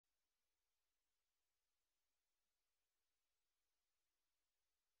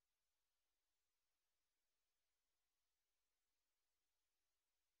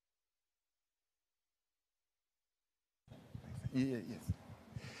Yes.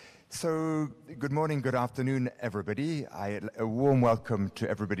 So, good morning, good afternoon, everybody. A warm welcome to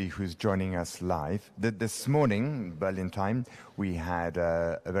everybody who's joining us live. This morning, Berlin time, we had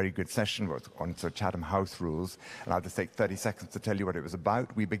a very good session on Chatham House rules, and I'll just take 30 seconds to tell you what it was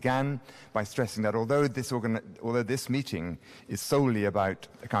about. We began by stressing that although this meeting is solely about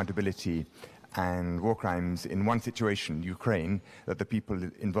accountability and war crimes in one situation, Ukraine, that the people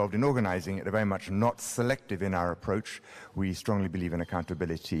involved in organizing it are very much not selective in our approach. We strongly believe in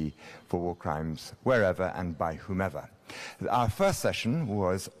accountability for war crimes wherever and by whomever. Our first session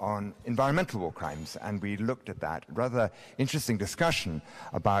was on environmental war crimes, and we looked at that rather interesting discussion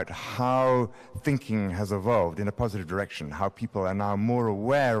about how thinking has evolved in a positive direction, how people are now more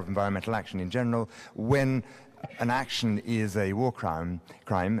aware of environmental action in general when an action is a war crime,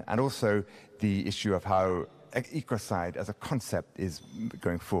 and also the issue of how ecocide as a concept is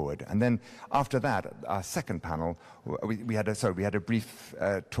going forward. And then after that, our second panel, we had a brief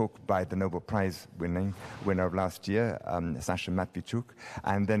talk by the Nobel Prize winner of last year, Sasha Matvichuk,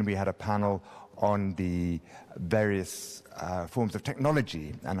 and then we had a panel on the various forms of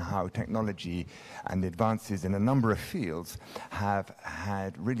technology and how technology and the advances in a number of fields have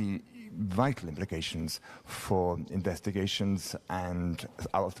had really vital implications for investigations and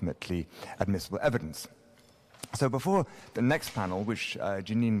ultimately admissible evidence. So before the next panel, which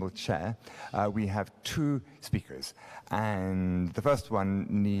Janine will chair, we have two speakers. And the first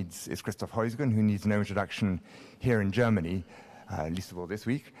one is Christoph Heusgen, who needs no introduction here in Germany, least of all this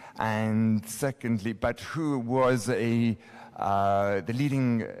week. And secondly, but who was the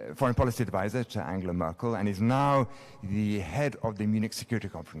leading foreign policy advisor to Angela Merkel and is now the head of the Munich Security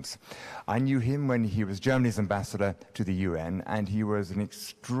Conference. I knew him when he was Germany's ambassador to the UN, and he was an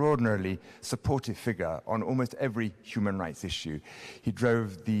extraordinarily supportive figure on almost every human rights issue. He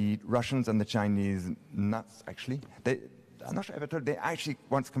drove the Russians and the Chinese nuts, actually. I'm not sure I ever told. They actually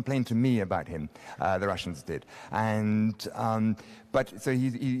once complained to me about him. The Russians did, but so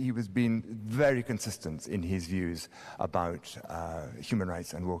he was being very consistent in his views about human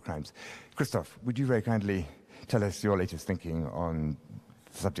rights and war crimes. Christoph, would you very kindly tell us your latest thinking on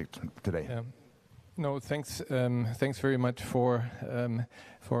the subject today? No, thanks. Thanks very much for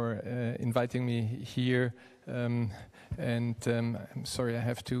inviting me here. I'm sorry I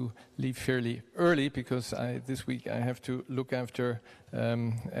have to leave fairly early because this week I have to look after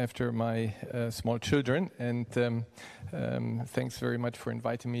my small children. And thanks very much for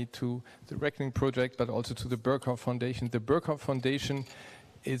inviting me to the Reckoning Project, but also to the Berghoff Foundation. The Berghoff Foundation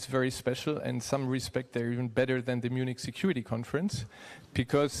is very special, and in some respect they're even better than the Munich Security Conference,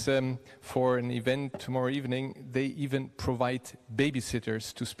 because for an event tomorrow evening they even provide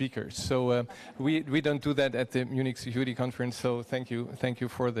babysitters to speakers. So we don't do that at the Munich Security Conference, so thank you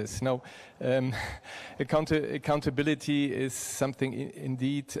for this. Now, accountability is something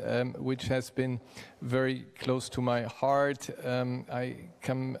indeed which has been very close to my heart. I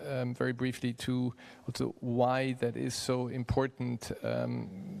come very briefly to also why that is so important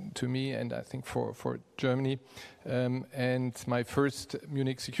to me, and I think for Germany. And my first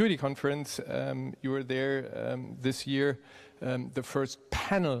Munich Security Conference, you were there this year. The first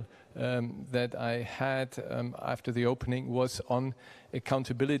panel that I had after the opening was on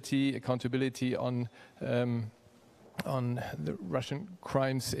accountability on the Russian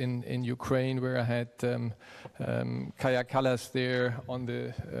crimes in Ukraine, where I had Kaja Kallas there on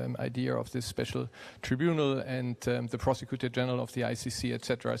the idea of this special tribunal and the prosecutor general of the ICC,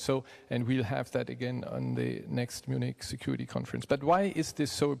 etc. So, and we'll have that again on the next Munich Security Conference. But why is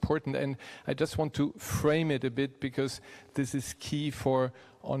this so important? And I just want to frame it a bit, because this is key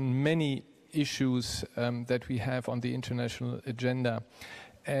on many issues that we have on the international agenda.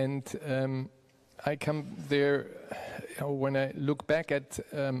 And I come there when I look back at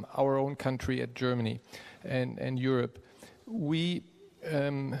our own country, at Germany and Europe.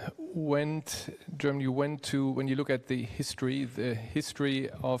 Germany went to, when you look at the history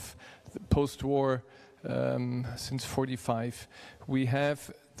of the post-war since 45, we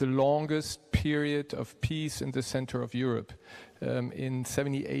have the longest period of peace in the center of Europe. In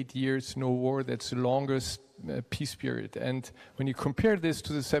 78 years, no war, that's the longest peace period. And when you compare this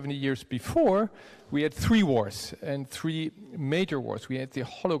to the 70 years before, we had 3 wars, and 3 major wars. We had the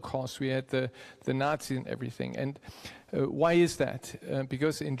Holocaust, we had the Nazis and everything. And why is that?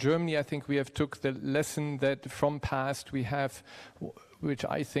 Because in Germany, I think we have took the lesson that from past we have, which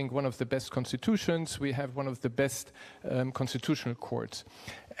I think one of the best constitutions, we have one of the best constitutional courts.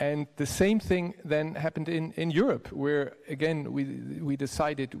 And the same thing then happened in Europe, where again we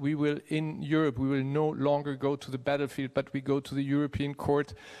decided we will no longer go to the battlefield, but we go to the European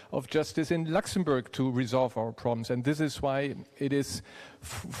Court of Justice in Luxembourg to resolve our problems. And this is why it is,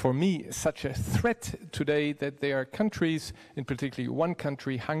 for me, such a threat today that there are countries, in particular one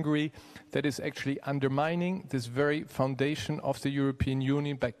country, Hungary, that is actually undermining this very foundation of the European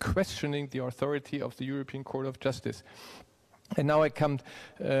Union by questioning the authority of the European Court of Justice. And now I come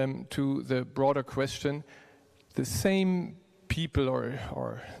to the broader question. The same people,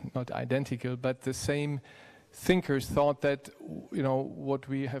 or not identical, but the same thinkers thought that, what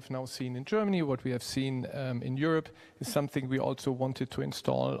we have now seen in Germany, what we have seen in Europe, is something we also wanted to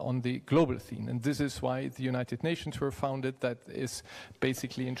install on the global scene. And this is why the United Nations were founded. That is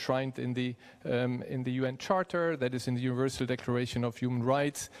basically enshrined in the UN Charter, that is in the Universal Declaration of Human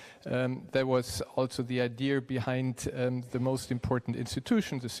Rights. There was also the idea behind the most important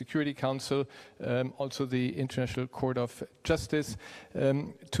institution, the Security Council, also the International Court of Justice,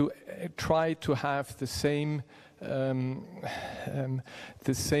 to try to have the same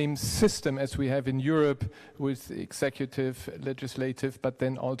system as we have in Europe, with the executive, legislative, but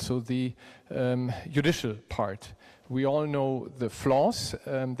then also the judicial part. We all know the flaws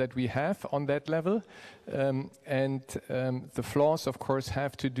that we have on that level, and the flaws, of course,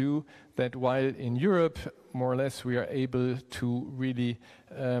 have to do that while in Europe, more or less, we are able to really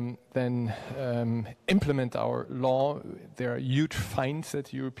then implement our law. There are huge fines that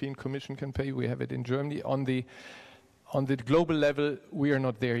the European Commission can pay. We have it in Germany. On the global level, we are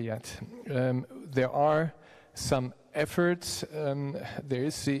not there yet. There are some efforts. There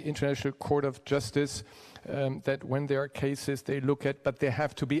is the International Court of Justice that when there are cases they look at, but they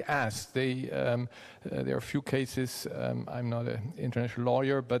have to be asked. There are a few cases, I'm not an international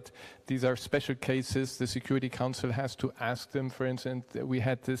lawyer, but these are special cases. The Security Council has to ask them. For instance, we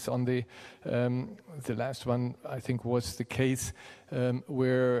had this on the last one, I think, was the case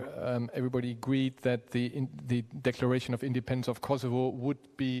where everybody agreed that the Declaration of Independence of Kosovo would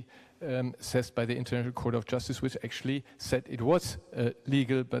be assessed by the International Court of Justice, which actually said it was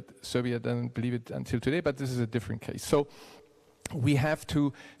legal, but Serbia doesn't believe it until today. But this is a different case. So we have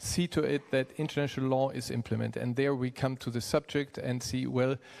to see to it that international law is implemented. And there we come to the subject and see,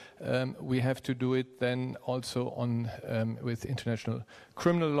 well, we have to do it then also on with international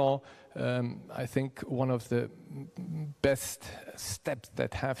criminal law. I think one of the best steps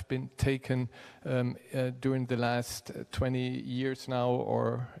that have been taken during the last 20 years now,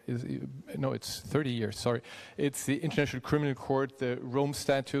 or it's 30 years, sorry. It's the International Criminal Court, the Rome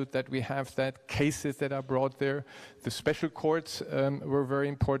Statute that we have, that cases that are brought there. The special courts were very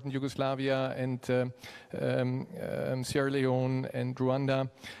important, Yugoslavia and Sierra Leone and Rwanda.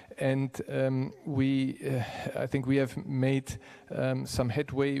 And I think we have made some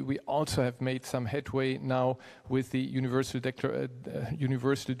headway. We also have made some headway now with the universal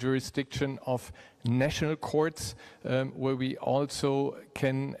jurisdiction of national courts, where we also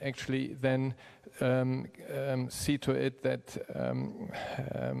can actually then see to it that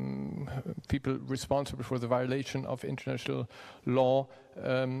people responsible for the violation of international law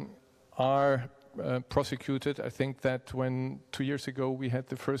are prosecuted. I think that when 2 years ago we had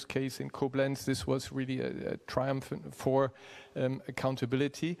the first case in Koblenz, this was really a triumph for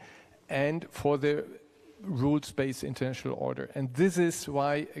accountability and for the rules-based international order. And this is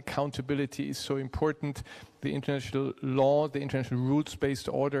why accountability is so important. The international law, the international rules-based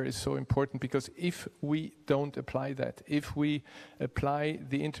order is so important, because if we don't apply that, if we apply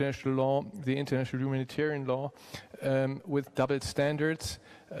the international law, the international humanitarian law with double standards,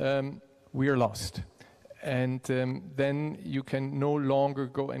 we are lost. And then you can no longer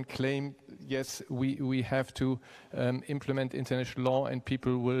go and claim, yes, we have to implement international law, and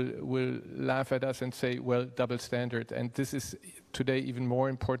people will laugh at us and say, well, double standard. And this is today even more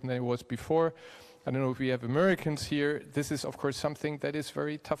important than it was before. I don't know if we have Americans here. This is, of course, something that is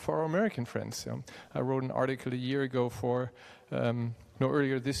very tough for our American friends. I wrote an article a year ago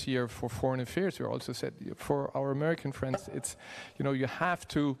earlier this year for Foreign Affairs. We also said, for our American friends, it's, you have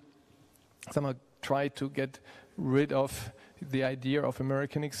to somehow try to get rid of the idea of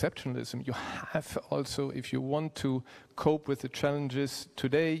American exceptionalism. You have also, if you want to cope with the challenges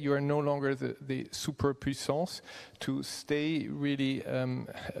today, you are no longer the superpuissance. To stay really,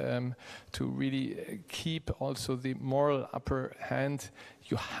 to really keep also the moral upper hand,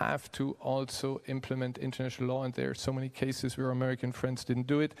 you have to also implement international law, and there are so many cases where American friends didn't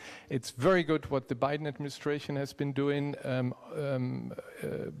do it. It's very good what the Biden administration has been doing.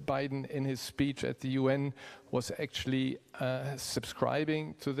 Biden, in his speech at the UN, was actually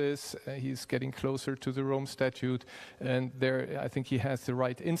subscribing to this. He's getting closer to the Rome Statute, and there I think he has the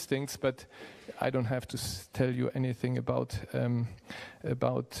right instincts, but I don't have to tell you anything about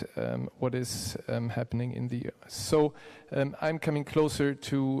what is happening in the US. So I'm coming closer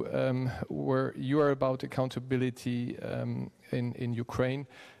to where you are about accountability in Ukraine.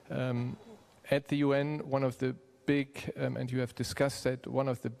 At the UN, one of the big, and you have discussed that, one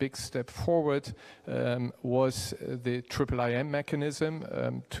of the big steps forward was the IIIM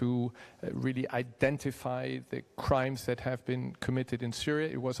mechanism to really identify the crimes that have been committed in Syria.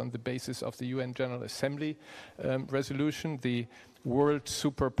 It was on the basis of the UN General Assembly resolution. The world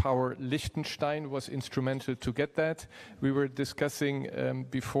superpower Liechtenstein was instrumental to get that. We were discussing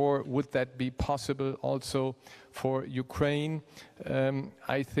before, would that be possible also for Ukraine?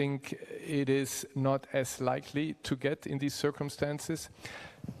 I think it is not as likely to get in these circumstances.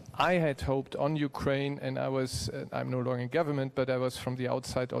 I had hoped on Ukraine, and I'm no longer in government, but I was from the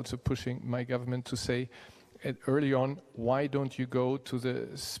outside also pushing my government to say, early on, why don't you go to the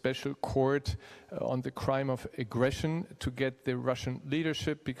special court on the crime of aggression to get the Russian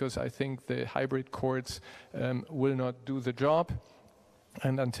leadership, because I think the hybrid courts will not do the job.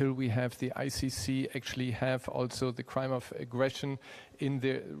 And until we have the ICC actually have also the crime of aggression in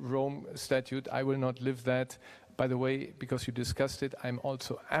the Rome Statute, I will not live that. By the way, because you discussed it, I'm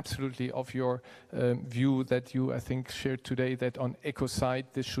also absolutely of your view that you, I think, shared today, that on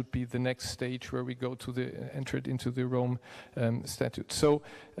ecocide, this should be the next stage where we go to enter it into the Rome Statute. So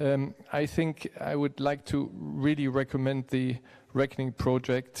I think I would like to really recommend the Reckoning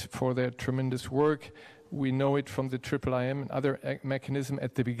Project for their tremendous work. We know it from the IIIM and other mechanism.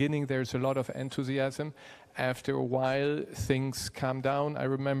 At the beginning, there's a lot of enthusiasm. After a while, things calm down. I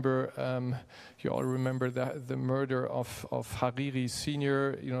remember, you all remember the murder of Hariri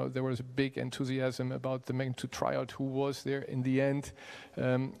Sr. You know, there was a big enthusiasm about the men to try out who was there. In the end,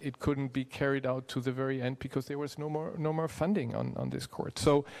 it couldn't be carried out to the very end because there was no more funding on this court.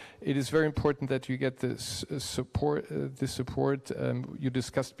 So it is very important that you get this support. You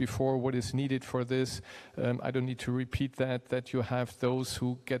discussed before what is needed for this. I don't need to repeat that you have those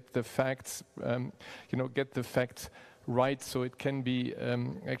who get the facts, get the facts right, so it can be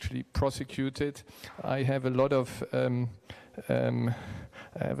actually prosecuted. I have a lot of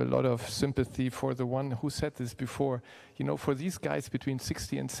sympathy for the one who said this before. You know, for these guys between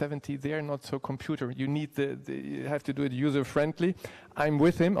 60 and 70, they are not so computer. You need you have to do it user friendly. I'm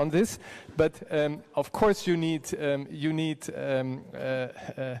with him on this, but of course you need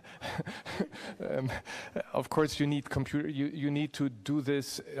of course you need computer. You need to do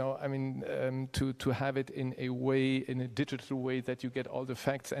this. I mean, to have it in a way, in a digital way, that you get all the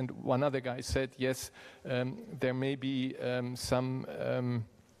facts. And one other guy said, yes, there may be some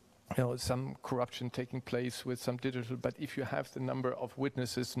corruption taking place with some digital, but if you have the number of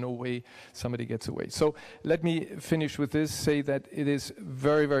witnesses, no way somebody gets away. So let me finish with this, say that it is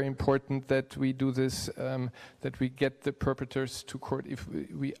very, very important that we do this, that we get the perpetrators to court if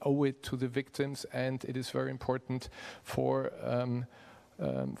we owe it to the victims, and it is very important for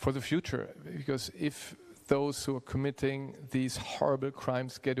the future, because if those who are committing these horrible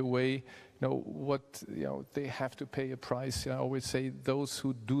crimes get away, they have to pay a price. I always say those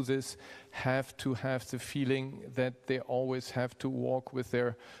who do this have to have the feeling that they always have to walk with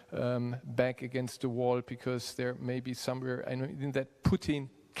their back against the wall, because there may be somewhere, I know that Putin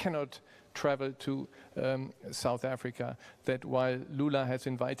cannot travel to South Africa, that while Lula has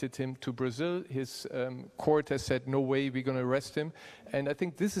invited him to Brazil, his court has said, no way, we're going to arrest him. And I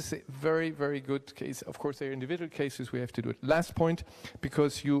think this is a very, very good case. Of course, there are individual cases, we have to do it. Last point,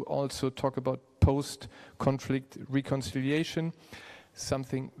 because you also talk about post-conflict reconciliation,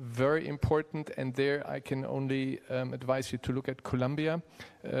 something very important, and there I can only advise you to look at Colombia.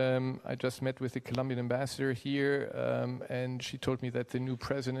 I just met with the Colombian ambassador here, and she told me that the new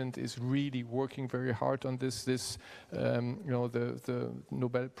president is really working very hard on this. The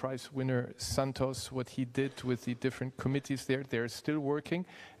Nobel Prize winner Santos, what he did with the different committees there, they're still working,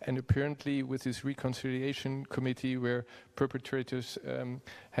 and apparently with this reconciliation committee where perpetrators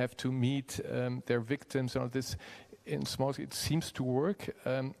have to meet their victims and all this, in small, it seems to work.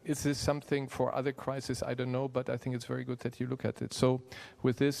 Is this something for other crises? I don't know, but I think it's very good that you look at it. So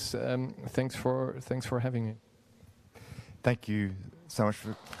with this, thanks for having me. Thank you so much.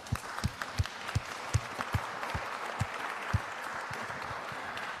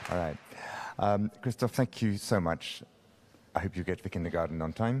 All right. Christoph, thank you so much. I hope you get to the kindergarten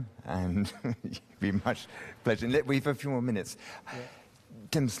on time, and be much pleasure. We have a few more minutes. Yeah.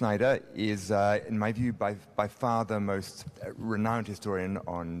 Tim Snyder is, in my view, by far the most renowned historian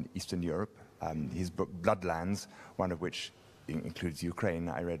on Eastern Europe. His book, Bloodlands, one of which includes Ukraine,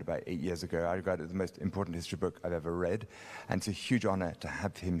 I read about 8 years ago. I regard it as the most important history book I've ever read, and it's a huge honor to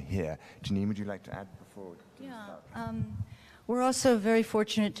have him here. Janine, would you like to add before? We're also very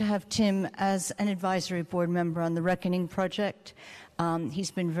fortunate to have Tim as an advisory board member on the Reckoning Project.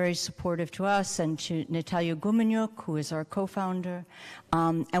 He's been very supportive to us and to Natalia Gumenyuk, who is our co-founder.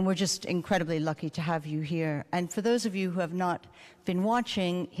 And we're just incredibly lucky to have you here. And for those of you who have not been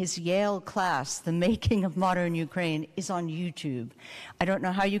watching, his Yale class, The Making of Modern Ukraine, is on YouTube. I don't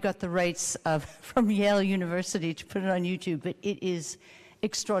know how you got the rights from Yale University to put it on YouTube, but it is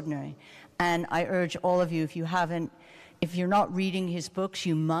extraordinary. And I urge all of you, if you're not reading his books,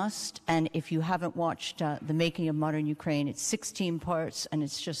 you must. And if you haven't watched The Making of Modern Ukraine, it's 16 parts, and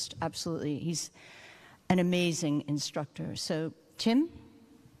it's just absolutely, he's an amazing instructor. So, Tim?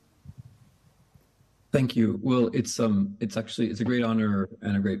 Thank you. Well, it's a great honor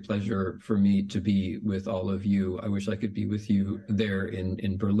and a great pleasure for me to be with all of you. I wish I could be with you there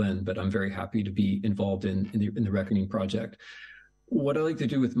in Berlin, but I'm very happy to be involved in the Reckoning Project. What I like to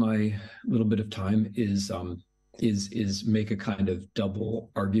do with my little bit of time is make a kind of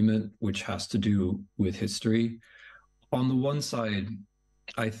double argument, which has to do with history. On the one side,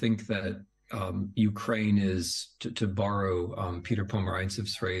 I think that Ukraine is, to borrow Peter Pomerantsev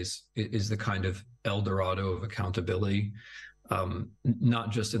phrase, is the kind of El Dorado of accountability,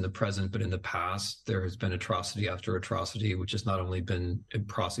 not just in the present, but in the past. There has been atrocity after atrocity, which has not only been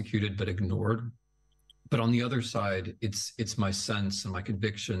prosecuted, but ignored. But on the other side, it's my sense and my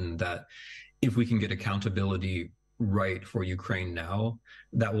conviction that if we can get accountability right for Ukraine now,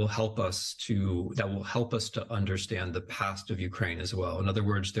 that will help us to understand the past of Ukraine as well. In other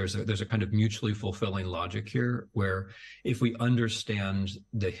words, there's a kind of mutually fulfilling logic here, where if we understand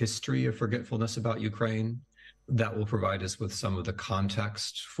the history of forgetfulness about Ukraine, that will provide us with some of the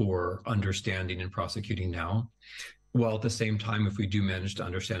context for understanding and prosecuting now. While at the same time, if we do manage to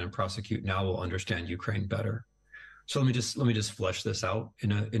understand and prosecute now, we'll understand Ukraine better. So let me just flesh this out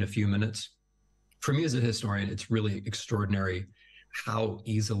in a few minutes. For me as a historian, it's really extraordinary how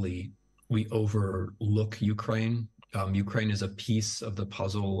easily we overlook Ukraine. Ukraine is a piece of the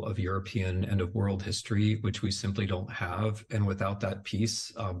puzzle of European and of world history, which we simply don't have. And without that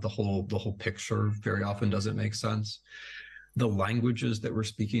piece, the whole picture very often doesn't make sense. The languages that we're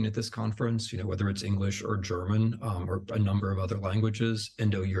speaking at this conference, whether it's English or German, or a number of other languages,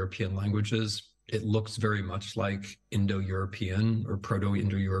 Indo-European languages, it looks very much like Indo-European or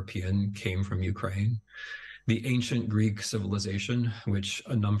Proto-Indo-European came from Ukraine. The ancient Greek civilization, which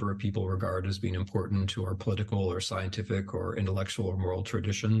a number of people regard as being important to our political or scientific or intellectual or moral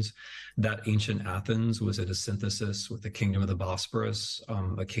traditions, that ancient Athens was at a synthesis with the kingdom of the Bosporus,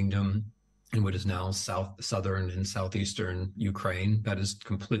 a kingdom in what is now southern and southeastern Ukraine. That is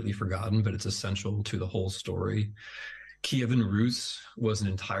completely forgotten, but it's essential to the whole story. Kievan Rus was an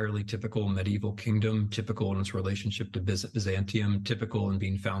entirely typical medieval kingdom, typical in its relationship to Byzantium, typical in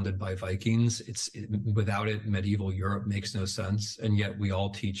being founded by Vikings. Without it, medieval Europe makes no sense, and yet we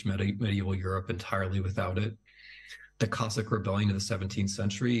all teach medieval Europe entirely without it. The Cossack Rebellion of the 17th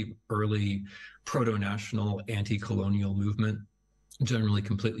century, early proto-national anti-colonial movement, generally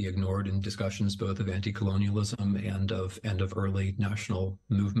completely ignored in discussions both of anti-colonialism and of early national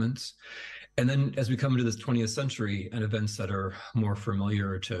movements. And then as we come into this 20th century and events that are more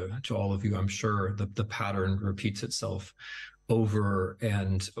familiar to all of you, I'm sure the pattern repeats itself over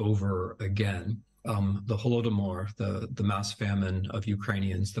and over again. The Holodomor, the mass famine of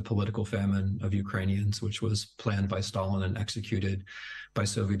Ukrainians, the political famine of Ukrainians, which was planned by Stalin and executed by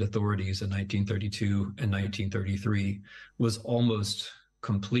Soviet authorities in 1932 and 1933, was almost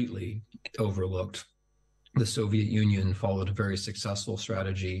completely overlooked. The Soviet Union followed a very successful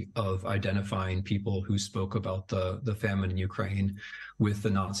strategy of identifying people who spoke about the famine in Ukraine with the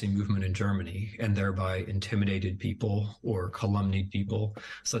Nazi movement in Germany, and thereby intimidated people or calumniated people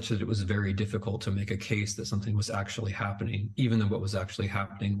such that it was very difficult to make a case that something was actually happening, even though what was actually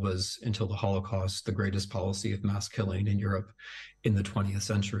happening was, until the Holocaust, the greatest policy of mass killing in Europe in the 20th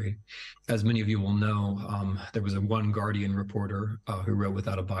century. As many of you will know, there was one Guardian reporter who wrote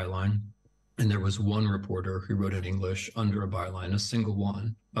without a byline. And there was one reporter who wrote in English under a byline, a single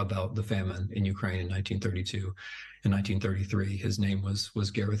one, about the famine in Ukraine in 1932 and 1933. His name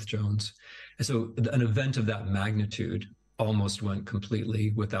was Gareth Jones. And so an event of that magnitude almost went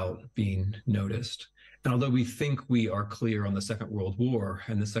completely without being noticed. And although we think we are clear on the Second World War,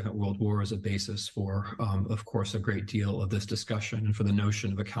 and the Second World War is a basis for, of course, a great deal of this discussion and for the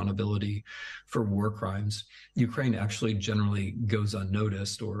notion of accountability for war crimes, Ukraine actually generally goes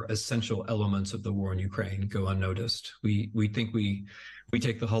unnoticed, or essential elements of the war in Ukraine go unnoticed. We think we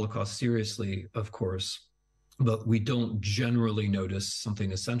take the Holocaust seriously, of course, but we don't generally notice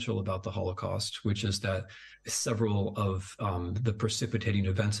something essential about the Holocaust, which is that several of the precipitating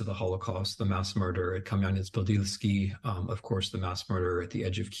events of the Holocaust, the mass murder at Kamyanets-Podilsky, of course, the mass murder at the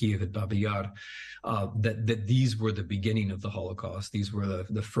edge of Kiev at Babi Yar, that these were the beginning of the Holocaust. These were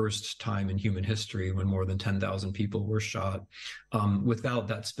the first time in human history when more than 10,000 people were shot. Without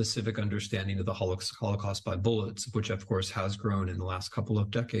that specific understanding of the Holocaust by bullets, which of course has grown in the last couple of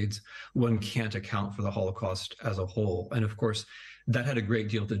decades, one can't account for the Holocaust as a whole. And of course, that had a great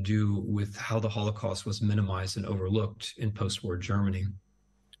deal to do with how the Holocaust was minimized and overlooked in post-war Germany.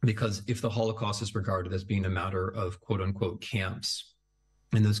 Because if the Holocaust is regarded as being a matter of quote unquote camps,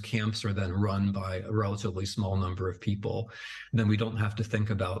 and those camps are then run by a relatively small number of people, then we don't have to think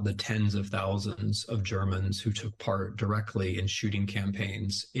about the tens of thousands of Germans who took part directly in shooting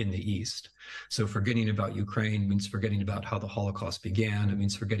campaigns in the East. So forgetting about Ukraine means forgetting about how the Holocaust began. It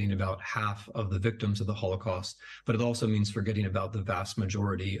means forgetting about half of the victims of the Holocaust, but it also means forgetting about the vast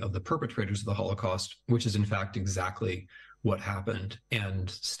majority of the perpetrators of the Holocaust, which is in fact exactly what happened and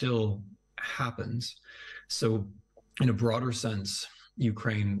still happens. So in a broader sense,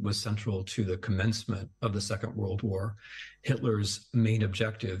 Ukraine was central to the commencement of the Second World War. Hitler's main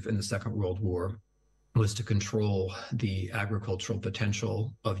objective in the Second World War was to control the agricultural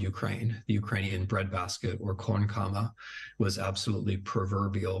potential of Ukraine. The Ukrainian breadbasket, or kornkammer, was absolutely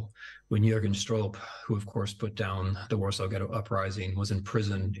proverbial. When Jürgen Stroop, who of course put down the Warsaw Ghetto Uprising, was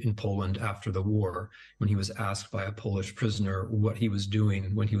imprisoned in Poland after the war, when he was asked by a Polish prisoner what he was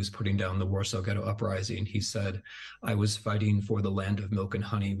doing when he was putting down the Warsaw Ghetto Uprising, he said, "I was fighting for the land of milk and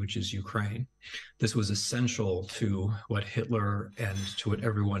honey, which is Ukraine." This was essential to what Hitler and to what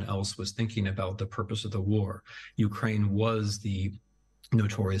everyone else was thinking about the purpose of the war. Ukraine was the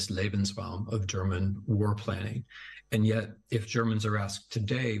notorious Lebensraum of German war planning. And yet, if Germans are asked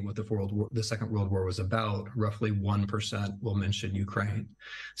today what the Second World War was about, roughly 1% will mention Ukraine.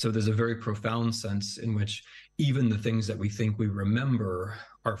 So there's a very profound sense in which even the things that we think we remember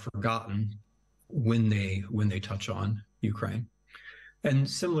are forgotten when they touch on Ukraine. And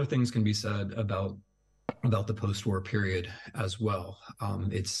similar things can be said about the post-war period as well.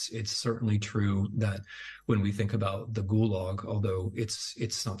 It's certainly true that when we think about the Gulag, although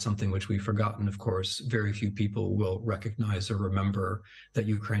it's not something which we've forgotten, of course, very few people will recognize or remember that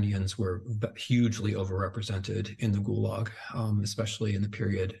Ukrainians were hugely overrepresented in the Gulag, especially in the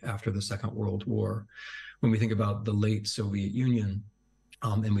period after the Second World War. When we think about the late Soviet Union,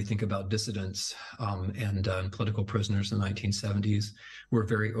 and we think about dissidents and political prisoners in the 1970s, we're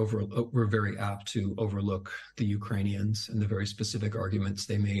very apt to overlook the Ukrainians and the very specific arguments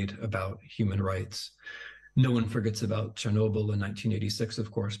they made about human rights. No one forgets about Chernobyl in 1986, of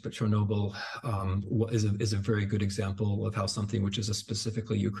course, but Chernobyl is a very good example of how something which is a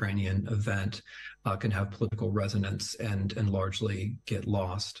specifically Ukrainian event can have political resonance and largely get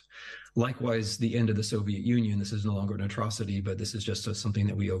lost. Likewise, the end of the Soviet Union, this is no longer an atrocity, but this is just something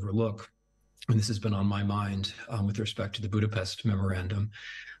that we overlook. And this has been on my mind with respect to the Budapest Memorandum.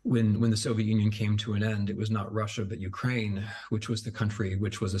 When the Soviet Union came to an end, it was not Russia, but Ukraine, which was the country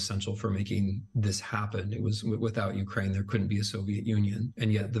which was essential for making this happen. It was without Ukraine, there couldn't be a Soviet Union.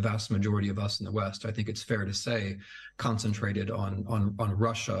 And yet the vast majority of us in the West, I think it's fair to say, concentrated on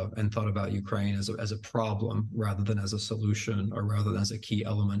Russia and thought about Ukraine as a problem rather than as a solution, or rather than as a key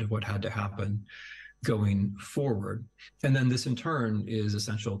element of what had to happen going forward. And then this in turn is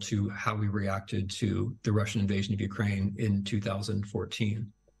essential to how we reacted to the Russian invasion of Ukraine in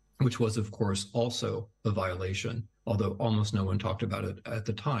 2014, which was, of course, also a violation, although almost no one talked about it at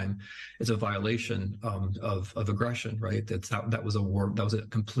the time. It's a violation of aggression, right? That was a war, that was a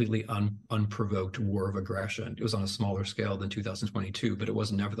completely unprovoked war of aggression. It was on a smaller scale than 2022, but it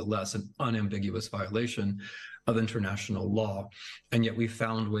was nevertheless an unambiguous violation of international law. And yet we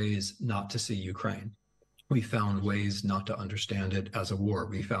found ways not to see Ukraine. We found ways not to understand it as a war.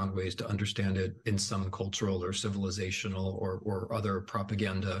 We found ways to understand it in some cultural or civilizational or other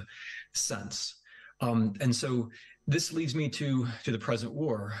propaganda sense. And so this leads me to the present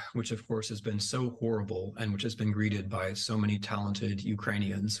war, which of course has been so horrible and which has been greeted by so many talented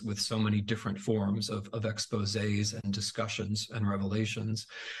Ukrainians with so many different forms of exposés and discussions and revelations,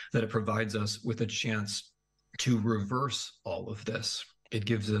 that it provides us with a chance to reverse all of this. It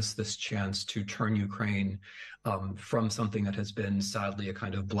gives us this chance to turn Ukraine from something that has been sadly a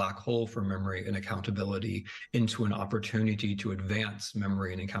kind of black hole for memory and accountability into an opportunity to advance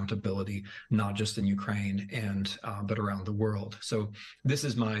memory and accountability, not just in Ukraine and but around the world. So this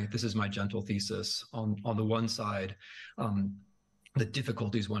is my gentle thesis. On the one side, the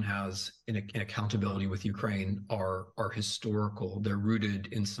difficulties one has in accountability with Ukraine are historical. They're rooted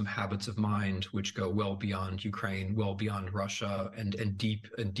in some habits of mind which go well beyond Ukraine, well beyond Russia, and deep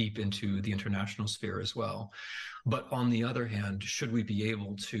into the international sphere as well. But on the other hand, should we be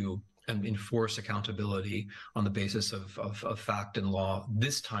able to enforce accountability on the basis of fact and law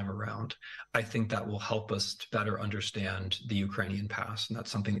this time around, I think that will help us to better understand the Ukrainian past, and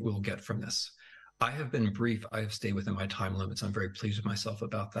that's something that we'll get from this. I have been brief. I have stayed within my time limits. I'm very pleased with myself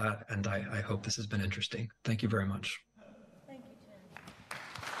about that, and I hope this has been interesting. Thank you very much. Thank you,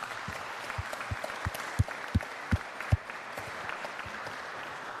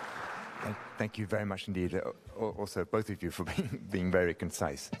 Tim. Thank you very much indeed. Also, both of you for being very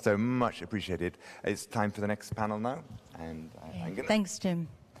concise. So much appreciated. It's time for the next panel now. And I'm gonna... Thanks, Tim.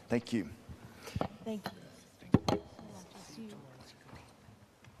 Thank you. Thank you.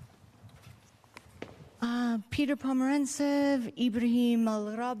 Peter Pomerantsev, Ibrahim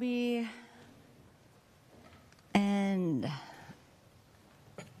Al-Rabi, and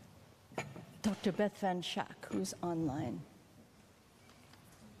Dr. Beth Van Schaak, who's online.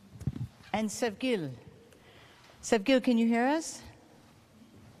 And Sevgil. Sevgil, can you hear us?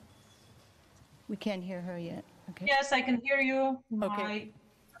 We can't hear her yet. Okay. Yes, I can hear you. Okay.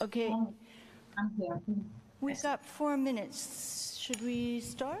 Okay. I'm here. We've got 4 minutes. Should we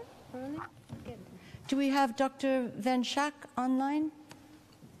start early? Okay. Do we have Dr. Van Schaak online?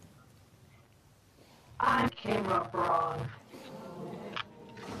 I came up wrong.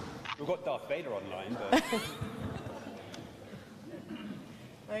 We've got Darth Vader online, but...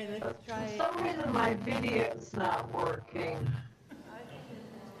 All right, let's try. For some reason, my video's not working.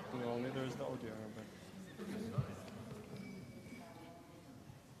 No, neither is the audio. But...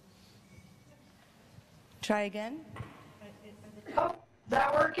 Try again. Oh, is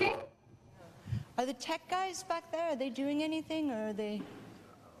that working? Are the tech guys back there, are they doing anything, or are they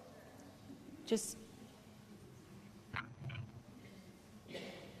just...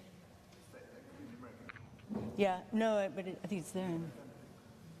 Yeah, no, but I think it's there.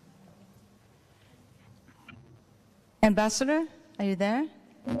 Ambassador, are you there?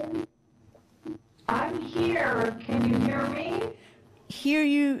 I'm here. Can you hear me? Hear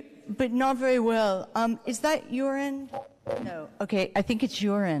you, but not very well. Is that your end? No. Okay, I think it's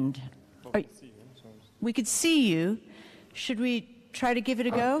your end. We could see you. Should we try to give it a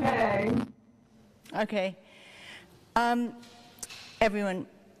go? Okay. Okay. Everyone,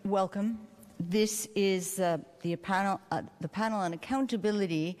 welcome. This is the panel on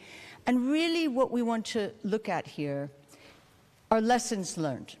accountability, and really what we want to look at here are lessons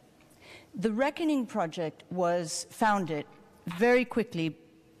learned. The Reckoning Project was founded very quickly,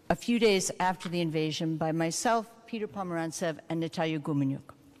 a few days after the invasion, by myself, Peter Pomerantsev, and Natalia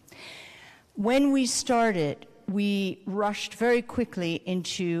Gumeniuk. When we started, we rushed very quickly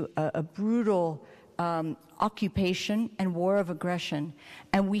into a brutal occupation and war of aggression,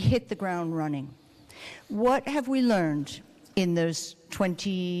 and we hit the ground running. What have we learned in those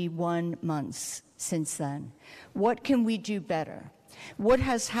 21 months since then? What can we do better? What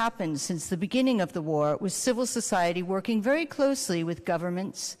has happened since the beginning of the war with civil society working very closely with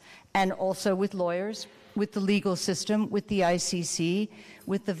governments and also with lawyers, with the legal system, with the ICC,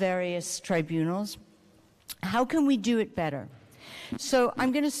 with the various tribunals? How can we do it better? So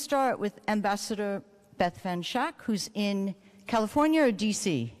I'm going to start with Ambassador Beth Van Schaak, who's in California or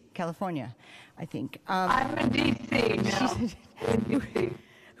DC? California, I think. I'm in DC now.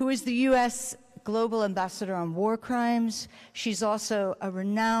 Who is the U.S. Global Ambassador on War Crimes. She's also a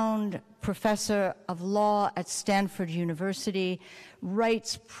renowned professor of law at Stanford University,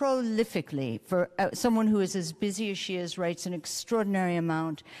 writes prolifically. For someone who is as busy as she is, writes an extraordinary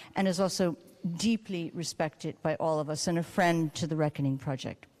amount, and is also deeply respected by all of us and a friend to the Reckoning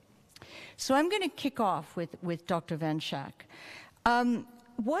Project. So I'm going to kick off with Dr. Van Schaak.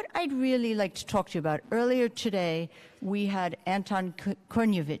 What I'd really like to talk to you about, earlier today we had Anton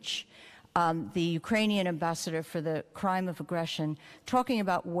Kornevich, the Ukrainian ambassador for the crime of aggression, talking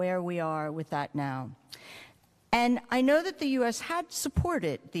about where we are with that now. And I know that the U.S. had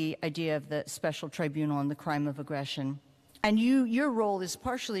supported the idea of the special tribunal on the crime of aggression, and your role is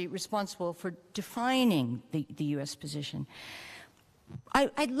partially responsible for defining the U.S. position.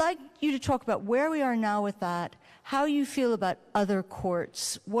 I'd like you to talk about where we are now with that, how you feel about other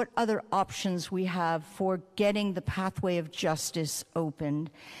courts, what other options we have for getting the pathway of justice opened,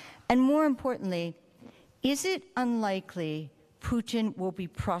 and more importantly, is it unlikely Putin will be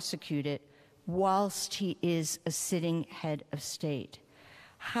prosecuted whilst he is a sitting head of state?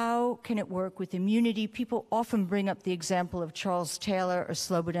 How can it work with immunity? People often bring up the example of Charles Taylor or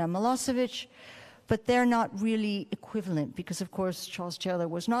Slobodan Milosevic, but they're not really equivalent because, of course, Charles Taylor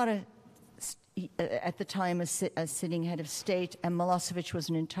was not at the time a sitting head of state, and Milosevic was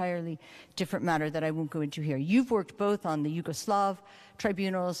an entirely different matter that I won't go into here. You've worked both on the Yugoslav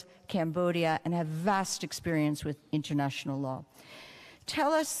tribunals, Cambodia, and have vast experience with international law.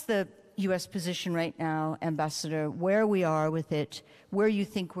 Tell us the U.S. position right now, Ambassador, where we are with it, where you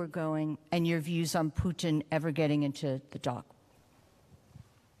think we're going, and your views on Putin ever getting into the dock.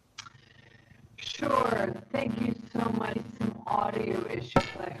 Sure. Thank you so much. Some audio issues.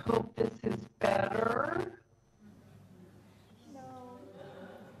 I hope this is better. No.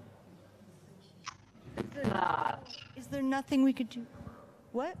 It's not. Is there nothing we could do?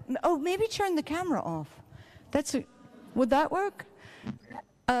 What? Oh, maybe turn the camera off. Would that work?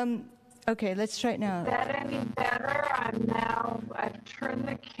 Okay, let's try it now. Is that any better? I've turned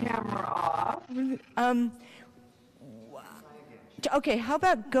the camera off. Okay, how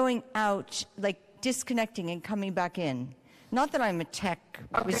about going out, like disconnecting and coming back in? Not that I'm a tech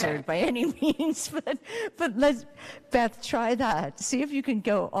wizard by any means, but let's, Beth, try that. See if you can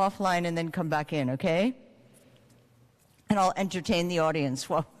go offline and then come back in, okay? And I'll entertain the audience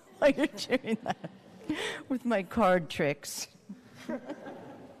while you're doing that with my card tricks.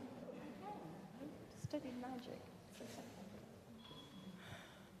 Studied magic.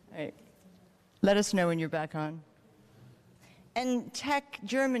 All right. Let us know when you're back on. And tech,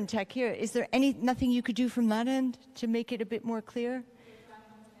 German tech here, is there nothing you could do from that end to make it a bit more clear?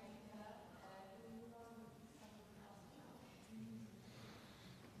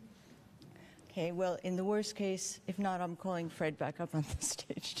 Okay, well, in the worst case, if not, I'm calling Fred back up on the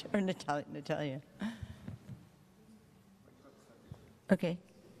stage, or Natalia. Okay.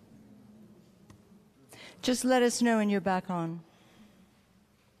 Just let us know when you're back on.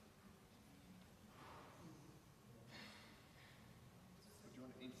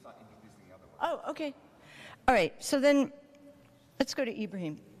 Oh, okay. All right, so then let's go to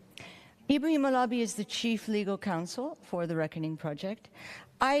Ibrahim. Ibrahim Alabi is the Chief Legal Counsel for the Reckoning Project.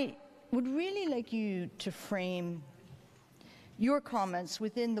 I would really like you to frame your comments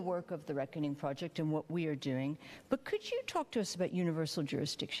within the work of the Reckoning Project and what we are doing, but could you talk to us about universal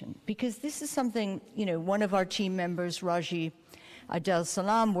jurisdiction? Because this is something, one of our team members, Raji Adel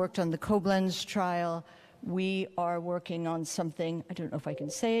Salam, worked on the Koblenz trial. We are working on something, I don't know if I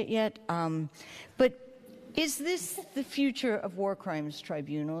can say it yet, but is this the future of war crimes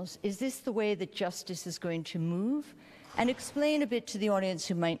tribunals? Is this the way that justice is going to move? And explain a bit to the audience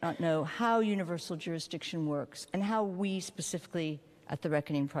who might not know how universal jurisdiction works and how we specifically at the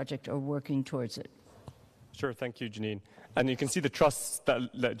Reckoning Project are working towards it. Sure, thank you, Janine. And you can see the trust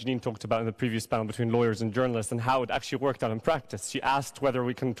that Janine talked about in the previous panel between lawyers and journalists and how it actually worked out in practice. She asked whether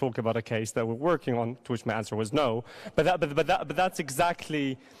we can talk about a case that we're working on, to which my answer was no. But that's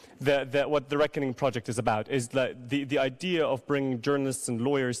exactly what the Reckoning Project is about, is the idea of bringing journalists and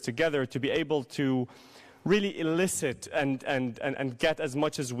lawyers together to be able to really elicit and get as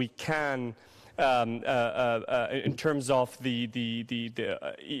much as we can in terms of the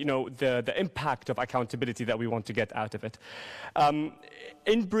impact of accountability that we want to get out of it.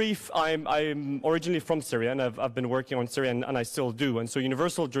 In brief, I'm originally from Syria, and I've been working on Syria, and I still do. And so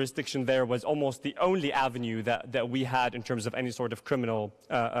universal jurisdiction there was almost the only avenue that we had in terms of any sort of criminal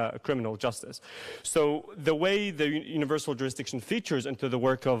justice. So the way the universal jurisdiction features into the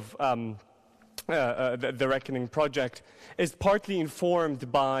work of the Reckoning Project is partly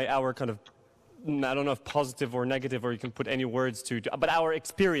informed by our kind of, I don't know if positive or negative, or you can put any words to, but our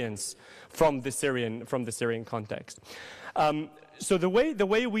experience from the Syrian context. So the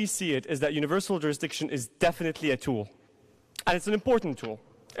way we see it is that universal jurisdiction is definitely a tool, and it's an important tool.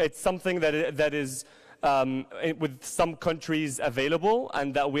 It's something that is with some countries available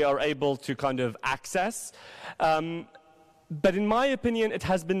and that we are able to kind of access. But in my opinion, it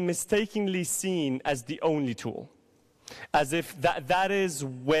has been mistakenly seen as the only tool, as if that is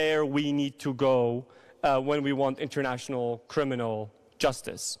where we need to go when we want international criminal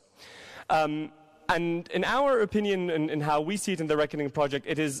justice. And in our opinion, and how we see it in the Reckoning Project,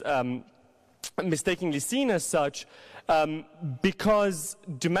 it is mistakenly seen as such, because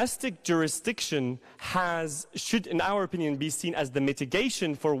domestic jurisdiction should, in our opinion, be seen as the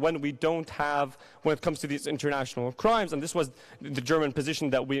mitigation for when we don't have, when it comes to these international crimes. And this was the German position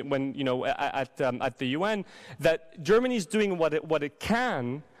that at the UN, that Germany is doing what it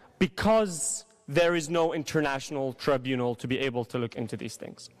can because there is no international tribunal to be able to look into these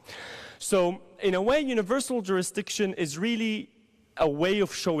things. So, in a way, universal jurisdiction is really a way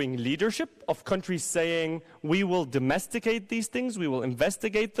of showing leadership, of countries saying, we will domesticate these things, we will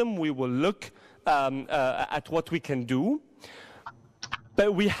investigate them, we will look at what we can do.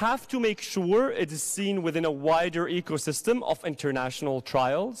 But we have to make sure it is seen within a wider ecosystem of international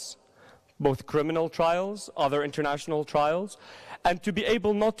trials, both criminal trials, other international trials, and to be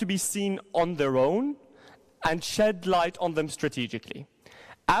able not to be seen on their own and shed light on them strategically.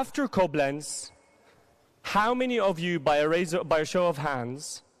 After Koblenz, how many of you, by a show of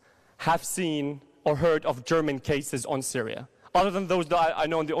hands, have seen or heard of German cases on Syria, other than those that I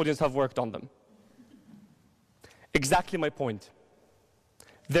know in the audience have worked on them? Exactly my point.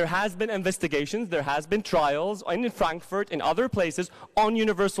 There has been investigations, there has been trials in Frankfurt, in other places, on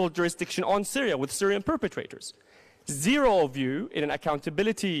universal jurisdiction on Syria with Syrian perpetrators. Zero of you in an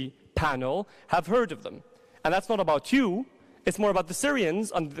accountability panel have heard of them. And that's not about you. It's more about the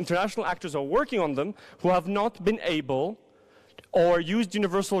Syrians and the international actors who are working on them who have not been able or used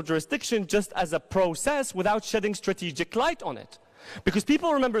universal jurisdiction just as a process without shedding strategic light on it. Because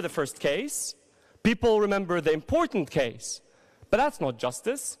people remember the first case, people remember the important case, but that's not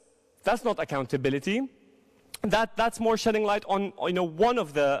justice, that's not accountability, that's more shedding light on one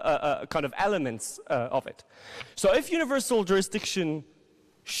of the kind of elements of it. So if universal jurisdiction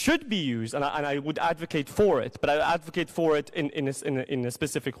should be used, and I would advocate for it, but I advocate for it in a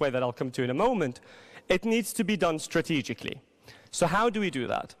specific way that I'll come to in a moment, it needs to be done strategically. So how do we do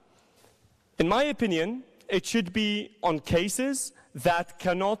that? In my opinion, it should be on cases that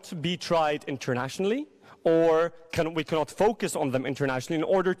cannot be tried internationally, or we cannot focus on them internationally in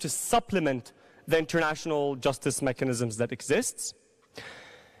order to supplement the international justice mechanisms that exists.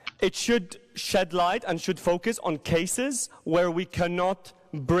 It should shed light and should focus on cases where we cannot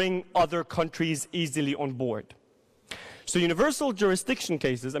bring other countries easily on board. So universal jurisdiction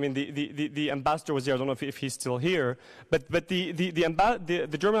cases, I mean, the ambassador was here, I don't know if he's still here, but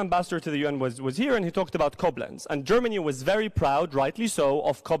the German ambassador to the UN was here, and he talked about Koblenz. And Germany was very proud, rightly so,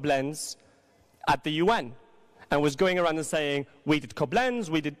 of Koblenz at the UN, and was going around and saying, we did Koblenz,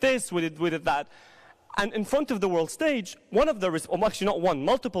 we did this, we did that. And in front of the world stage, one of the, actually not one,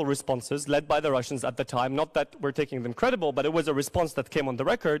 multiple responses led by the Russians at the time, not that we're taking them credible, but it was a response that came on the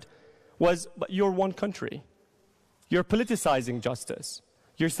record, was, but you're one country. You're politicizing justice.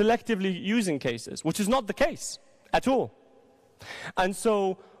 You're selectively using cases, which is not the case at all. And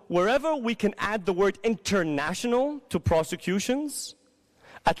so wherever we can add the word international to prosecutions,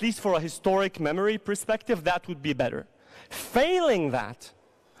 at least for a historic memory perspective, that would be better. Failing that,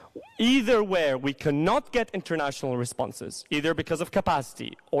 either where we cannot get international responses, either because of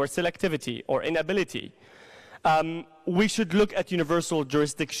capacity or selectivity or inability, we should look at universal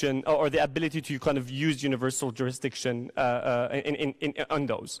jurisdiction or the ability to kind of use universal jurisdiction on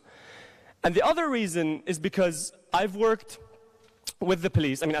those. And the other reason is because I've worked with the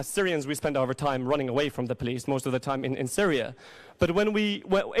police. I mean, as Syrians, we spend our time running away from the police, most of the time in Syria. But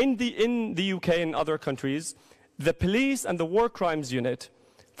in the UK and other countries, the police and the war crimes unit,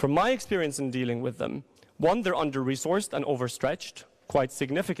 from my experience in dealing with them, one, they're under-resourced and overstretched quite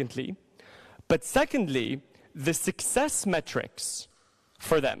significantly. But secondly, the success metrics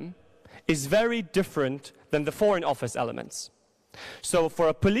for them is very different than the Foreign Office elements. So for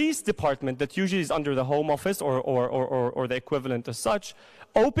a police department that usually is under the Home Office or the equivalent as such,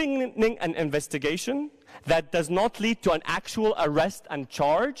 opening an investigation that does not lead to an actual arrest and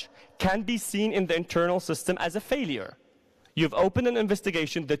charge can be seen in the internal system as a failure. You've opened an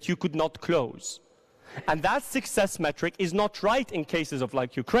investigation that you could not close. And that success metric is not right in cases of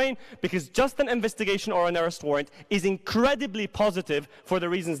like Ukraine, because just an investigation or an arrest warrant is incredibly positive for the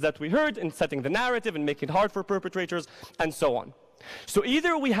reasons that we heard in setting the narrative and making it hard for perpetrators and so on. So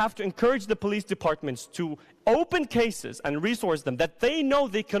either we have to encourage the police departments to open cases and resource them that they know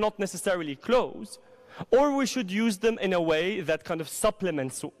they cannot necessarily close, or we should use them in a way that kind of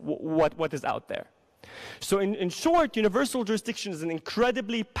supplements what is out there. So in short, universal jurisdiction is an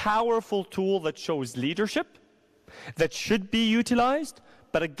incredibly powerful tool that shows leadership, that should be utilized,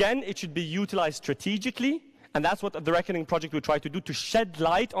 but again, it should be utilized strategically, and that's what the Reckoning Project will try to do, to shed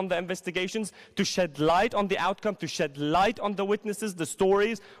light on the investigations, to shed light on the outcome, to shed light on the witnesses, the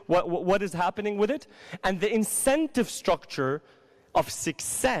stories, what is happening with it. And the incentive structure of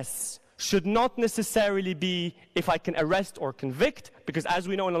success should not necessarily be if I can arrest or convict, because as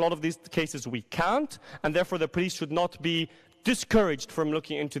we know in a lot of these cases we can't, and therefore the police should not be discouraged from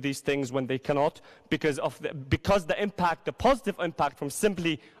looking into these things when they cannot, because the impact, the positive impact from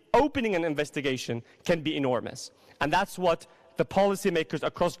simply opening an investigation can be enormous. And that's what the policymakers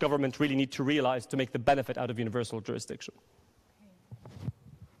across government really need to realize to make the benefit out of universal jurisdiction.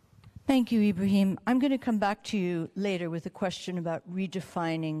 Thank you, Ibrahim. I'm going to come back to you later with a question about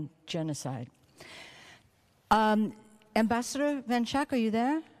redefining genocide. Ambassador Van Schaik, are you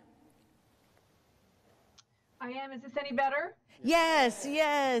there? I am. Is this any better? Yes,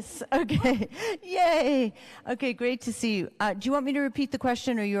 yes. Okay. Yay. Okay, great to see you. Do you want me to repeat the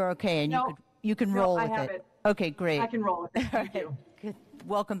question, or you're okay and No, you can roll I with have it? Okay, great. I can roll with it. Thank you. Good.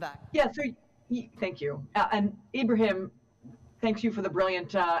 Welcome back. Yeah, so thank you. And Ibrahim, thanks you for the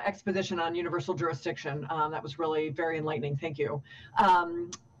brilliant exposition on universal jurisdiction. That was really very enlightening. Thank you.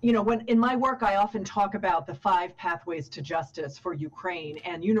 You know, when in my work, I often talk about the 5 pathways to justice for Ukraine,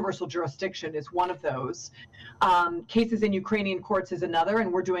 and universal jurisdiction is one of those. Cases in Ukrainian courts is another,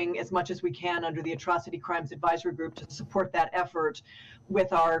 and we're doing as much as we can under the Atrocity Crimes Advisory Group to support that effort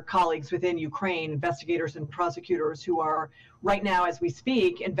with our colleagues within Ukraine, investigators and prosecutors who are right now, as we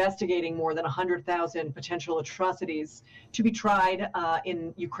speak, investigating more than 100,000 potential atrocities to be tried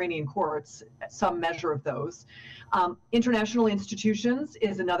in Ukrainian courts, some measure of those. International institutions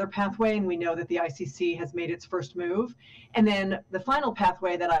is another pathway, and we know that the ICC has made its first move. And then the final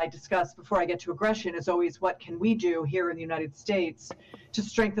pathway that I discussed before I get to aggression is always what can we do here in the United States to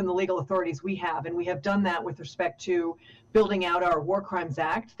strengthen the legal authorities we have. And we have done that with respect to building out our War Crimes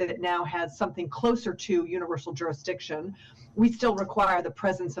Act that now has something closer to universal jurisdiction. We still require the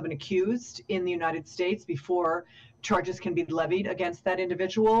presence of an accused in the United States before charges can be levied against that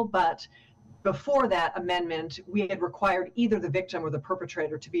individual, but before that amendment, we had required either the victim or the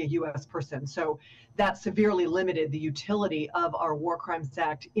perpetrator to be a U.S. person. So that severely limited the utility of our War Crimes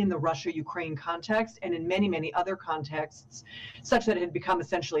Act in the Russia-Ukraine context and in many, many other contexts, such that it had become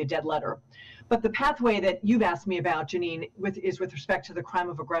essentially a dead letter. But the pathway that you've asked me about, Janine, is with respect to the crime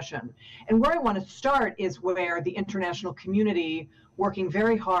of aggression. And where I want to start is where the international community, working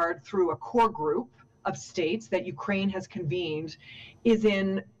very hard through a core group of states that Ukraine has convened, is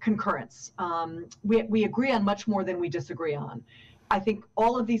in concurrence. We agree on much more than we disagree on. I think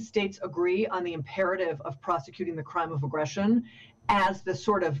all of these states agree on the imperative of prosecuting the crime of aggression as the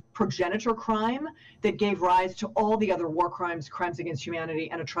sort of progenitor crime that gave rise to all the other war crimes, crimes against humanity,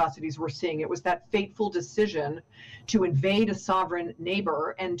 and atrocities we're seeing. It was that fateful decision to invade a sovereign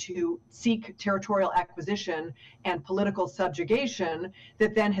neighbor and to seek territorial acquisition and political subjugation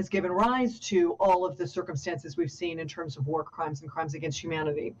that then has given rise to all of the circumstances we've seen in terms of war crimes and crimes against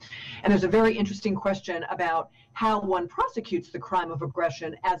humanity. And there's a very interesting question about how one prosecutes the crime of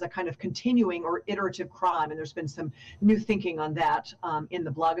aggression as a kind of continuing or iterative crime, and there's been some new thinking on that in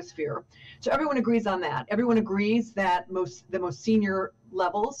the blogosphere. So everyone agrees on that. Everyone agrees that the most senior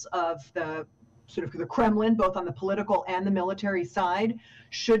levels of the sort of the Kremlin, both on the political and the military side,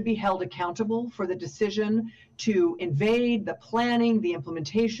 should be held accountable for the decision to invade, the planning, the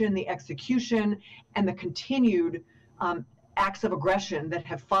implementation, the execution, and the continued acts of aggression that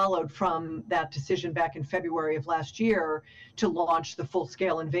have followed from that decision back in February of last year to launch the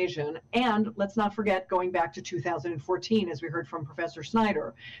full-scale invasion. And let's not forget, going back to 2014, as we heard from Professor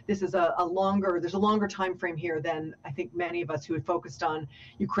Snyder, this is there's a longer time frame here than I think many of us who had focused on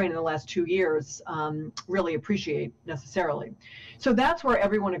Ukraine in the last 2 years really appreciate necessarily. So that's where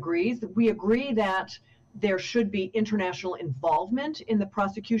everyone agrees. We agree that there should be international involvement in the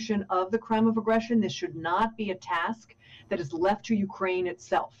prosecution of the crime of aggression. This should not be a task that is left to Ukraine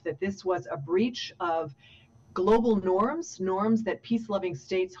itself, that this was a breach of global norms that peace-loving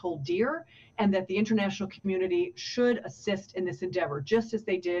states hold dear, and that the international community should assist in this endeavor, just as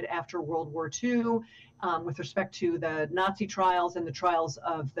they did after World War II with respect to the Nazi trials and the trials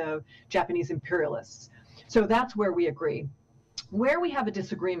of the Japanese imperialists. So that's where we agree. Where we have a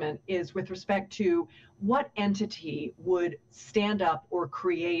disagreement is with respect to what entity would stand up or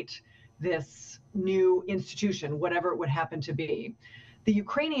create this new institution, whatever it would happen to be. The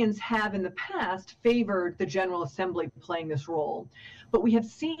Ukrainians have in the past favored the General Assembly playing this role, but we have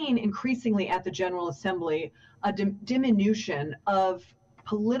seen increasingly at the General Assembly a diminution of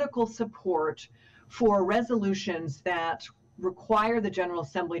political support for resolutions that require the General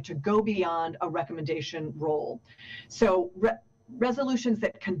Assembly to go beyond a recommendation role. So resolutions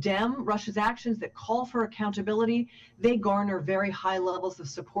that condemn Russia's actions, that call for accountability, they garner very high levels of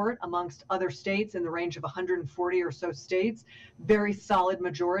support amongst other states in the range of 140 or so states, very solid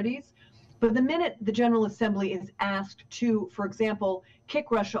majorities. But the minute the General Assembly is asked to, for example,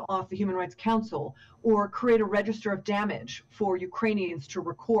 kick Russia off the Human Rights Council or create a register of damage for Ukrainians to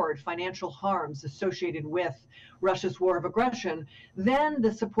record financial harms associated with Russia's war of aggression, then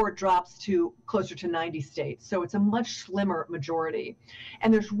the support drops to closer to 90 states. So it's a much slimmer majority.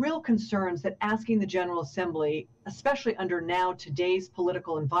 And there's real concerns that asking the General Assembly, especially under now today's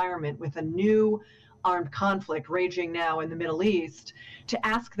political environment with a new armed conflict raging now in the Middle East, to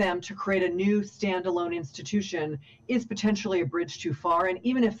ask them to create a new standalone institution is potentially a bridge too far. And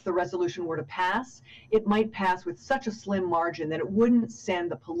even if the resolution were to pass, it might pass with such a slim margin that it wouldn't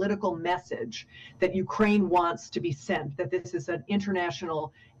send the political message that Ukraine wants to be sent, that this is an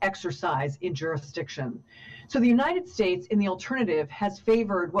international exercise in jurisdiction. So the United States, in the alternative, has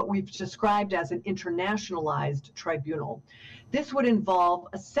favored what we've described as an internationalized tribunal. This would involve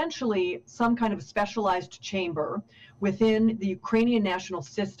essentially some kind of specialized chamber within the Ukrainian national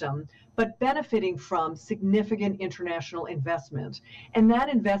system, but benefiting from significant international investment. And that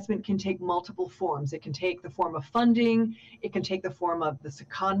investment can take multiple forms. It can take the form of funding, it can take the form of the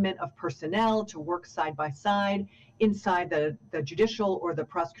secondment of personnel to work side by side inside the judicial or the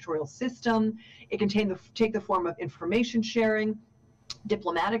prosecutorial system. It can take the form of information sharing,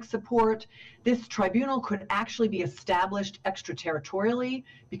 diplomatic support. This tribunal could actually be established extraterritorially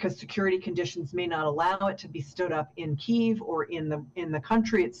because security conditions may not allow it to be stood up in Kyiv or in the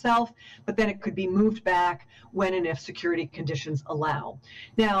country itself, but then it could be moved back when and if security conditions allow.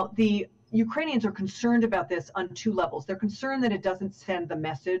 Now, the Ukrainians are concerned about this on two levels. They're concerned that it doesn't send the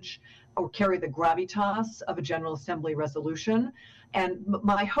message or carry the gravitas of a General Assembly resolution. And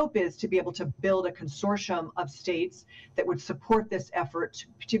my hope is to be able to build a consortium of states that would support this effort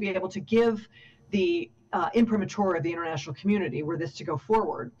to be able to give the imprimatur of the international community were this to go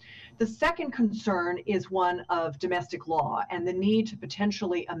forward. The second concern is one of domestic law and the need to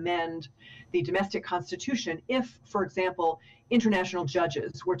potentially amend the domestic constitution if, for example, international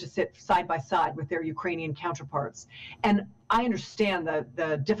judges were to sit side by side with their Ukrainian counterparts. And I understand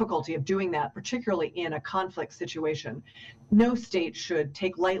the difficulty of doing that, particularly in a conflict situation. No state should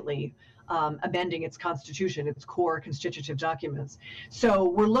take lightly amending its constitution, its core constitutive documents. So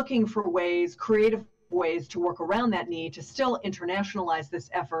we're looking for ways, creative ways to work around that need to still internationalize this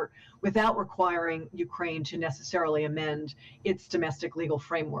effort without requiring Ukraine to necessarily amend its domestic legal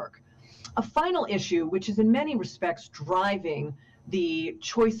framework. A final issue, which is in many respects driving the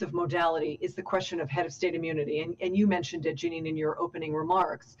choice of modality, is the question of head of state immunity. And you mentioned it, Janine, in your opening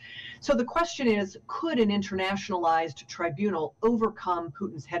remarks. So the question is, could an internationalized tribunal overcome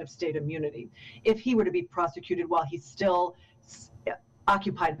Putin's head of state immunity if he were to be prosecuted while he's still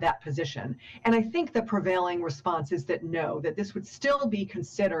occupied that position? And I think the prevailing response is that no, that this would still be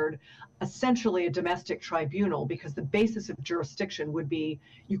considered essentially a domestic tribunal because the basis of jurisdiction would be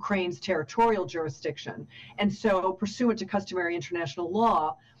Ukraine's territorial jurisdiction. And so pursuant to customary international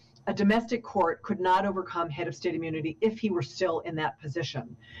law, a domestic court could not overcome head of state immunity if he were still in that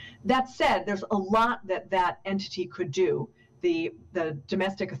position. That said, there's a lot that that entity could do. The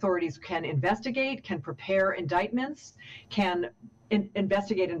domestic authorities can investigate, can prepare indictments, can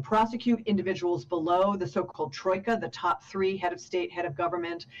investigate and prosecute individuals below the so-called troika, the top three, head of state, head of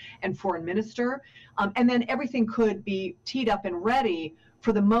government, and foreign minister. And then everything could be teed up and ready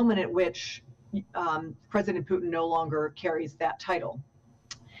for the moment at which President Putin no longer carries that title.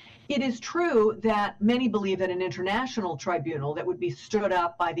 It is true that many believe that an international tribunal that would be stood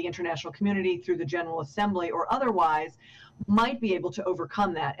up by the international community through the General Assembly or otherwise might be able to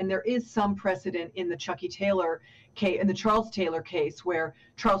overcome that. And there is some precedent in the in the Charles Taylor case, where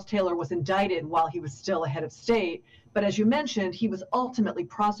Charles Taylor was indicted while he was still a head of state. But as you mentioned, he was ultimately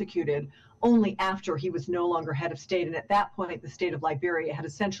prosecuted only after he was no longer head of state. And at that point, the state of Liberia had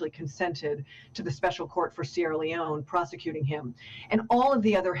essentially consented to the Special Court for Sierra Leone prosecuting him. And all of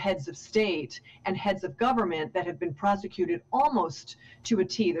the other heads of state and heads of government that have been prosecuted almost to a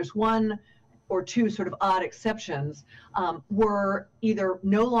T, there's one or two sort of odd exceptions, were either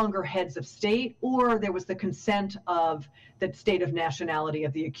no longer heads of state or there was the consent of the state of nationality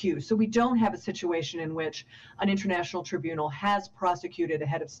of the accused. So we don't have a situation in which an international tribunal has prosecuted a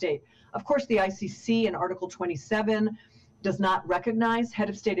head of state. Of course, the ICC in Article 27 does not recognize head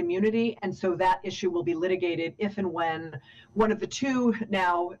of state immunity, and so that issue will be litigated if and when one of the two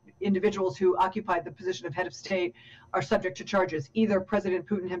now individuals who occupied the position of head of state are subject to charges, either President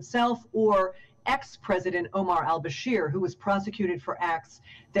Putin himself or ex-President Omar al-Bashir, who was prosecuted for acts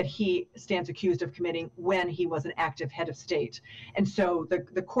that he stands accused of committing when he was an active head of state. And so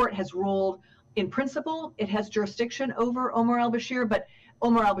the court has ruled, in principle, it has jurisdiction over Omar al-Bashir, but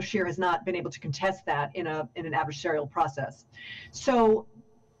Omar al-Bashir has not been able to contest that in an adversarial process. So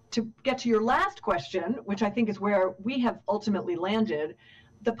to get to your last question, which I think is where we have ultimately landed,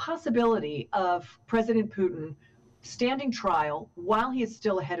 the possibility of President Putin standing trial while he is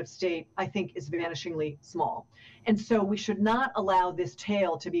still a head of state, I think, is vanishingly small. And so we should not allow this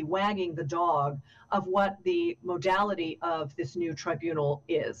tail to be wagging the dog of what the modality of this new tribunal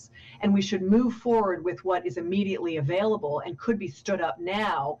is. And we should move forward with what is immediately available and could be stood up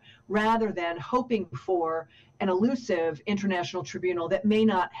now, rather than hoping for an elusive international tribunal that may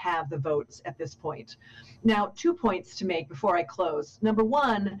not have the votes at this point. Now, 2 points to make before I close. Number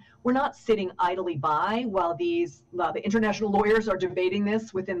one, we're not sitting idly by while the international lawyers are debating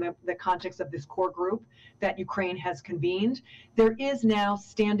this within the context of this core group that Ukraine has convened. There is now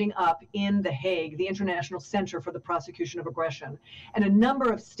standing up in The Hague, the International Center for the Prosecution of Aggression, and a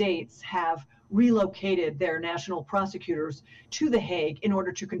number of states have relocated their national prosecutors to The Hague in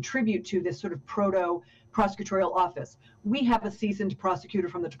order to contribute to this sort of prosecutorial office. We have a seasoned prosecutor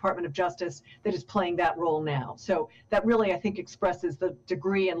from the Department of Justice that is playing that role now. So that really, I think, expresses the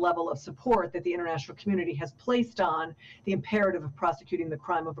degree and level of support that the international community has placed on the imperative of prosecuting the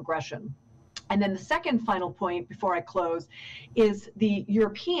crime of aggression. And then the second final point before I close is the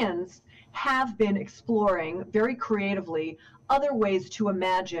Europeans have been exploring very creatively other ways to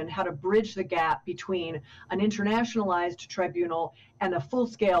imagine how to bridge the gap between an internationalized tribunal and a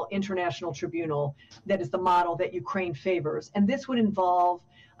full-scale international tribunal that is the model that Ukraine favors. And this would involve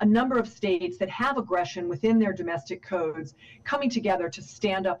a number of states that have aggression within their domestic codes coming together to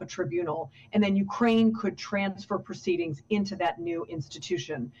stand up a tribunal, and then Ukraine could transfer proceedings into that new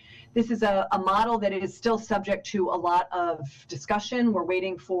institution. This is a model that is still subject to a lot of discussion. We're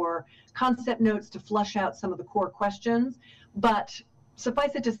waiting for concept notes to flush out some of the core questions, but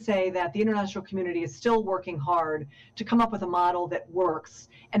suffice it to say that the international community is still working hard to come up with a model that works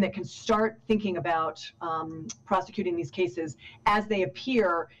and that can start thinking about prosecuting these cases as they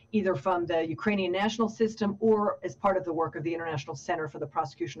appear either from the Ukrainian national system or as part of the work of the International Center for the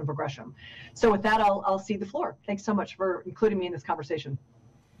Prosecution of Aggression. So with that, I'll cede the floor. Thanks so much for including me in this conversation.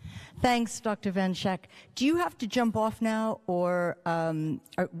 Thanks, Dr. Van Schaack. Do you have to jump off now, or are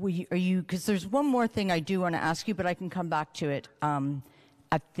you, because there's one more thing I do want to ask you, but I can come back to it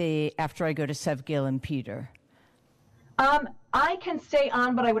after I go to Sevgil and Peter. I can stay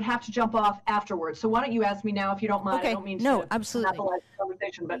on, but I would have to jump off afterwards. So why don't you ask me now if you don't mind? Okay. I don't mean no, to absolutely. monopolize the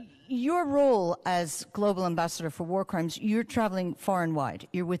conversation, but your role as global ambassador for war crimes, you're traveling far and wide.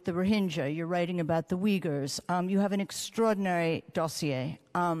 You're with the Rohingya. You're writing about the Uyghurs. You have an extraordinary dossier,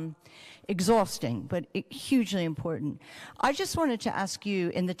 exhausting, but hugely important. I just wanted to ask you,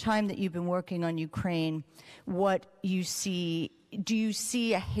 in the time that you've been working on Ukraine, what you see. Do you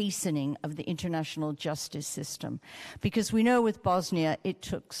see a hastening of the international justice system? Because we know with Bosnia, it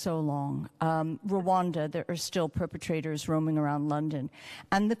took so long. Rwanda, there are still perpetrators roaming around London.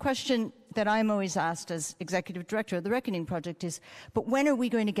 And the question that I'm always asked as executive director of the Reckoning Project is, but when are we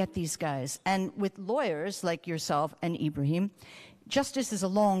going to get these guys? And with lawyers like yourself and Ibrahim, justice is a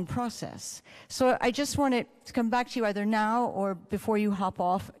long process. So I just want to come back to you either now or before you hop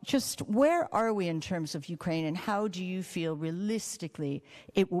off. Just where are we in terms of Ukraine, and how do you feel realistically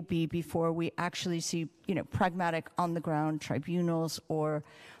it will be before we actually see, pragmatic on the ground tribunals or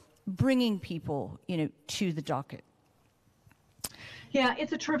bringing people, to the docket? yeah,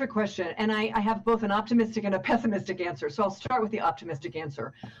 it's a terrific question. And I have both an optimistic and a pessimistic answer. So I'll start with the optimistic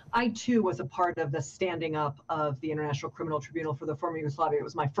answer. I, too, was a part of the standing up of the International Criminal Tribunal for the former Yugoslavia. It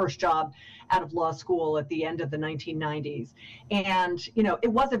was my first job out of law school at the end of the 1990s. And,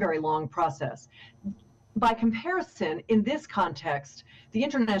 it was a very long process. By comparison, in this context, the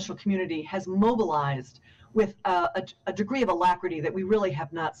international community has mobilized with a degree of alacrity that we really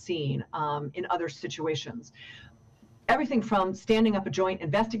have not seen in other situations. Everything from standing up a joint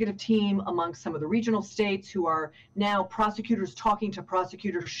investigative team amongst some of the regional states who are now prosecutors talking to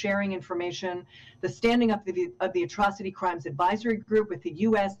prosecutors, sharing information, the standing up of the Atrocity Crimes Advisory Group with the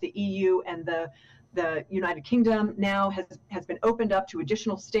US, the EU, and the United Kingdom now has been opened up to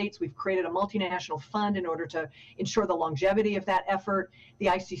additional states. We've created a multinational fund in order to ensure the longevity of that effort. The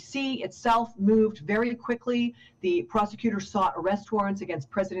ICC itself moved very quickly. The prosecutors sought arrest warrants against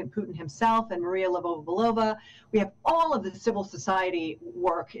President Putin himself and Maria Lvova-Belova. We have all of the civil society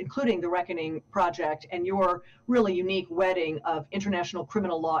work, including the Reckoning Project, and your really unique wedding of international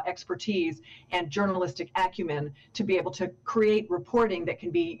criminal law expertise and journalistic acumen to be able to create reporting that can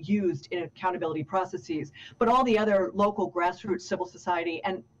be used in accountability processes. But all the other local grassroots civil society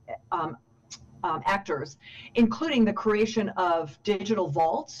and actors, including the creation of digital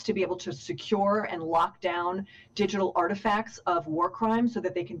vaults to be able to secure and lock down digital artifacts of war crimes so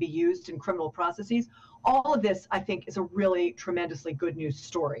that they can be used in criminal processes. all of this, I think, is a really tremendously good news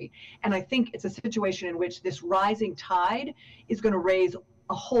story. And I think it's a situation in which this rising tide is going to raise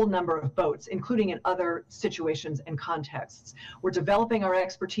a whole number of boats, including in other situations and contexts. We're developing our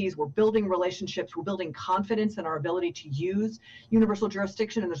expertise, we're building relationships, we're building confidence in our ability to use universal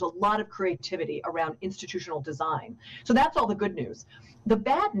jurisdiction, and there's a lot of creativity around institutional design. So that's all the good news. The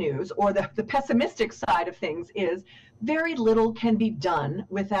bad news, or the pessimistic side of things, is very little can be done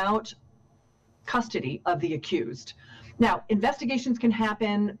without custody of the accused. Now, investigations can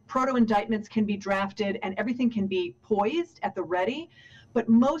happen, proto-indictments can be drafted, and everything can be poised at the ready, but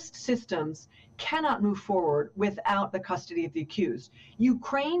most systems cannot move forward without the custody of the accused.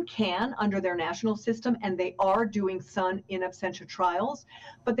 Ukraine can under their national system, and they are doing some in absentia trials,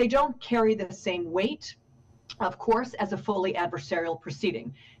 but they don't carry the same weight, of course, as a fully adversarial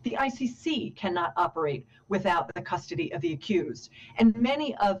proceeding. The ICC cannot operate without the custody of the accused. And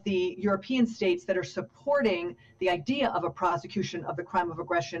many of the European states that are supporting the idea of a prosecution of the crime of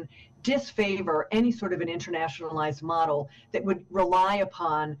aggression disfavor any sort of an internationalized model that would rely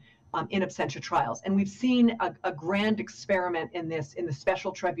upon in absentia trials. And we've seen a grand experiment in this in the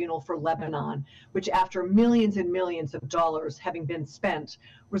Special Tribunal for Lebanon, which after millions and millions of dollars having been spent,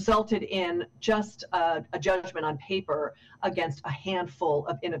 resulted in just a judgment on paper against a handful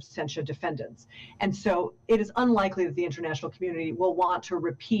of in absentia defendants. And so it is unlikely that the international community will want to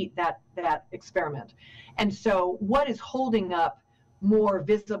repeat that experiment. And so what is holding up more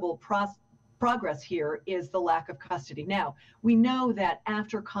visible progress here is the lack of custody. Now, we know that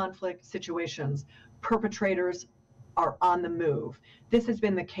after conflict situations, perpetrators are on the move. This has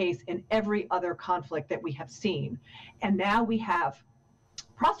been the case in every other conflict that we have seen. And now we have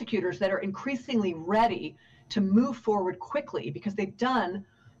prosecutors that are increasingly ready to move forward quickly because they've done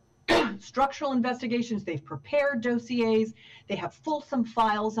structural investigations, they've prepared dossiers, they have fulsome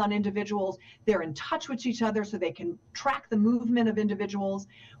files on individuals, they're in touch with each other so they can track the movement of individuals.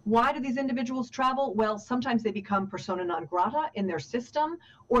 Why do these individuals travel? Well, sometimes they become persona non grata in their system,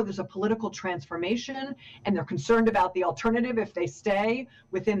 or there's a political transformation and they're concerned about the alternative if they stay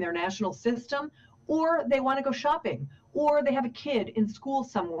within their national system, or they want to go shopping, or they have a kid in school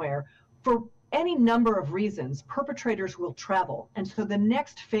somewhere. For any number of reasons, perpetrators will travel. And so the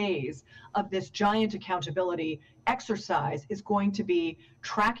next phase of this giant accountability exercise is going to be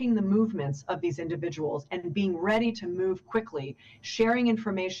tracking the movements of these individuals and being ready to move quickly, sharing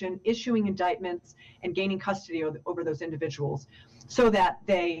information, issuing indictments, and gaining custody over those individuals so that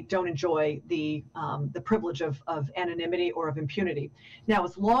they don't enjoy the privilege of anonymity or of impunity. Now,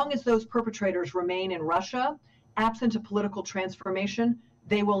 as long as those perpetrators remain in Russia, absent a political transformation,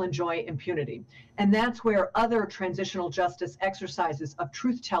 they will enjoy impunity. And that's where other transitional justice exercises of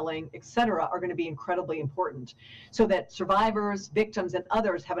truth-telling, et cetera, are going to be incredibly important, so that survivors, victims, and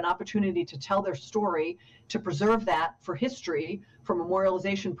others have an opportunity to tell their story, to preserve that for history, for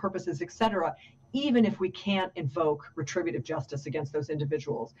memorialization purposes, et cetera, even if we can't invoke retributive justice against those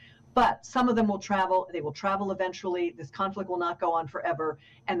individuals. But some of them will travel, they will travel eventually, this conflict will not go on forever,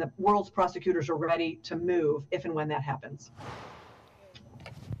 and the world's prosecutors are ready to move if and when that happens.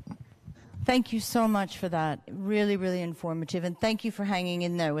 Thank you so much for that. Really, really informative. And thank you for hanging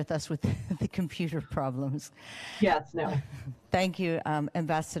in there with us with the computer problems. Yes, no. Thank you,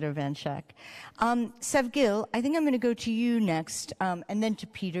 Ambassador Van Schaik. Sevgil, I think I'm going to go to you next, and then to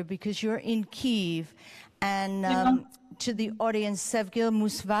Peter, because you're in Kyiv. And to the audience, Sevgil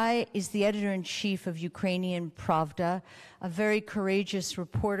Musvai is the editor-in-chief of Ukrainian Pravda, a very courageous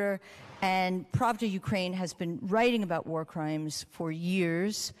reporter. And Pravda Ukraine has been writing about war crimes for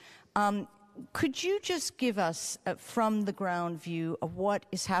years. Could you just give us, from the ground view of what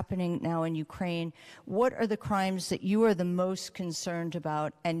is happening now in Ukraine, what are the crimes that you are the most concerned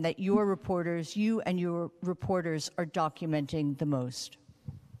about and that you and your reporters are documenting the most?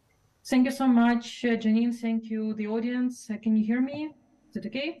 Thank you so much, Janine. Thank you, the audience. Can you hear me? Is it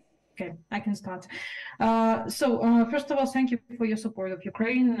okay? Okay, I can start. First of all, thank you for your support of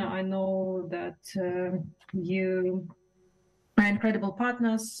Ukraine. I know that you are incredible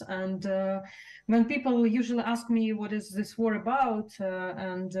partners, and when people usually ask me what is this war about,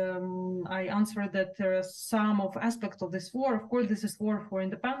 I answer that there are some of aspects of this war. Of course, this is war for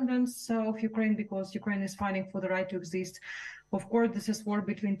independence of Ukraine, because Ukraine is fighting for the right to exist. Of course, this is war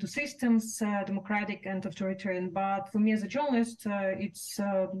between two systems, democratic and authoritarian. But for me as a journalist, it's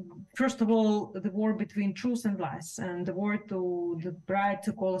first of all the war between truth and lies, and the war to the right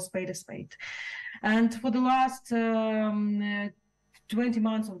to call a spade a spade. And for the last 20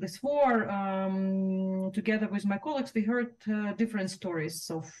 months of this war, together with my colleagues, we heard different stories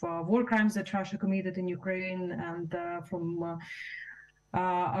of war crimes that Russia committed in Ukraine, and from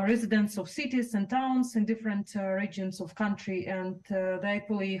residents of cities and towns in different regions of country, and the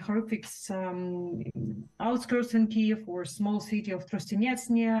equally horrific outskirts in Kiev or small city of Trostinets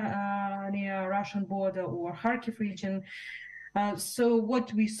near Russian border, or Kharkiv region. So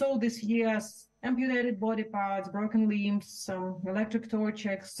what we saw this year is amputated body parts, broken limbs, electric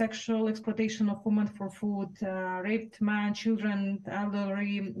torture, sexual exploitation of women for food, raped men, children,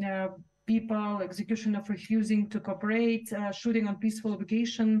 elderly people, execution of refusing to cooperate, shooting on peaceful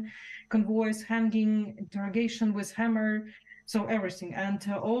evacuation convoys, hanging, interrogation with hammer, so everything. And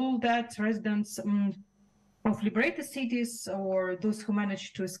all that residents of liberated cities or those who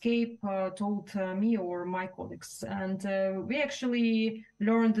managed to escape told me or my colleagues. And we actually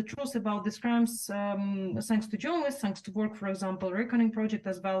learned the truth about these crimes thanks to journalists, thanks to work, for example, Reckoning Project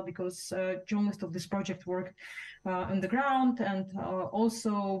as well, because journalists of this project worked on the ground. And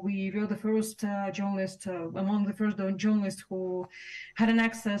also we were the first journalists, among the first journalists who had an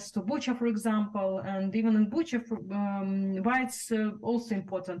access to Bucha, for example. And even in Bucha, why it's also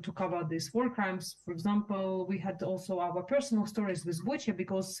important to cover these war crimes. For example, we had also our personal stories with Bucha,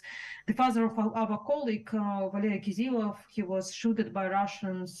 because the father of our colleague, Valery Kizilov, he was shot by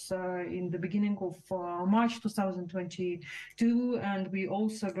Russians in the beginning of March 2022. And we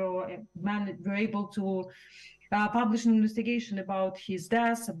also were able to publish an investigation about his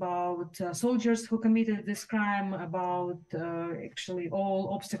death, about soldiers who committed this crime, about actually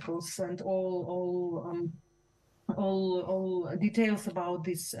all obstacles and all details about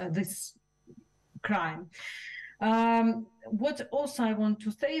this crime. What also I want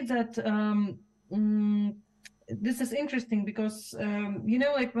to say that this is interesting because,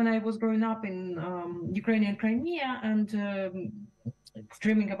 like when I was growing up in Ukrainian Crimea and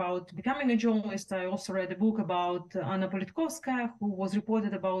dreaming about becoming a journalist, I also read a book about Anna Politkovskaya, who was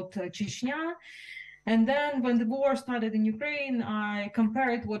reported about Chechnya. And then when the war started in Ukraine, I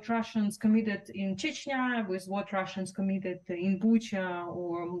compared what Russians committed in Chechnya with what Russians committed in Bucha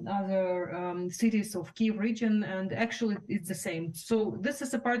or other cities of Kiev region, and actually it's the same. So this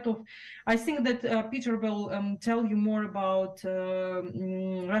is a part of, I think that Peter will tell you more about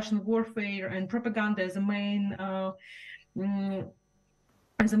Russian warfare and propaganda as a main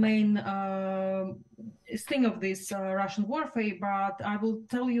thing of this Russian warfare, but I will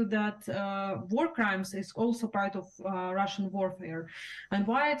tell you that war crimes is also part of Russian warfare. And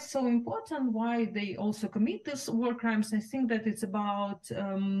why it's so important, why they also commit these war crimes, I think that it's about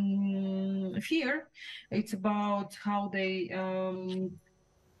fear. It's about how they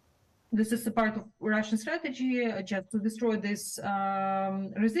this is a part of Russian strategy just to destroy this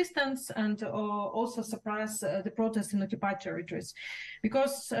resistance and also suppress the protests in occupied territories.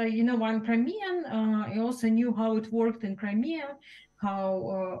 Because, I'm Crimean, I also knew how it worked in Crimea,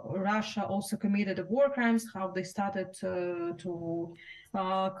 how Russia also committed war crimes, how they started to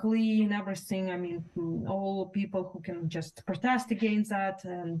clean everything. I mean, all people who can just protest against that,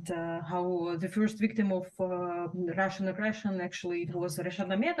 and how the first victim of Russian aggression, actually, it was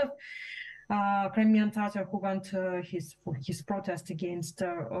Rashad Ametov, Crimean Tatar, who went for his protest against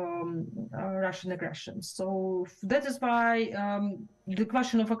Russian aggression. So that is why the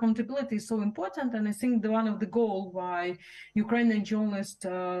question of accountability is so important, and I think one of the goals why Ukrainian journalists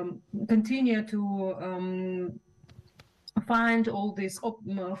continue to find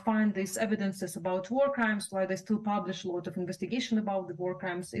these evidences about war crimes, why they still publish a lot of investigation about the war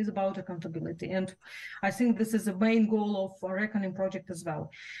crimes, is about accountability. And I think this is the main goal of Reckoning Project as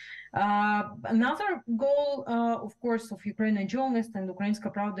well. Another goal, of course, of Ukrainian journalists and Ukrainska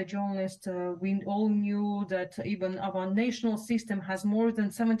Pravda journalists, we all knew that even our national system has more than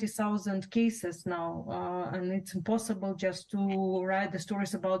 70,000 cases now, and it's impossible just to write the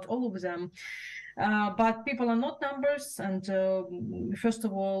stories about all of them. But people are not numbers, and first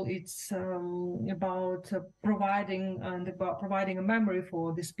of all, it's about providing a memory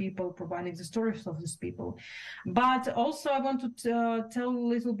for these people, providing the stories of these people. But also, I want to tell a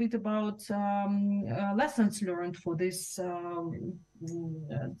little bit about lessons learned for this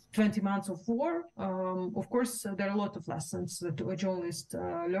 20 months of war. Of course, there are a lot of lessons that a journalist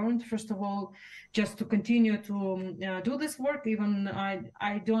learned. First of all, just to continue to do this work. Even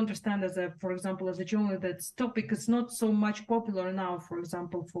I do understand, for example, as a journalist, that topic is not so much popular now, for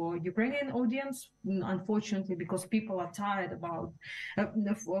example, for Ukrainian audience, unfortunately, because people are tired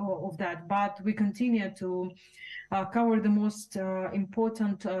of that. But we continue to cover the most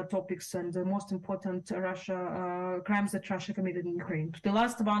important topics and the most important crimes that Russia committed in Ukraine. The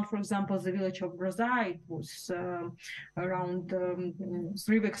last one, for example, the village of Groza, it was around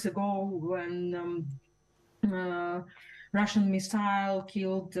 3 weeks ago when Russian missile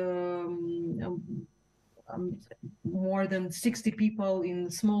killed more than 60 people in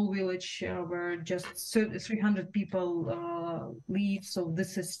a small village where just 300 people live. So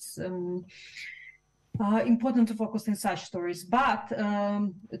this is important to focus in such stories. But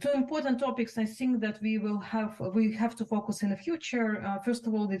two important topics I think that we have to focus in the future. First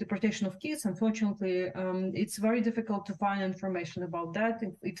of all, the deportation of kids. Unfortunately, it's very difficult to find information about that.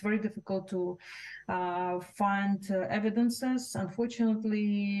 It's very difficult to find evidences.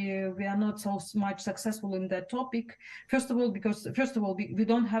 Unfortunately, we are not so much successful in that topic. First of all, because we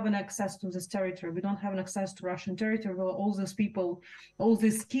don't have an access to this territory. We don't have an access to Russian territory where all these people, all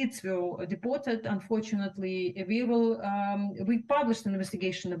these kids were deported. Unfortunately, we published an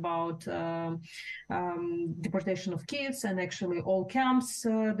investigation about deportation of kids, and actually all camps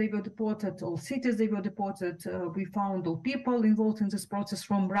they were deported, all cities they were deported. We found all people involved in this process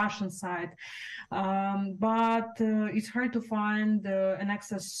from Russian side. But it's hard to find an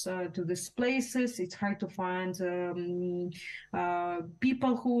access to these places. It's hard to find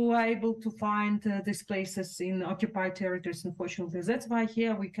people who are able to find these places in occupied territories, unfortunately. That's why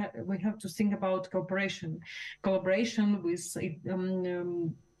here we have to think about collaboration with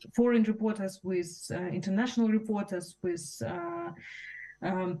foreign reporters, with international reporters, with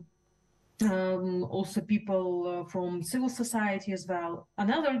also people from civil society as well.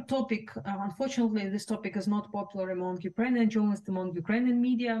 Another topic, unfortunately, this topic is not popular among Ukrainian journalists, among Ukrainian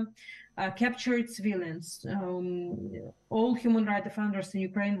media, captured civilians. All human rights defenders in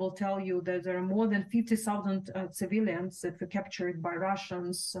Ukraine will tell you that there are more than 50,000 civilians that were captured by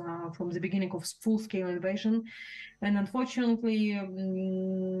Russians from the beginning of full-scale invasion. And unfortunately,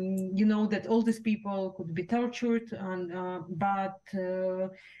 you know that all these people could be tortured, but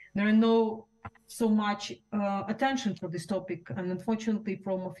there are no so much attention for this topic, and unfortunately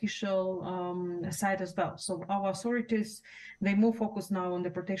from official side as well. So our authorities, they more focus now on the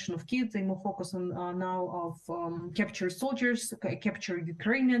protection of kids, they more focus on now of captured soldiers, captured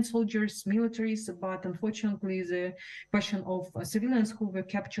Ukrainian soldiers, militaries, but unfortunately the question of civilians who were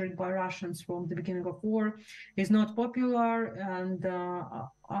captured by Russians from the beginning of war is not popular and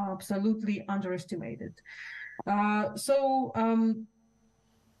absolutely underestimated.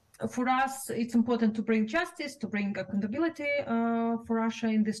 For us, it's important to bring justice, to bring accountability for Russia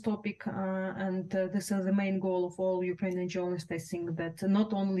in this topic, and this is the main goal of all Ukrainian journalists. I think that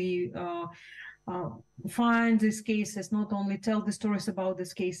not only find these cases, not only tell the stories about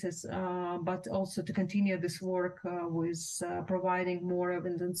these cases, but also to continue this work with providing more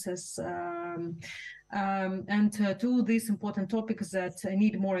evidences and to these important topics that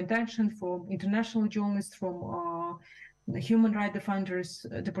need more attention from international journalists, from human rights defenders,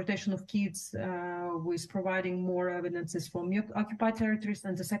 deportation of kids, with providing more evidences from occupied territories,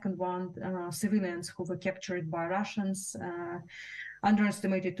 and the second one, civilians who were captured by Russians,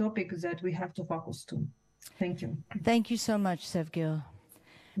 underestimated topic that we have to focus to. Thank you. Thank you so much, Sevgil.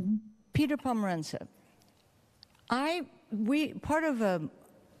 Mm-hmm. Peter Pomerantsev, part of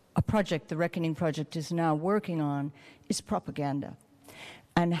a project the Reckoning Project is now working on is propaganda,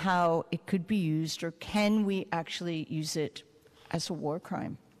 and how it could be used, or can we actually use it as a war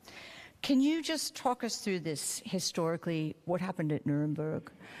crime? Can you just talk us through this historically, what happened at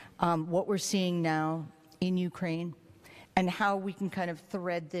Nuremberg, what we're seeing now in Ukraine, and how we can kind of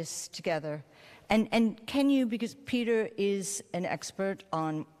thread this together? And can you, because Peter is an expert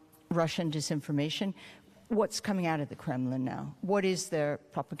on Russian disinformation, what's coming out of the Kremlin now? What is their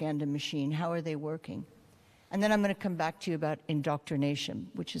propaganda machine? How are they working? And then I'm going to come back to you about indoctrination,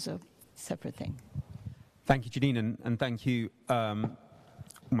 which is a separate thing. Thank you, Janine, and thank you,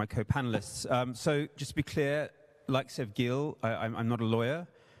 my co-panelists. So just to be clear, like Sevgil, I'm not a lawyer.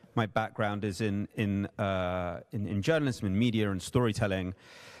 My background is in journalism, in media and storytelling.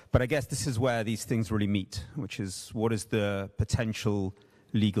 But I guess this is where these things really meet, which is what is the potential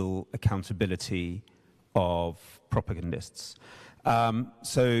legal accountability of propagandists.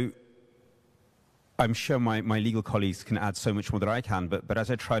 So I'm sure my legal colleagues can add so much more than I can, but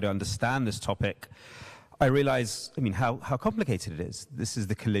as I try to understand this topic, I realize, how complicated it is. This is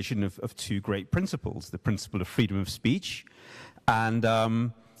the collision of two great principles, the principle of freedom of speech, and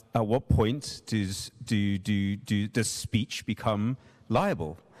at what point does speech become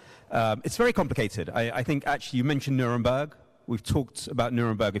liable? It's very complicated. I think actually you mentioned Nuremberg. We've talked about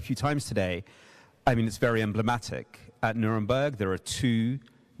Nuremberg a few times today. It's very emblematic. At Nuremberg, there are two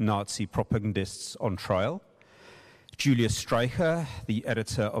Nazi propagandists on trial. Julius Streicher, the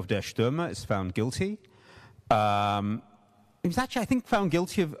editor of Der Stürmer, is found guilty. he was actually, I think, found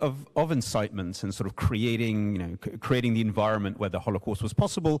guilty of incitement and sort of creating the environment where the Holocaust was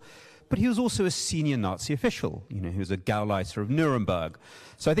possible. But he was also a senior Nazi official. He was a Gauleiter of Nuremberg.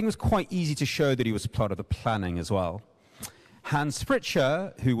 So I think it was quite easy to show that he was part of the planning as well. Hans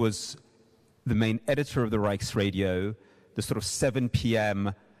Fritzsche, who was the main editor of the Reichsradio, the sort of 7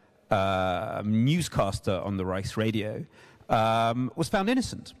 p.m. Newscaster on the Reichsradio, was found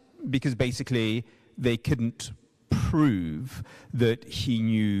innocent because basically they couldn't prove that he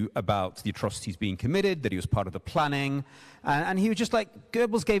knew about the atrocities being committed, that he was part of the planning. And he was just like,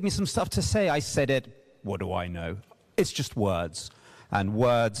 Goebbels gave me some stuff to say. I said it. What do I know? It's just words. And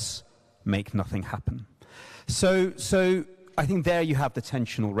words make nothing happen. So I think there you have the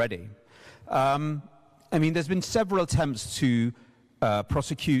tension already. I mean, there's been several attempts to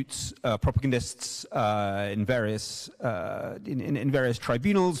prosecute propagandists in various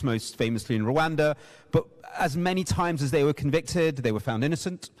tribunals, most famously in Rwanda. But as many times as they were convicted, they were found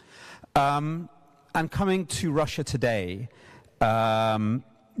innocent. And coming to Russia Today,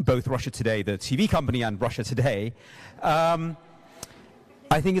 both Russia Today, the TV company, and Russia Today, I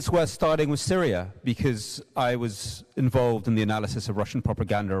think it's worth starting with Syria, because I was involved in the analysis of Russian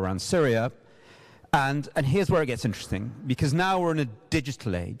propaganda around Syria. And here's where it gets interesting, because now we're in a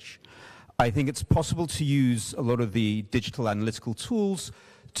digital age. I think it's possible to use a lot of the digital analytical tools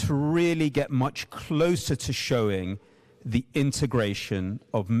to really get much closer to showing the integration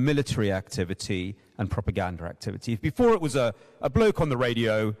of military activity and propaganda activity. If before it was a bloke on the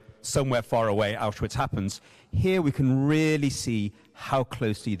radio somewhere far away, Auschwitz happens, here we can really see how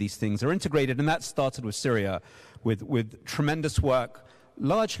closely these things are integrated. And that started with Syria, with tremendous work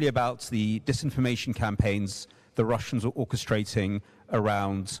largely about the disinformation campaigns the Russians are orchestrating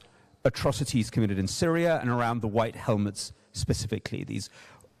around atrocities committed in Syria and around the White Helmets specifically. These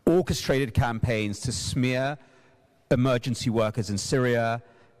orchestrated campaigns to smear emergency workers in Syria,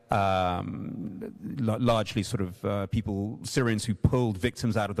 largely sort of Syrians who pulled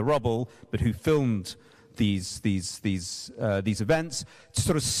victims out of the rubble, but who filmed these events, to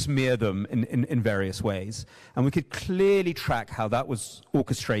sort of smear them in various ways. And we could clearly track how that was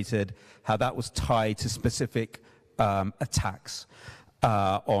orchestrated, how that was tied to specific attacks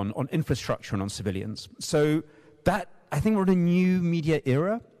on infrastructure and on civilians. So that, I think we're in a new media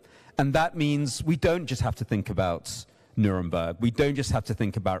era, and that means we don't just have to think about Nuremberg. We don't just have to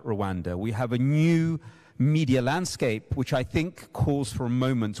think about Rwanda. We have a new media landscape, which I think calls for a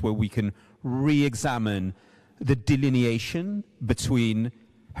moment where we can re-examine the delineation between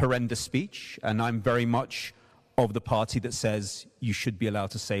horrendous speech, and I'm very much of the party that says you should be allowed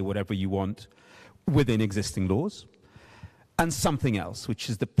to say whatever you want within existing laws, and something else, which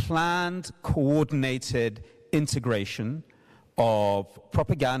is the planned, coordinated integration of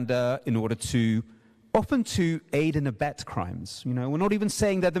propaganda in order to, often to aid and abet crimes. We're not even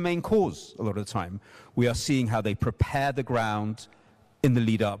saying they're the main cause a lot of the time. We are seeing how they prepare the ground in the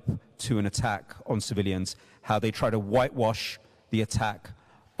lead up to an attack on civilians, how they try to whitewash the attack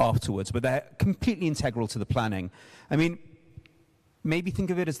afterwards, but they're completely integral to the planning. I mean, maybe think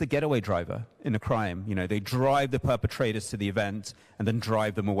of it as the getaway driver in a crime. They drive the perpetrators to the event and then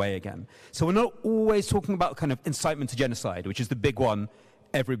drive them away again. So we're not always talking about kind of incitement to genocide, which is the big one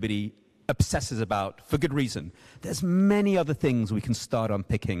everybody obsesses about for good reason. There's many other things we can start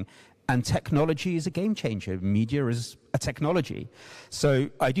unpicking, and technology is a game changer. Media is a technology. So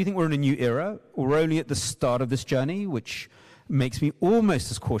I do think we're in a new era. We're only at the start of this journey, which makes me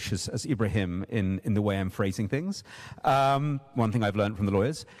almost as cautious as Ibrahim in the way I'm phrasing things. One thing I've learned from the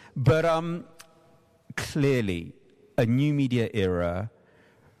lawyers. But clearly, a new media era,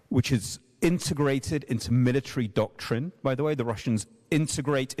 which is integrated into military doctrine. By the way, the Russians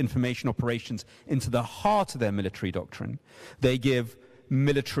integrate information operations into the heart of their military doctrine. They give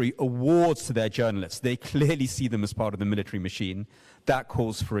military awards to their journalists. They clearly see them as part of the military machine. That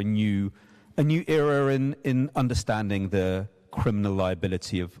calls for a new era in understanding the criminal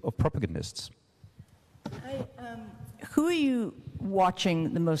liability of propagandists. Who are you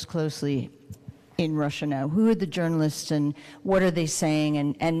watching the most closely in Russia now? Who are the journalists, and what are they saying?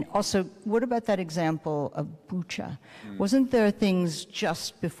 And also, what about that example of Bucha? Wasn't there things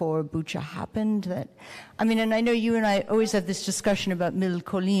just before Bucha happened that, and I know you and I always have this discussion about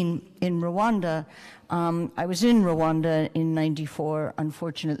Mykolaiv in Rwanda. I was in Rwanda in '94,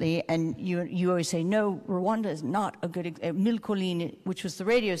 unfortunately, and you always say, no, Rwanda is not a good example. Mykolaiv, which was the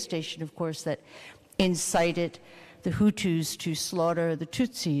radio station, of course, that incited the Hutus to slaughter the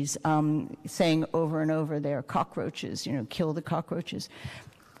Tutsis, saying over and over, they're cockroaches, kill the cockroaches.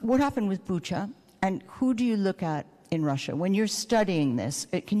 What happened with Bucha, and who do you look at in Russia? When you're studying this,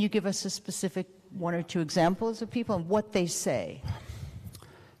 can you give us a specific one or two examples of people and what they say?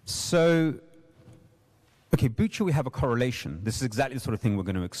 So, okay, Bucha, we have a correlation. This is exactly the sort of thing we're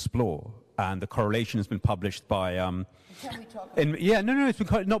going to explore. And the correlation has been published by... Can we talk it's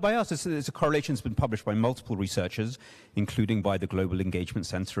been not by us. It's a correlation that's been published by multiple researchers, including by the Global Engagement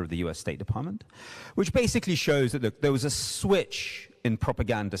Center of the US State Department, which basically shows that, look, there was a switch in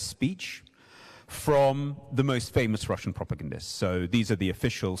propaganda speech from the most famous Russian propagandists. So these are the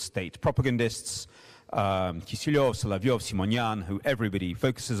official state propagandists, Kisilyov, Solovyov, Simonyan, who everybody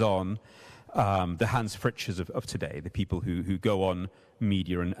focuses on, the Hans Fritzschers of today, the people who go on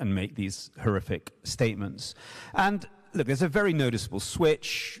media and make these horrific statements. And look, there's a very noticeable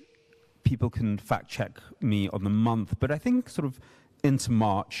switch. People can fact check me on the month, but I think sort of into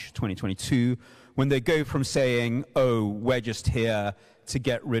March 2022, when they go from saying, oh, we're just here to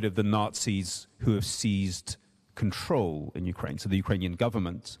get rid of the Nazis who have seized control in Ukraine, so the Ukrainian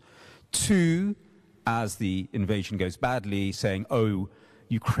government, to, as the invasion goes badly, saying, oh,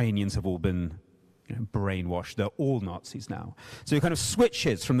 Ukrainians have all been brainwashed, they're all Nazis now. So it kind of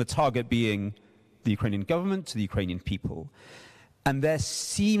switches from the target being the Ukrainian government to the Ukrainian people. And there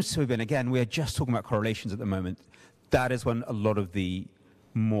seems to have been, again, we are just talking about correlations at the moment, that is when a lot of the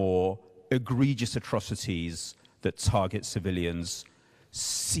more egregious atrocities that target civilians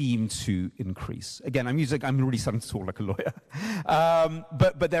seem to increase. Again, I'm really starting to talk like a lawyer.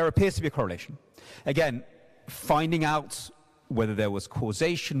 But there appears to be a correlation. Again, finding out whether there was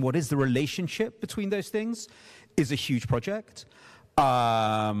causation, what is the relationship between those things, is a huge project.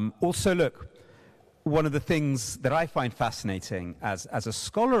 Also, look, one of the things that I find fascinating as a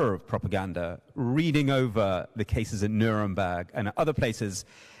scholar of propaganda, reading over the cases at Nuremberg and at other places,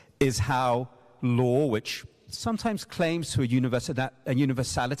 is how law, which sometimes claims to a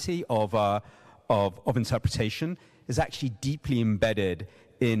universality of interpretation, is actually deeply embedded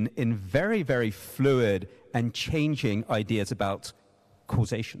in very, very fluid and changing ideas about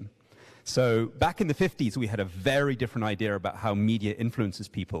causation. So back in the 50s, we had a very different idea about how media influences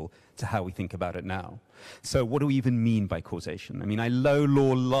people to how we think about it now. So what do we even mean by causation? I mean, I know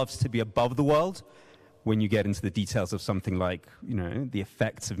law loves to be above the world. When you get into the details of something like, the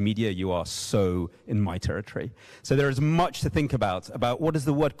effects of media, you are so in my territory. So there is much to think about what does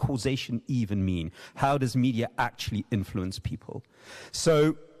the word causation even mean? How does media actually influence people?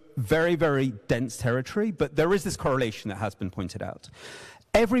 So very, very dense territory, but there is this correlation that has been pointed out.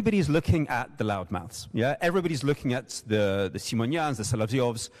 Everybody's looking at the loudmouths, yeah? Everybody's looking at the Simonyans, the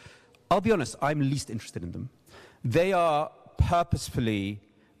Solovyovs. I'll be honest, I'm least interested in them. They are purposefully,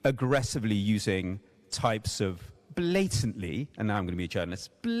 aggressively using types of blatantly, and now I'm going to be a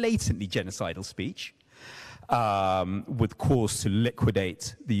journalist, blatantly genocidal speech with cause to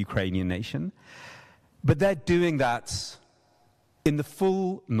liquidate the Ukrainian nation. But they're doing that in the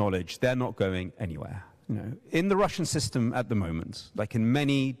full knowledge they're not going anywhere. In the Russian system at the moment, like in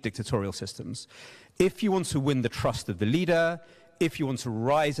many dictatorial systems, if you want to win the trust of the leader, if you want to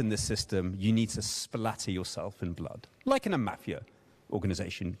rise in the system, you need to splatter yourself in blood, like in a mafia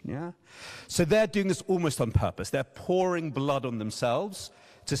organization, yeah? So they're doing this almost on purpose. They're pouring blood on themselves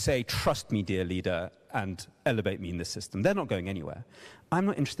to say, trust me, dear leader, and elevate me in this system. They're not going anywhere. I'm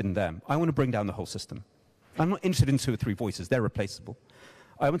not interested in them. I want to bring down the whole system. I'm not interested in 2 or 3 voices. They're replaceable.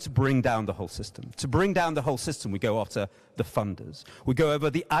 I want to bring down the whole system. To bring down the whole system, we go after the funders. We go over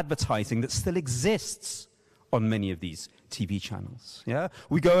the advertising that still exists on many of these TV channels. Yeah?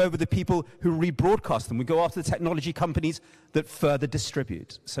 We go over the people who rebroadcast them. We go after the technology companies that further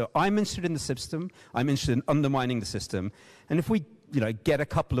distribute. So I'm interested in the system. I'm interested in undermining the system. And if we get a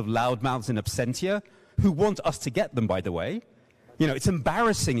couple of loudmouths in absentia, who want us to get them, by the way, it's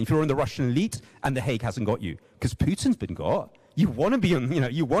embarrassing if you're in the Russian elite and The Hague hasn't got you, because Putin's been got. You want to be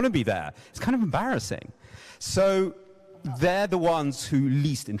you want to be there. It's kind of embarrassing. So they're the ones who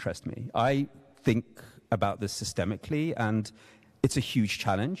least interest me. I think about this systemically, and it's a huge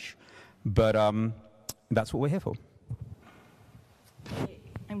challenge, but that's what we're here for.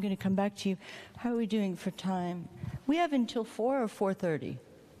 I'm going to come back to you. How are we doing for time? We have until 4 or 4:30?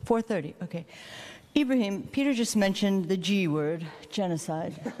 4:30, okay. Ibrahim, Peter just mentioned the G word,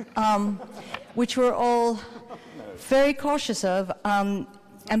 genocide, which we're all very cautious of.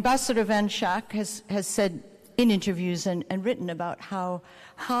 Ambassador Van Schaak has said in interviews and written about how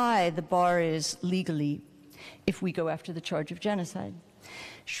high the bar is legally if we go after the charge of genocide.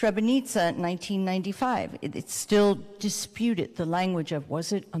 Srebrenica, 1995, it's still disputed, the language of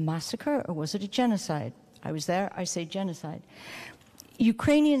was it a massacre or was it a genocide? I was there, I say genocide.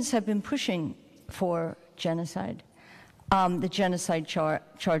 Ukrainians have been pushing for genocide, the genocide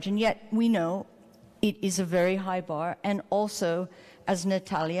charge, and yet we know it is a very high bar, and also, as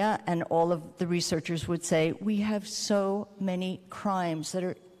Natalia and all of the researchers would say, we have so many crimes that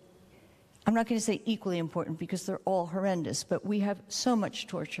are, I'm not going to say equally important because they're all horrendous, but we have so much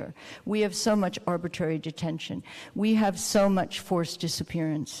torture. We have so much arbitrary detention. We have so much forced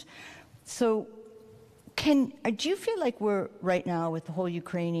disappearance. So do you feel like we're right now with the whole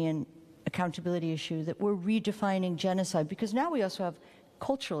Ukrainian accountability issue that we're redefining genocide? Because now we also have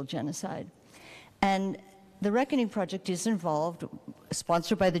cultural genocide. And the Reckoning Project is involved,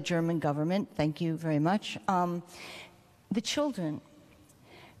 sponsored by the German government, thank you very much. The children,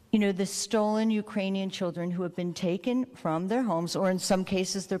 you know, the stolen Ukrainian children who have been taken from their homes, or in some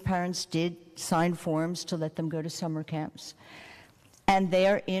cases their parents did sign forms to let them go to summer camps. And they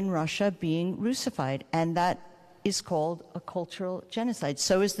are in Russia being Russified, and that is called a cultural genocide.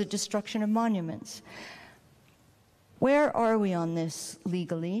 So is the destruction of monuments. Where are we on this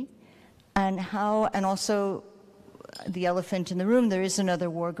legally? And how, and also the elephant in the room, there is another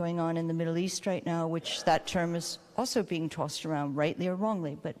war going on in the Middle East right now, which that term is also being tossed around, rightly or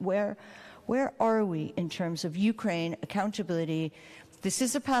wrongly. But where are we in terms of Ukraine accountability? This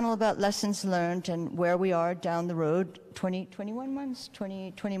is a panel about lessons learned and where we are down the road, 20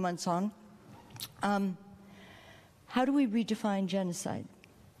 months on. How do we redefine genocide?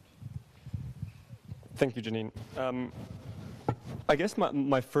 Thank you, Janine. I guess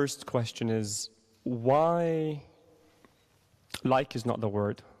my first question is, why, like is not the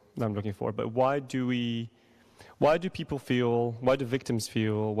word that I'm looking for, but why do people feel, why do victims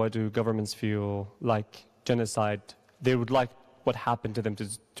feel, why do governments feel like genocide, they would like what happened to them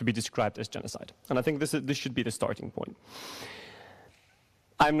to be described as genocide? And I think this should be the starting point.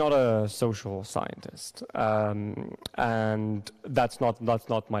 I'm not a social scientist, and that's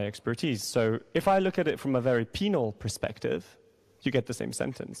not my expertise. So if I look at it from a very penal perspective, you get the same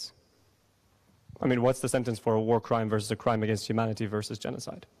sentence. I mean, what's the sentence for a war crime versus a crime against humanity versus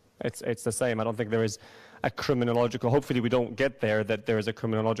genocide? It's the same. I don't think there is a criminological, hopefully we don't get there, that there is a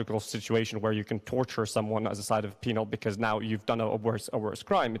criminological situation where you can torture someone as a side of penal because now you've done a worse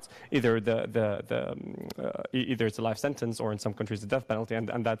crime. It's either either it's a life sentence or in some countries the death penalty,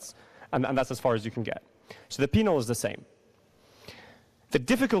 and that's as far as you can get. So the penal is the same. The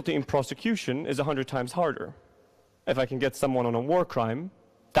difficulty in prosecution is 100 times harder. If I can get someone on a war crime,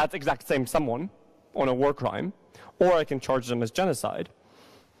 that exact same someone on a war crime, or I can charge them as genocide.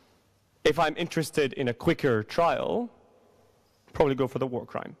 If I'm interested in a quicker trial, probably go for the war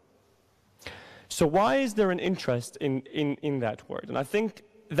crime. So why is there an interest in that word? And I think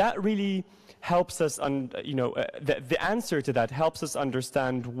that really helps us, the answer to that helps us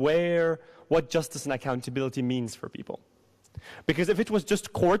understand what justice and accountability means for people. Because if it was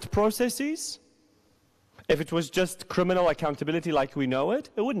just court processes, if it was just criminal accountability like we know it,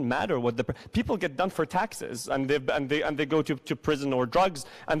 it wouldn't matter what people get done for taxes, and they go to prison or drugs,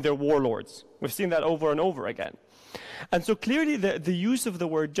 and they're warlords. We've seen that over and over again. And so clearly the use of the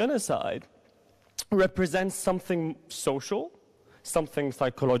word genocide represents something social, something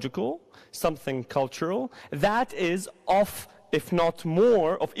psychological, something cultural, that is of, if not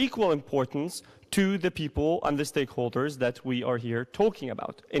more, of equal importance to the people and the stakeholders that we are here talking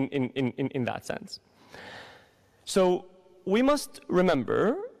about in that sense. So we must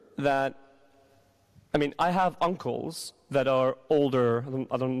remember that, I mean, I have uncles that are older,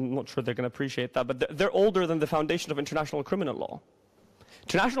 I'm not sure they're going to appreciate that, but they're older than the foundation of international criminal law.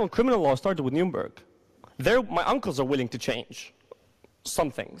 International criminal law started with Nuremberg. My uncles are willing to change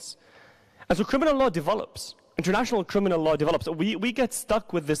some things. And so criminal law develops. International criminal law develops. We get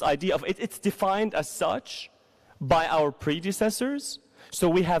stuck with this idea of it's defined as such by our predecessors, so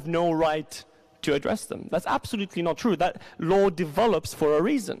we have no right to address them. That's absolutely not true. That law develops for a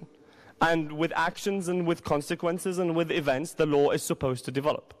reason. And with actions and with consequences and with events, the law is supposed to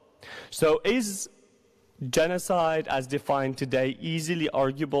develop. So is genocide as defined today easily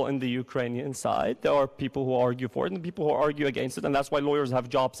arguable in the Ukrainian side? There are people who argue for it and people who argue against it, and that's why lawyers have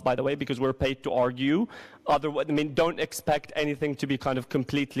jobs, by the way, because we're paid to argue. Otherwise, I mean, don't expect anything to be kind of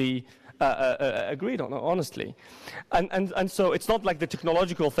completely agreed on, honestly. And so it's not like the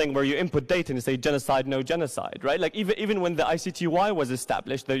technological thing where you input data and you say genocide, no genocide, right? Like even when the ICTY was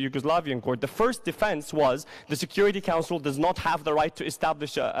established, the Yugoslavian court, the first defense was the Security Council does not have the right to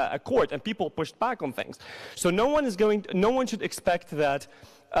establish a court, and people pushed back on things. So no one should expect that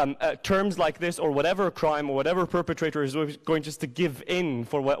terms like this, or whatever crime or whatever perpetrator is going just to give in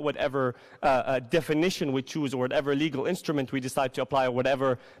for whatever definition we choose, or whatever legal instrument we decide to apply, or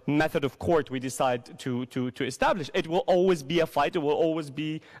whatever method of court we decide to establish. It will always be a fight. It will always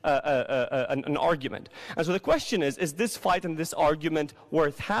be an argument. And so the question is this fight and this argument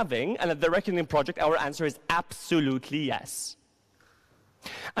worth having? And at the Reckoning Project, our answer is absolutely yes.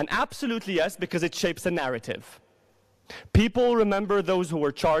 And absolutely yes, because it shapes a narrative. People remember those who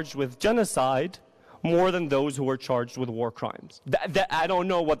were charged with genocide more than those who were charged with war crimes. I don't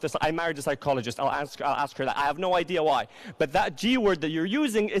know what this, I married a psychologist, I'll ask her that. I have no idea why. But that G word that you're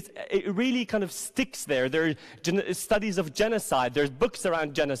using, it really kind of sticks there. There are studies of genocide, there's books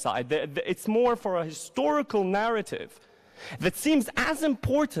around genocide. It's more for a historical narrative that seems as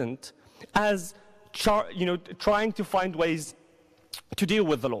important as trying to find ways to deal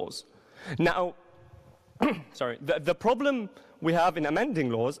with the laws. Now, sorry, the problem we have in amending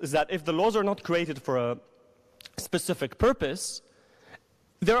laws is that if the laws are not created for a specific purpose,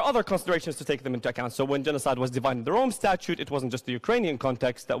 there are other considerations to take them into account. So when genocide was defined in the Rome Statute, it wasn't just the Ukrainian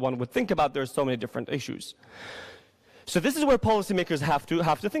context that one would think about. There are so many different issues. So this is where policymakers have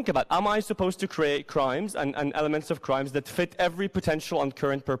to think about. Am I supposed to create crimes and elements of crimes that fit every potential and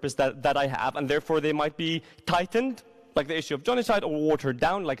current purpose that I have, and therefore they might be tightened, like the issue of genocide, or watered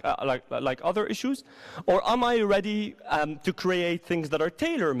down, like other issues? Or am I ready to create things that are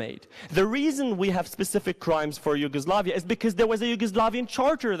tailor-made? The reason we have specific crimes for Yugoslavia is because there was a Yugoslavian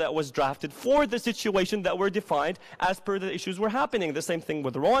charter that was drafted for the situation that were defined as per the issues were happening. The same thing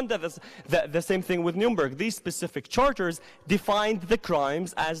with Rwanda, the same thing with Nuremberg. These specific charters defined the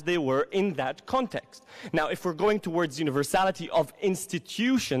crimes as they were in that context. Now, if we're going towards universality of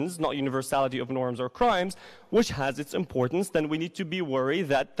institutions, not universality of norms or crimes, which has its importance, then we need to be worried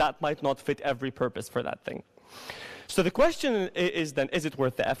that that might not fit every purpose for that thing. So the question is then, is it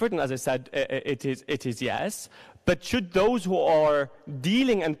worth the effort? And as I said, it is yes. But should those who are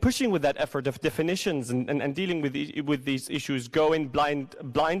dealing and pushing with that effort of definitions and dealing with these issues go in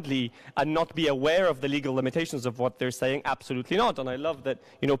blindly and not be aware of the legal limitations of what they're saying? Absolutely not. And I love that,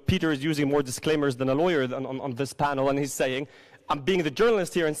 Peter is using more disclaimers than a lawyer on this panel, and he's saying, I'm being the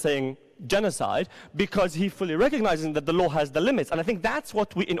journalist here and saying genocide, because he fully recognizes that the law has the limits. And I think that's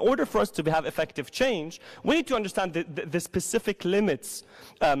what in order for us to have effective change, we need to understand the specific limits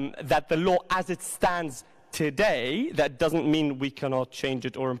that the law as it stands today, that doesn't mean we cannot change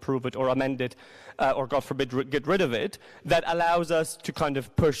it or improve it or amend it or, God forbid, get rid of it, that allows us to kind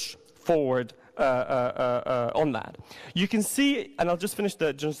of push forward on that. You can see, and I'll just finish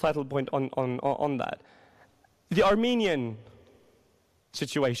the genocidal point on that, the Armenian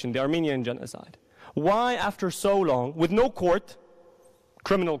situation, the Armenian genocide. Why, after so long, with no court,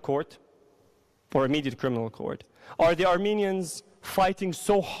 criminal court, or immediate criminal court, are the Armenians fighting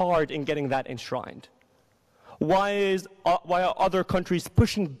so hard in getting that enshrined? Why are other countries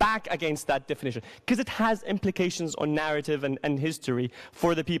pushing back against that definition? Because it has implications on narrative and history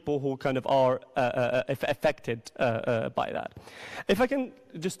for the people who kind of are affected by that. If I can,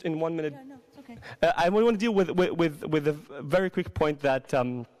 just in 1 minute, I want to deal with a very quick point that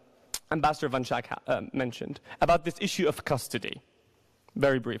Ambassador Van Schaak mentioned about this issue of custody,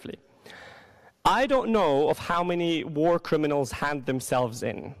 very briefly. I don't know of how many war criminals hand themselves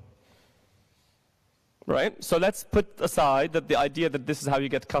in. Right? So let's put aside that the idea that this is how you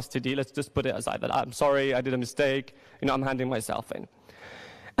get custody, let's just put it aside, that I'm sorry, I did a mistake, I'm handing myself in.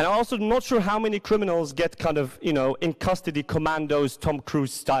 And I'm also not sure how many criminals get kind of, in custody commandos, Tom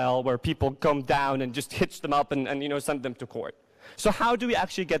Cruise style, where people come down and just hitch them up and send them to court. So how do we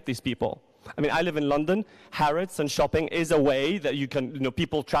actually get these people? I mean, I live in London. Harrods and shopping is a way that you can,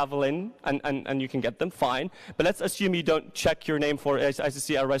 people travel in and you can get them, fine. But let's assume you don't check your name for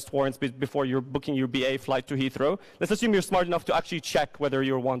ICC arrest warrants before you're booking your BA flight to Heathrow. Let's assume you're smart enough to actually check whether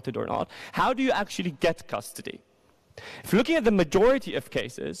you're wanted or not. How do you actually get custody? If looking at the majority of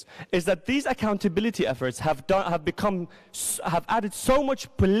cases, is that these accountability efforts have added so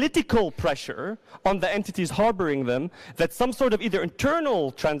much political pressure on the entities harboring them that some sort of either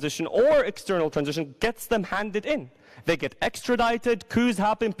internal transition or external transition gets them handed in. They get extradited, coups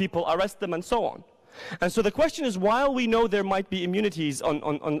happen, people arrest them, and so on. And so the question is, while we know there might be immunities on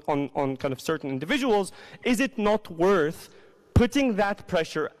kind of certain individuals, is it not worth putting that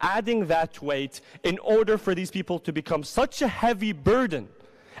pressure, adding that weight, in order for these people to become such a heavy burden,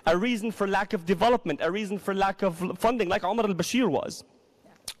 a reason for lack of development, a reason for lack of funding, like Omar al-Bashir was,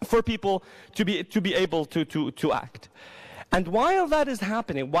 for people to be able to act. And while that is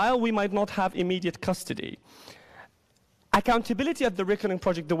happening, while we might not have immediate custody, accountability of the Reckoning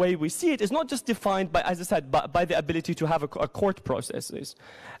Project, the way we see it, is not just defined by, as I said, by the ability to have a court processes.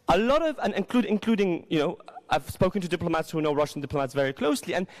 A lot of, and including, I've spoken to diplomats who know Russian diplomats very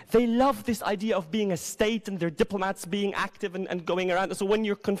closely, and they love this idea of being a state and their diplomats being active and going around. So when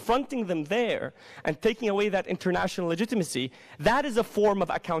you're confronting them there and taking away that international legitimacy, that is a form of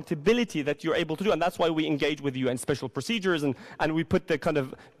accountability that you're able to do. And that's why we engage with UN special procedures and we put the kind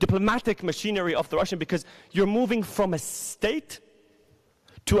of diplomatic machinery of the Russian, because you're moving from a state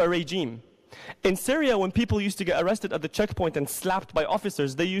to a regime. In Syria, when people used to get arrested at the checkpoint and slapped by officers,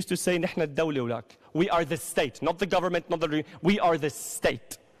 they used to say, "Nihna ad-dawla ulak." We are the state, not the government, not the regime. We are the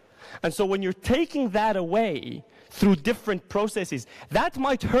state. And so when you're taking that away through different processes, that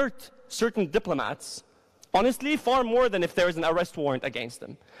might hurt certain diplomats, honestly, far more than if there is an arrest warrant against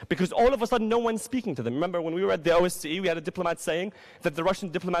them. Because all of a sudden, no one's speaking to them. Remember, when we were at the OSCE, we had a diplomat saying that the Russian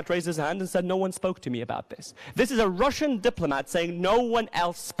diplomat raised his hand and said, "No one spoke to me about this." This is a Russian diplomat saying no one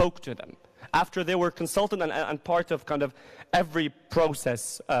else spoke to them after they were consulted and part of kind of every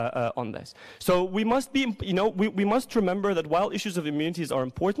process on this. So we must be, we must remember that while issues of immunities are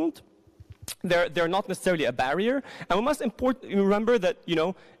important, they're not necessarily a barrier, and we must remember that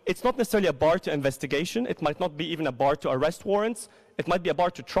it's not necessarily a bar to investigation. It might not be even a bar to arrest warrants. It might be a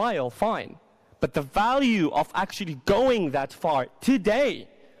bar to trial, fine. But the value of actually going that far today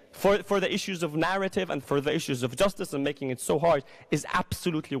for the issues of narrative and for the issues of justice and making it so hard is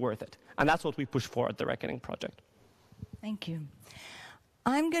absolutely worth it. And that's what we push for at the Reckoning Project. Thank you.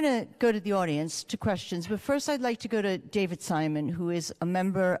 I'm going to go to the audience to questions, but first I'd like to go to David Simon, who is a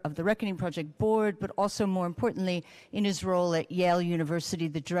member of the Reckoning Project board, but also more importantly, in his role at Yale University,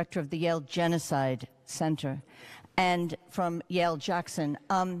 the director of the Yale Genocide Center, and from Yale Jackson.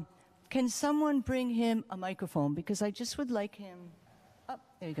 Can someone bring him a microphone? Because I just would like him. Oh,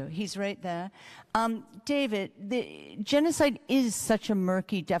 there you go. He's right there. David, the genocide is such a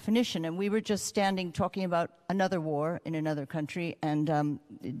murky definition, and we were just standing talking about another war in another country and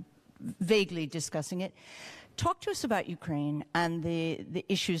vaguely discussing it. Talk to us about Ukraine and the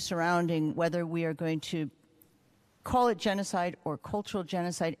issues surrounding whether we are going to call it genocide or cultural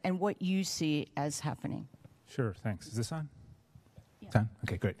genocide and what you see as happening. Sure, thanks. Is this on? Yeah.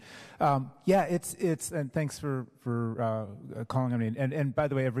 Okay, great. Yeah, it's and thanks for calling on me. And by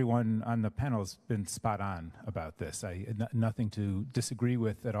the way, everyone on the panel has been spot on about this. Nothing to disagree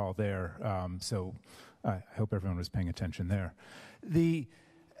with at all there. So I hope everyone was paying attention there. I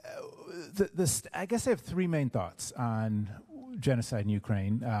guess I have three main thoughts on genocide in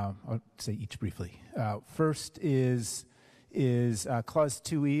Ukraine. I'll say each briefly. First is Clause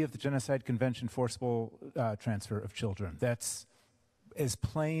 2E of the Genocide Convention, forcible transfer of children. That's as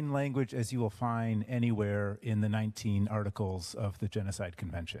plain language as you will find anywhere in the 19 articles of the Genocide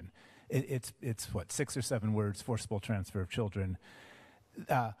Convention. It's what, 6 or 7 words, forcible transfer of children,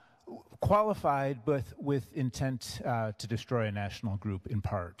 qualified but with intent to destroy a national group in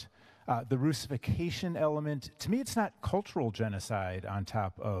part. The Russification element, to me it's not cultural genocide on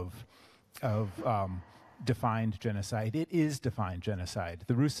top of defined genocide. It is defined genocide.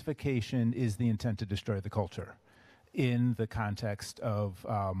 The Russification is the intent to destroy the culture in the context of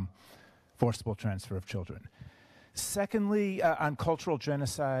forcible transfer of children. Secondly, on cultural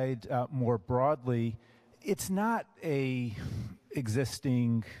genocide more broadly, it's not a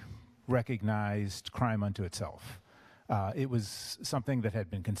existing, recognized crime unto itself. It was something that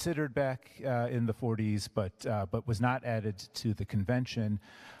had been considered back in the 40s, but was not added to the convention.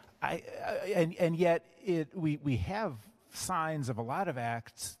 And yet we have signs of a lot of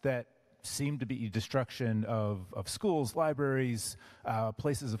acts that seem to be destruction of schools, libraries,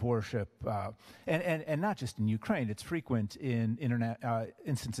 places of worship, and not just in Ukraine. It's frequent in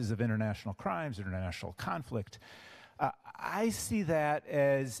instances of international crimes, international conflict. I see that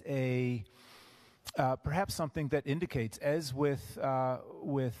as perhaps something that indicates, as with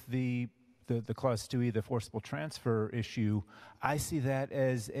the Clause 2E, the forcible transfer issue, I see that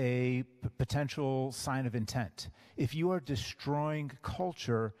as a potential sign of intent. If you are destroying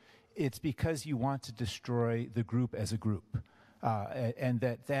culture, it's because you want to destroy the group as a group. And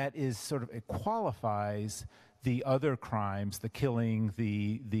that is sort of, it qualifies the other crimes, the killing,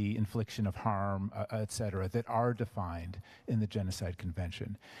 the infliction of harm, et cetera, that are defined in the Genocide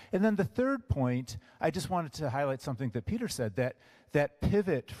Convention. And then the third point, I just wanted to highlight something that Peter said, that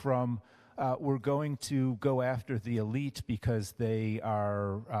pivot from we're going to go after the elite because they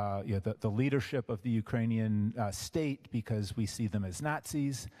are the leadership of the Ukrainian state because we see them as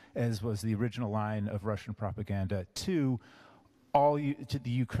Nazis, as was the original line of Russian propaganda, to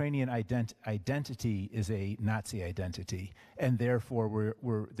the Ukrainian identity is a Nazi identity, and therefore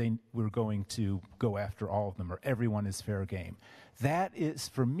we're going to go after all of them, or everyone is fair game. That is,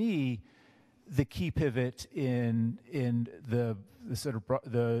 for me, the key pivot in the sort of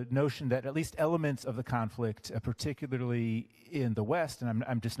the notion that at least elements of the conflict, particularly in the West, and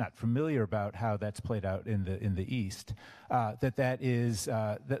I'm just not familiar about how that's played out in the East, that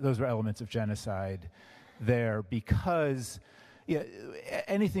those are elements of genocide there, because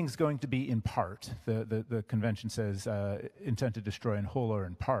anything's going to be in part. The convention says intent to destroy in whole or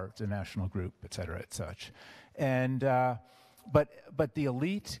in part a national group, et cetera, et such, and but the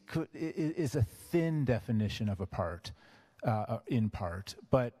elite is a thin definition of a part, in part.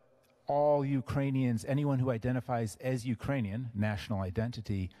 But all Ukrainians, anyone who identifies as Ukrainian, national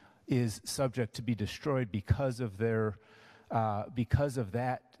identity, is subject to be destroyed because of their embrace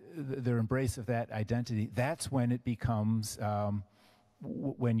of that identity. That's when it becomes,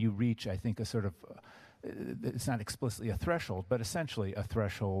 when you reach, I think, a sort of, it's not explicitly a threshold, but essentially a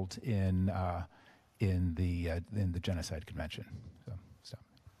threshold in the Genocide Convention. So.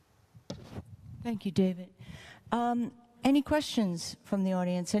 Thank you, David. Any questions from the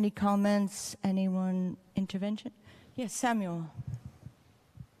audience? Any comments? Anyone intervention? Yes, Samuel.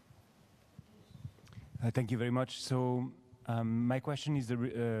 Thank you very much. So my question is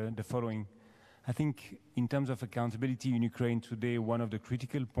the following. I think in terms of accountability in Ukraine today, one of the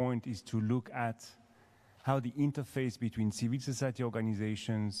critical points is to look at how the interface between civil society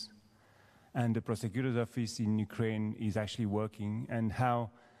organizations and the prosecutor's office in Ukraine is actually working, and how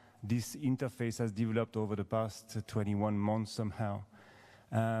this interface has developed over the past 21 months somehow.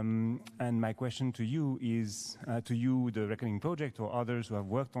 And my question to you is, to you, the Reckoning Project, or others who have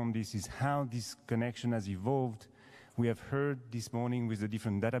worked on this, is how this connection has evolved. We have heard this morning with the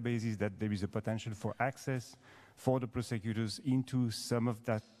different databases that there is a potential for access for the prosecutors into some of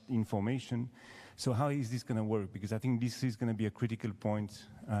that information. So how is this going to work? Because I think this is going to be a critical point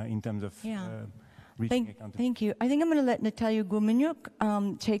in terms of reaching accountability. Thank you. I think I'm going to let Natalia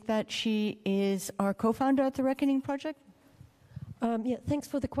Gumenyuk take that. She is our co-founder at the Reckoning Project. Yeah, thanks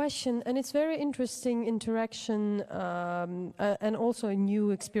for the question. And it's very interesting interaction and also a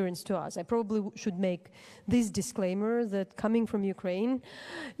new experience to us. I probably should make this disclaimer that coming from Ukraine,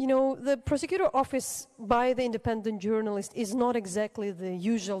 you know, the prosecutor office by the independent journalist is not exactly the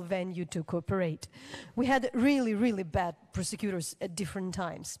usual venue to cooperate. We had really, really bad prosecutors at different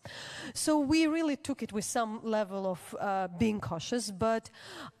times. So we really took it with some level of being cautious. But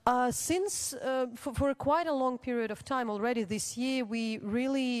since for quite a long period of time already this year, we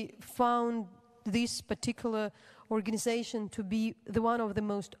really found this particular organization to be one of the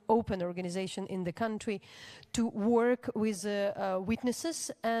most open organizations in the country to work with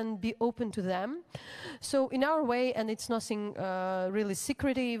witnesses and be open to them. So in our way, and it's nothing really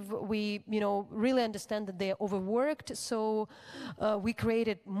secretive, we really understand that they are overworked. So we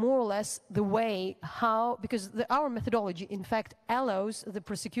created more or less the way how, because our methodology in fact allows the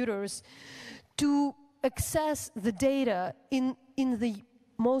prosecutors to access the data in the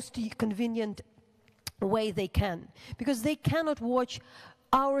most convenient way they can, because they cannot watch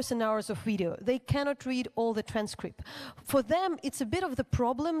hours and hours of video. They cannot read all the transcript. For them, it's a bit of the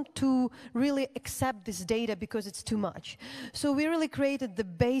problem to really accept this data because it's too much. So we really created the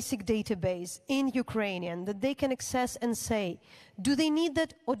basic database in Ukrainian that they can access and say, do they need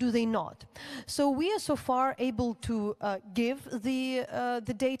that or do they not? So we are so far able to give the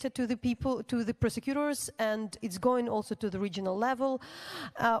data to the people, to the prosecutors, and it's going also to the regional level.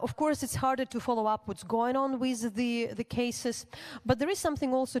 Of course, it's harder to follow up what's going on with the cases, but there is something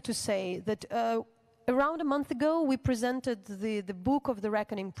also to say that around a month ago, we presented the book of the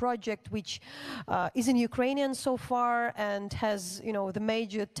Reckoning Project, which is in Ukrainian so far and has, the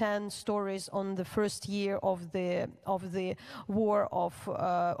major 10 stories on the first year of the war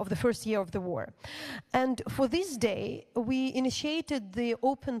of the first year of the war. And for this day, we initiated the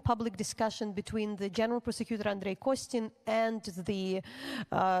open public discussion between the General Prosecutor Andrei Kostin and the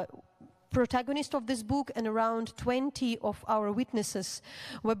protagonist of this book, and around 20 of our witnesses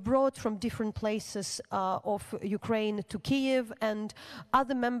were brought from different places of Ukraine to Kiev, and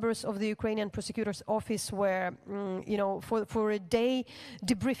other members of the Ukrainian prosecutor's office were, for a day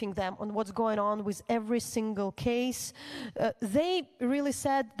debriefing them on what's going on with every single case. They really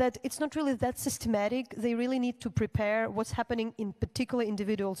said that it's not really that systematic. They really need to prepare what's happening in particular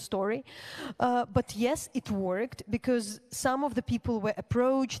individual story. But yes, it worked, because some of the people were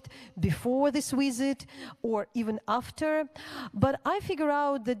approached before this visit or even after. But I figure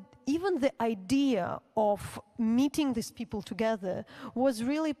out that even the idea of meeting these people together was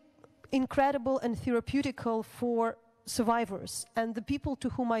really incredible and therapeutical for survivors and the people to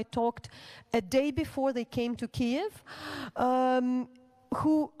whom I talked a day before they came to Kiev,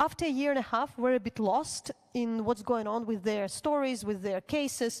 who after a year and a half were a bit lost in what's going on with their stories, with their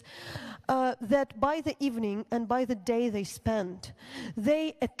cases, that by the evening and by the day they spend,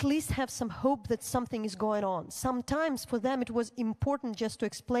 they at least have some hope that something is going on. Sometimes for them it was important just to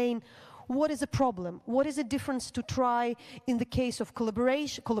explain what is the problem? What is the difference to try in the case of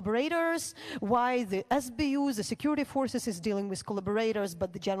collaborators? Why the SBUs, the security forces, is dealing with collaborators,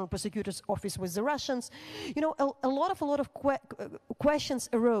 but the General Prosecutor's Office with the Russians? You know, a lot of questions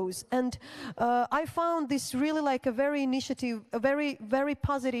arose, and I found this really like a very initiative, a very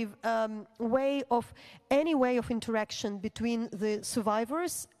positive way of interaction between the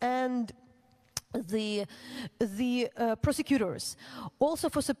survivors and the prosecutors. Also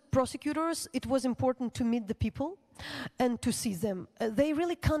for the prosecutors, it was important to meet the people and to see them. They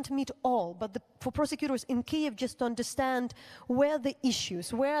really can't meet all, but for prosecutors in Kiev, just to understand where the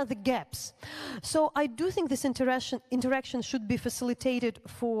issues, where are the gaps. So I do think this interaction should be facilitated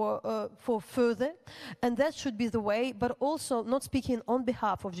for further, and that should be the way, but also not speaking on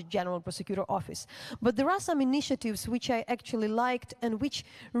behalf of the General Prosecutor Office. But there are some initiatives which I actually liked and which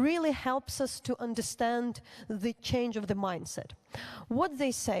really helps us to understand the change of the mindset. What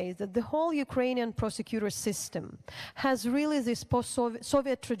they say, that the whole Ukrainian prosecutor system has really this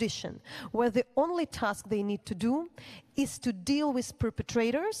post-Soviet tradition, where the only task they need to do is to deal with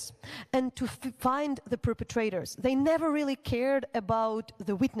perpetrators and to find the perpetrators. They never really cared about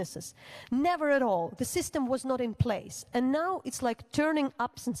the witnesses, never at all. The system was not in place. And now it's like turning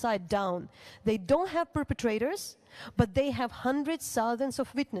upside down. They don't have perpetrators, but they have hundreds, thousands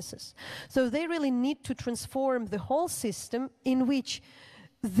of witnesses. So they really need to transform the whole system, in which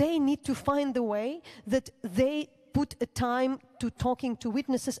they need to find the way that they put a time to talking to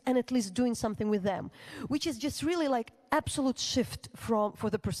witnesses and at least doing something with them, which is just really like absolute shift for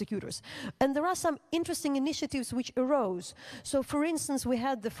the prosecutors. And there are some interesting initiatives which arose. So for instance, we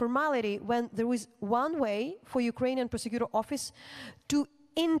had the formality when there was one way for Ukrainian prosecutor office to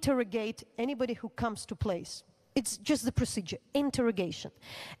interrogate anybody who comes to place. It's just the procedure, interrogation.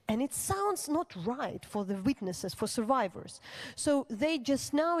 And it sounds not right for the witnesses, for survivors. So they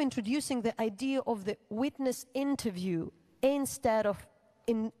just now introducing the idea of the witness interview instead of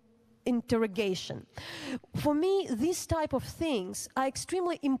interrogation. For me, these type of things are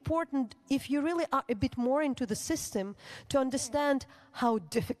extremely important if you really are a bit more into the system to understand how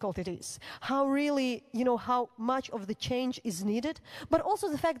difficult it is, how really, you know, how much of the change is needed, but also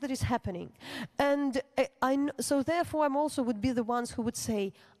the fact that it's happening. And so therefore, I'm also would be the ones who would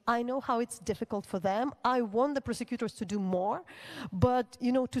say, I know how it's difficult for them. I want the prosecutors to do more, but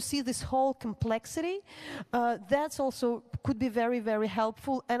you know, to see this whole complexity, that's also could be very, very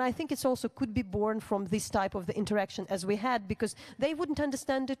helpful. And I think it's also could be born from this type of the interaction as we had, because they wouldn't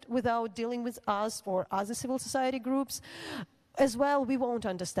understand it without dealing with us or other civil society groups. As well, we won't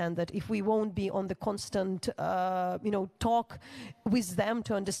understand that if we won't be on the constant, you know, talk with them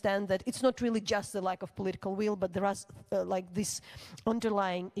to understand that it's not really just the lack of political will, but there are like these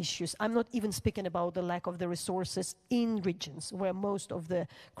underlying issues. I'm not even speaking about the lack of the resources in regions where most of the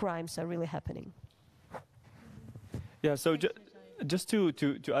crimes are really happening. Yeah, so just to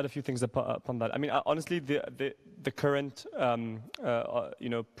add a few things upon that. I mean, honestly, the current you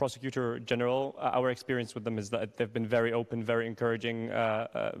know, prosecutor general, our experience with them is that they've been very open, very encouraging,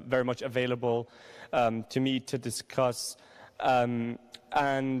 very much available to meet, to discuss. And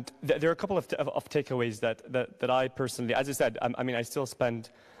there are a couple of takeaways that I personally, as I said, I mean, I still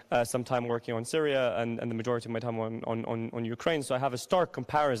spend some time working on Syria and the majority of my time on Ukraine. So I have a stark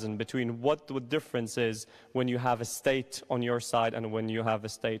comparison between what the difference is when you have a state on your side and when you have a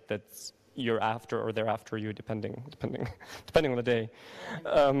state that's you're after or they're after you, depending on the day,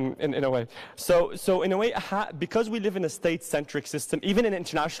 in a way. So in a way, because we live in a state-centric system, even in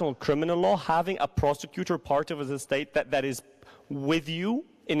international criminal law, having a prosecutor part of the state that is with you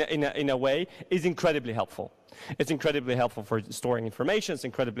in a way is incredibly helpful. It's incredibly helpful for storing information, it's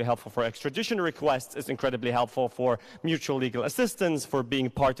incredibly helpful for extradition requests, it's incredibly helpful for mutual legal assistance, for being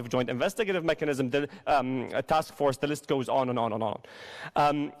part of a joint investigative mechanism, a task force, the list goes on and on and on.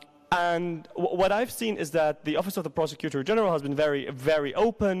 And what I've seen is that the Office of the Prosecutor General has been very, very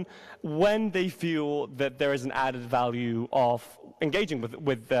open when they feel that there is an added value of engaging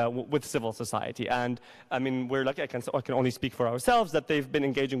with civil society. And I mean, we're lucky, I can only speak for ourselves, that they've been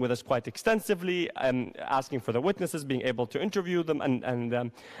engaging with us quite extensively, asking for the witnesses, being able to interview them,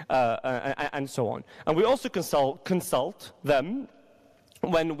 and so on. And we also consult them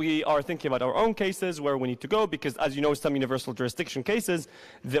when we are thinking about our own cases, where we need to go, because as you know, some universal jurisdiction cases,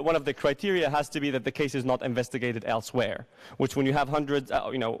 one of the criteria has to be that the case is not investigated elsewhere, which when you have hundreds,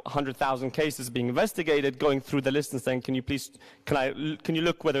 100,000 cases being investigated, going through the list and saying, can you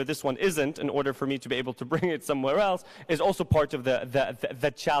look whether this one isn't in order for me to be able to bring it somewhere else, is also part of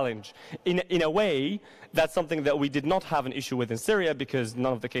the challenge. In a way, that's something that we did not have an issue with in Syria, because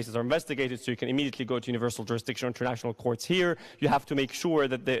none of the cases are investigated, so you can immediately go to universal jurisdiction or international courts here. You have to make sure sure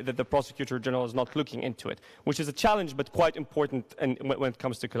that the prosecutor general is not looking into it, which is a challenge but quite important when it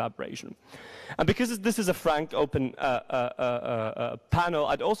comes to collaboration. And because this is a frank, open panel,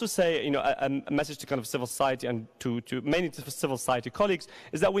 I'd also say, a message to kind of civil society and mainly to civil society colleagues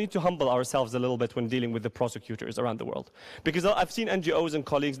is that we need to humble ourselves a little bit when dealing with the prosecutors around the world. Because I've seen NGOs and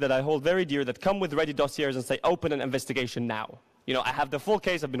colleagues that I hold very dear that come with ready dossiers and say, open an investigation now. I have the full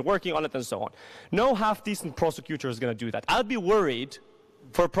case, I've been working on it, and so on. No half-decent prosecutor is going to do that. I'll be worried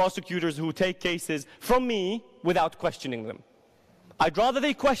for prosecutors who take cases from me without questioning them. I'd rather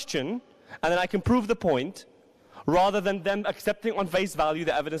they question, and then I can prove the point, rather than them accepting on face value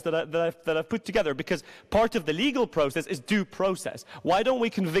the evidence that I've put together, because part of the legal process is due process. Why don't we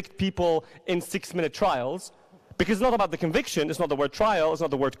convict people in 6-minute trials? Because it's not about the conviction, it's not the word trial, it's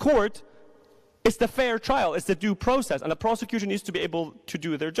not the word court, it's the fair trial, it's the due process, and the prosecutor needs to be able to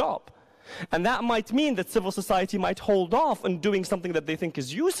do their job. And that might mean that civil society might hold off on doing something that they think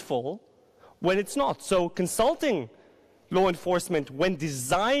is useful when it's not. So consulting law enforcement when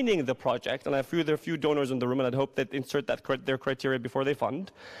designing the project, and there are a few donors in the room, and I'd hope that insert their criteria before they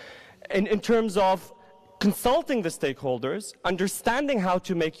fund, in terms of consulting the stakeholders, understanding how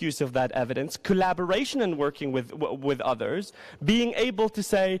to make use of that evidence, collaboration and working with others, being able to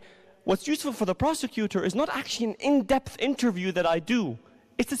say, what's useful for the prosecutor is not actually an in-depth interview that I do.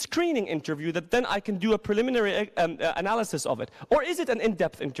 It's a screening interview that then I can do a preliminary analysis of it. Or is it an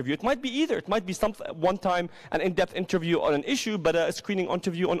in-depth interview? It might be either. It might be one time an in-depth interview on an issue, but a screening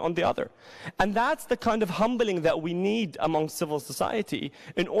interview on the other. And that's the kind of humbling that we need among civil society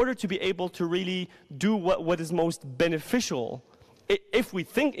in order to be able to really do what is most beneficial, if we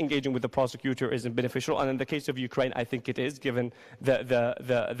think engaging with the prosecutor isn't beneficial. And in the case of Ukraine, I think it is, given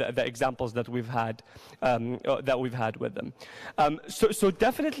the examples that we've had with them. So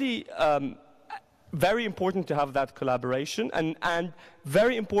definitely very important to have that collaboration, and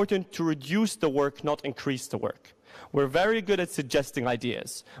very important to reduce the work, not increase the work. We're very good at suggesting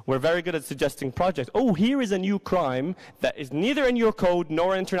ideas. We're very good at suggesting projects. Oh, here is a new crime that is neither in your code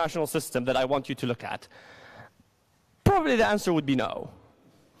nor an international system that I want you to look at. Probably the answer would be no.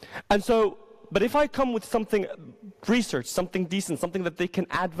 And so, but if I come with something, research, something decent, something that they can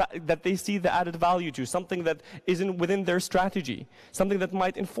add, that they see the added value to, something that isn't within their strategy, something that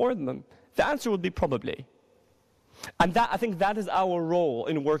might inform them, the answer would be probably. And I think that is our role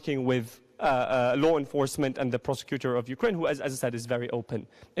in working with law enforcement and the prosecutor of Ukraine, who, as I said, is very open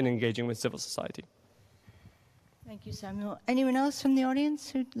in engaging with civil society. Thank you, Samuel. Anyone else from the audience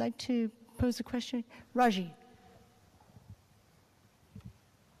who'd like to pose a question? Raji.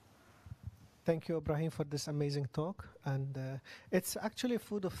 Thank you, Ibrahim, for this amazing talk. And it's actually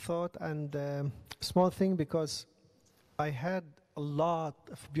food of thought and small thing, because I had a lot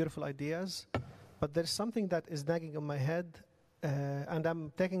of beautiful ideas, but there's something that is nagging on my head, and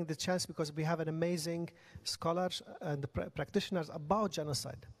I'm taking the chance because we have an amazing scholars and practitioners about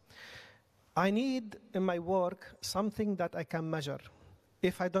genocide. I need in my work something that I can measure.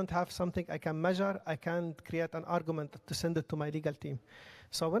 If I don't have something I can measure, I can't create an argument to send it to my legal team.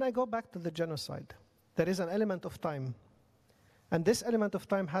 So when I go back to the genocide, there is an element of time. And this element of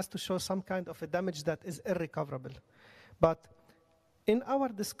time has to show some kind of a damage that is irrecoverable. But in our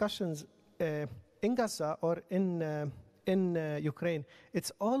discussions in Gaza or in Ukraine,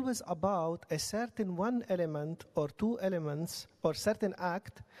 it's always about a certain one element or two elements or certain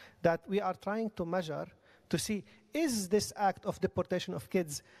act that we are trying to measure to see, is this act of deportation of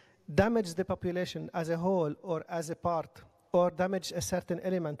kids damage the population as a whole or as a part, or damage a certain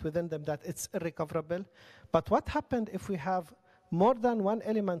element within them that it's irrecoverable? But what happened if we have more than one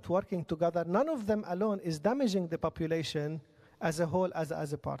element working together? None of them alone is damaging the population as a whole,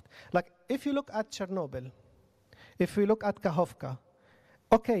 as a part. Like if you look at Chernobyl, if we look at Kakhovka,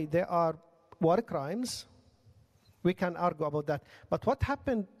 okay, there are war crimes, we can argue about that. But what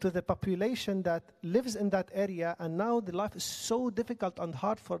happened to the population that lives in that area, and now the life is so difficult and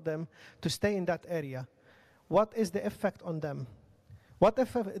hard for them to stay in that area? What is the effect on them? What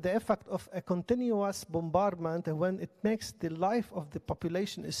if the effect of a continuous bombardment, when it makes the life of the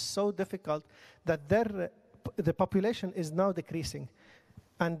population is so difficult that the population is now decreasing?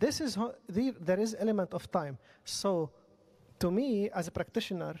 And this is there is element of time. So to me, as a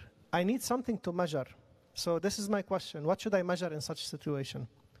practitioner, I need something to measure. So this is my question. What should I measure in such a situation?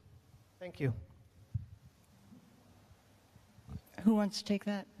 Thank you. Who wants to take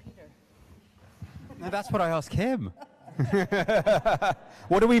that? Peter. No, that's what I ask him.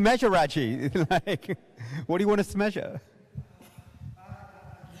 What do we measure, Raji? Like, what do you want us to measure?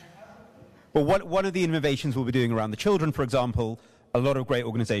 Well, one of the innovations we'll be doing around the children, for example, a lot of great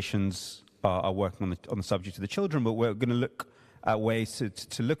organizations are working on the subject of the children, but we're going to look ways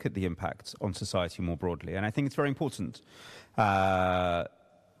to look at the impact on society more broadly. And I think it's very important,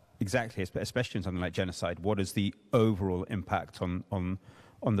 exactly, especially in something like genocide, what is the overall impact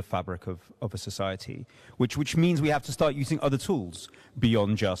on the fabric of a society, which means we have to start using other tools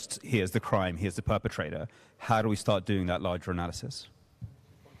beyond just here's the crime, here's the perpetrator. How do we start doing that larger analysis?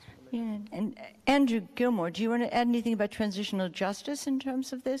 Yeah, and Andrew Gilmore, do you want to add anything about transitional justice in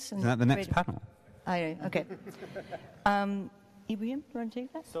terms of this? Is that the next panel? Okay. Ibrahim, do you want to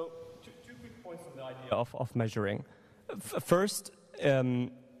take that? So, two quick points on the idea of measuring. First,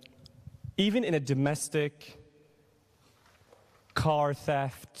 even in a domestic car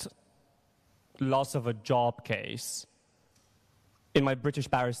theft, loss of a job case, in my British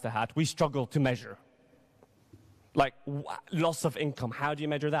barrister hat, we struggle to measure. Like, loss of income, how do you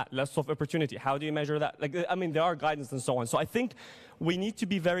measure that? Loss of opportunity, how do you measure that? Like, I mean, there are guidance and so on. So I think we need to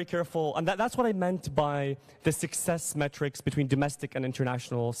be very careful, and that's what I meant by the success metrics between domestic and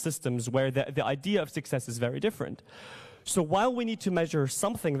international systems, where the idea of success is very different. So while we need to measure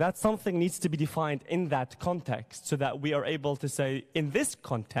something, that something needs to be defined in that context so that we are able to say, in this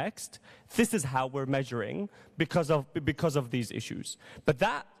context, this is how we're measuring because of these issues. But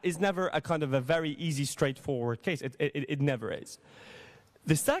that is never a kind of a very easy, straightforward case. It never is.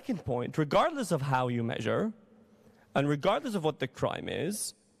 The second point, regardless of how you measure, and regardless of what the crime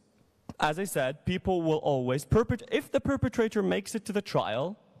is, as I said, people will always if the perpetrator makes it to the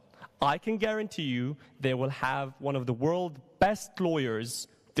trial, I can guarantee you they will have one of the world's best lawyers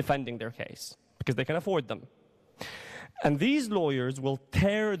defending their case, because they can afford them. And these lawyers will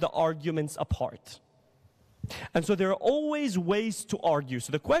tear the arguments apart. And so there are always ways to argue.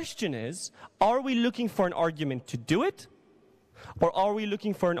 So the question is, are we looking for an argument to do it, or are we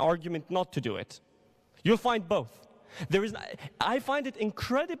looking for an argument not to do it? You'll find both. I find it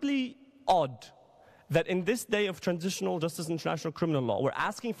incredibly odd that in this day of transitional justice and international criminal law, we're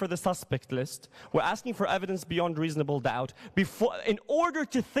asking for the suspect list, we're asking for evidence beyond reasonable doubt, in order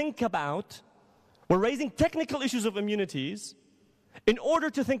to think about, we're raising technical issues of immunities, in order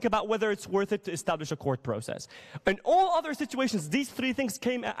to think about whether it's worth it to establish a court process. In all other situations, these three things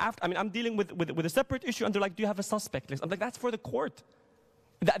came after. I mean, I'm dealing with a separate issue, and they're like, do you have a suspect list? I'm like, that's for the court.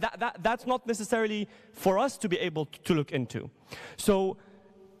 That's not necessarily for us to be able to look into. So,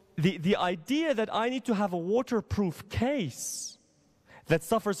 the idea that I need to have a waterproof case that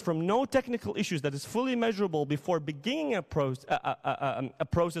suffers from no technical issues, that is fully measurable before beginning a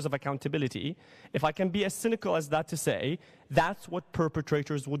process of accountability, if I can be as cynical as that to say, that's what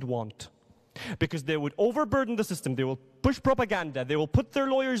perpetrators would want. Because they would overburden the system, they will push propaganda, they will put their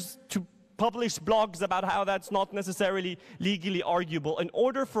lawyers to publish blogs about how that's not necessarily legally arguable in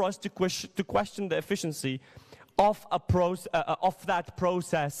order for us to question the efficiency of that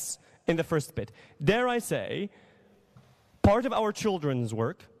process in the first bit. Dare I say, part of our children's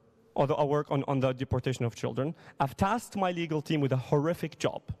work, or our work on the deportation of children, I've tasked my legal team with a horrific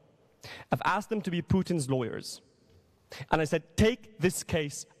job. I've asked them to be Putin's lawyers. And I said, take this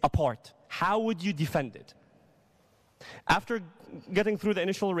case apart. How would you defend it? After getting through the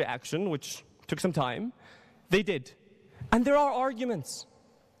initial reaction, which took some time, they did. And there are arguments,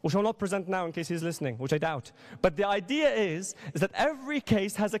 which I'll not present now in case he's listening, which I doubt. But the idea is that every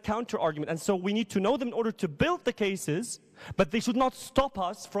case has a counter-argument, and so we need to know them in order to build the cases, but they should not stop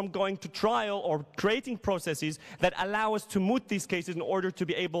us from going to trial or creating processes that allow us to moot these cases in order to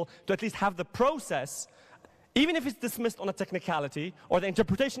be able to at least have the process, even if it's dismissed on a technicality, or the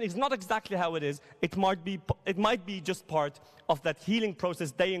interpretation is not exactly how it is, it might be just part of that healing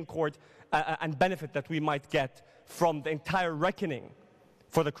process, day in court, and benefit that we might get from the entire reckoning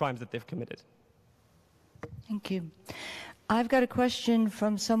for the crimes that they've committed. Thank you. I've got a question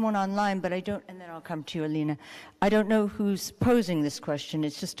from someone online, but and then I'll come to you, Alina. I don't know who's posing this question.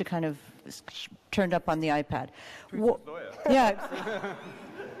 It's just a kind of turned up on the iPad. Yeah.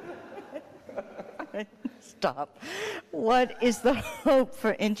 Stop. What is the hope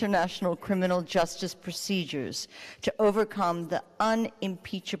for international criminal justice procedures to overcome the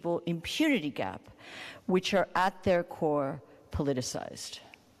unimpeachable impunity gap, which are at their core politicized?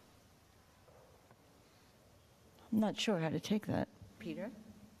 I'm not sure how to take that. Peter?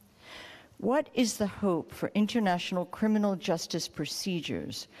 What is the hope for international criminal justice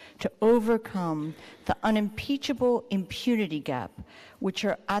procedures to overcome the unimpeachable impunity gap, which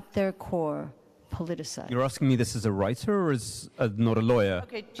are at their core politicized? You're asking me this as a writer or as not a lawyer?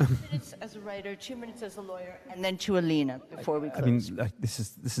 Okay, 2 minutes as a writer, 2 minutes as a lawyer, and then to Alina before we close. I mean,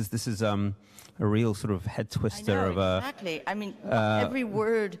 this is a real sort of head twister I know, of a. Exactly. I mean, every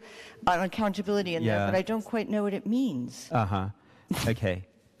word on accountability in there, but I don't quite know what it means. Okay.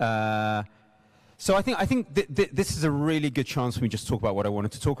 So I think this is a really good chance for me just to talk about what I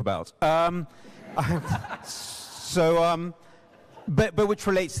wanted to talk about. But which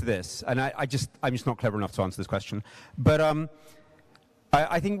relates to this, and I'm just not clever enough to answer this question. But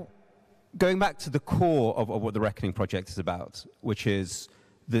I think going back to the core of what the Reckoning Project is about, which is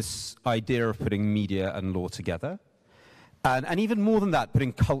this idea of putting media and law together, and even more than that,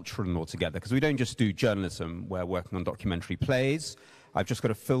 putting culture and law together, because we don't just do journalism. We're working on documentary plays. I've just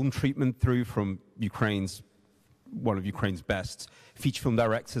got a film treatment through from one of Ukraine's best feature film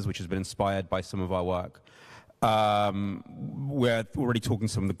directors, which has been inspired by some of our work. We're already talking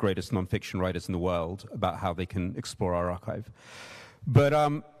to some of the greatest nonfiction writers in the world about how they can explore our archive. But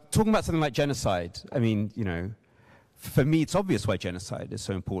talking about something like genocide, I mean, you know, for me, it's obvious why genocide is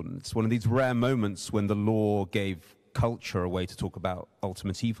so important. It's one of these rare moments when the law gave culture a way to talk about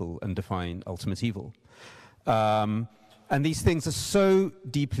ultimate evil and define ultimate evil. And these things are so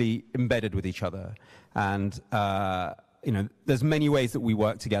deeply embedded with each other. And, you know, there's many ways that we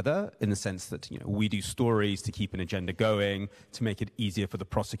work together in the sense that, you know, we do stories to keep an agenda going, to make it easier for the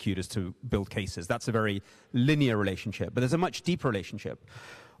prosecutors to build cases. That's a very linear relationship. But there's a much deeper relationship.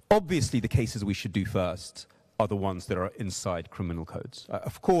 Obviously, the cases we should do first are the ones that are inside criminal codes.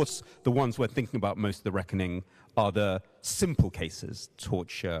 Of course, the ones we're thinking about most of the reckoning are the simple cases: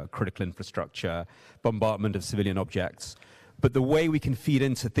 torture, critical infrastructure, bombardment of civilian objects. But the way we can feed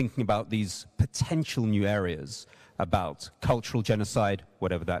into thinking about these potential new areas about cultural genocide,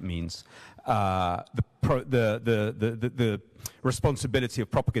 whatever that means, the responsibility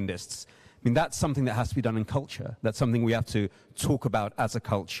of propagandists, I mean, that's something that has to be done in culture. That's something we have to talk about as a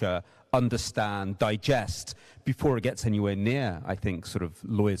culture, understand, digest, before it gets anywhere near, I think, sort of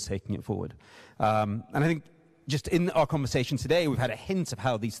lawyers taking it forward. And I think just in our conversation today, we've had a hint of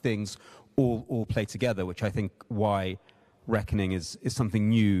how these things all play together, which I think why Reckoning is something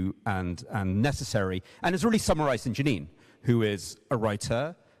new and necessary. And it's really summarized in Janine, who is a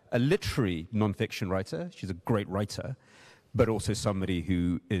writer, a literary nonfiction writer. She's a great writer, but also somebody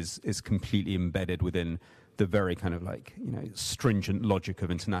who is completely embedded within the very kind of like, you know, stringent logic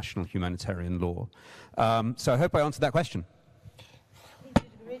of international humanitarian law. So I hope I answered that question. You did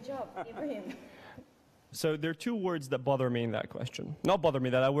a great job, Ibrahim. So there are two words that bother me in that question. Not bother me,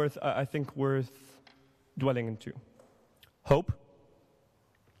 that are I think worth dwelling into. Hope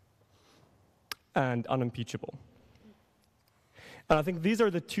and unimpeachable. And I think these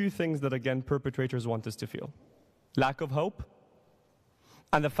are the two things that, again, perpetrators want us to feel. Lack of hope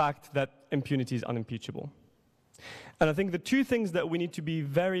and the fact that impunity is unimpeachable. And I think the two things that we need to be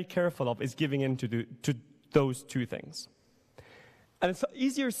very careful of is giving in to those two things. And it's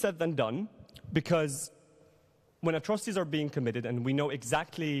easier said than done, because when atrocities are being committed, and we know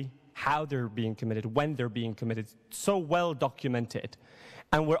exactly how they're being committed, when they're being committed, so well documented,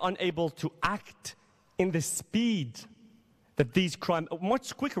 and we're unable to act in the speed that these crimes,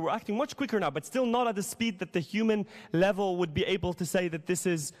 much quicker, we're acting much quicker now, but still not at the speed that the human level would be able to say that this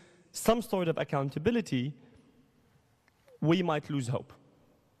is some sort of accountability, we might lose hope.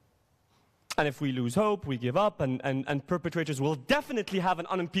 And if we lose hope, we give up, and perpetrators will definitely have an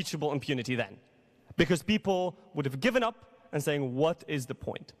unimpeachable impunity then, because people would have given up and saying, what is the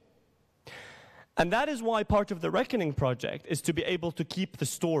point? And that is why part of the Reckoning Project is to be able to keep the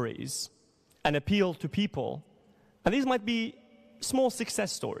stories and appeal to people. And these might be small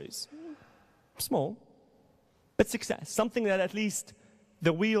success stories. Small, but success. Something that at least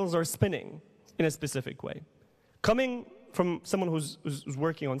the wheels are spinning in a specific way. Coming from someone who's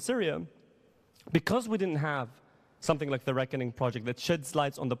working on Syria, because we didn't have something like the Reckoning Project that sheds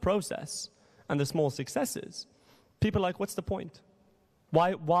lights on the process and the small successes, people are like, what's the point?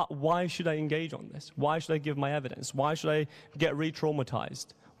 Why should I engage on this? Why should I give my evidence? Why should I get re-traumatized?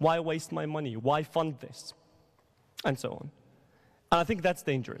 Why waste my money? Why fund this? And so on. And I think that's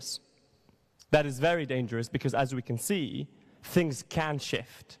dangerous. That is very dangerous, because as we can see, things can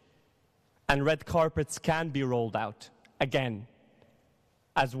shift. And red carpets can be rolled out again,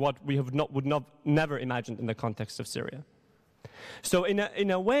 as what we have never imagined in the context of Syria. So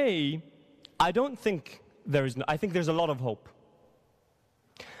in a way, I don't think I think there's a lot of hope.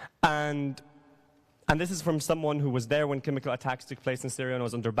 And this is from someone who was there when chemical attacks took place in Syria and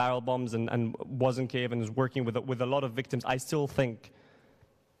was under barrel bombs and was in Kiev and was working with a lot of victims. I still think,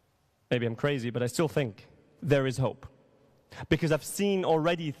 maybe I'm crazy, but I still think there is hope. Because I've seen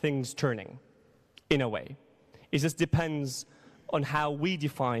already things turning, in a way. It just depends on how we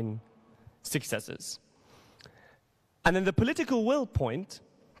define successes. And then the political will point,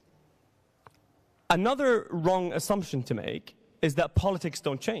 another wrong assumption to make is that politics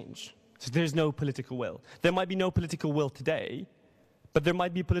don't change. So there's no political will. There might be no political will today, but there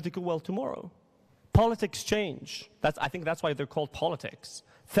might be political will tomorrow. Politics change. I think that's why they're called politics.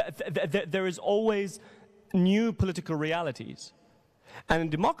 There is always new political realities. And in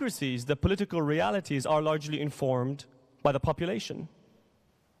democracies, the political realities are largely informed by the population,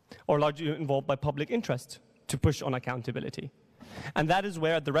 or largely involved by public interest to push on accountability. And that is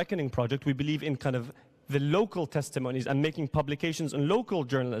where at the Reckoning Project we believe in kind of the local testimonies and making publications on local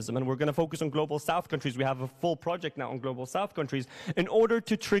journalism. And we're going to focus on Global South countries. We have a full project now on Global South countries in order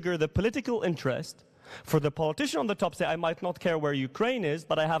to trigger the political interest for the politician on the top say, I might not care where Ukraine is,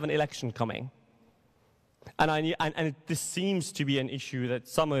 but I have an election coming. And this seems to be an issue that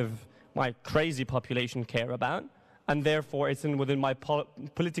some of my crazy population care about, and therefore it's within my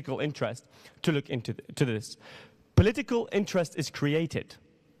political interest to look into this. Political interest is created,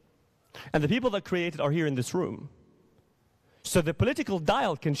 and the people that create it are here in this room. So the political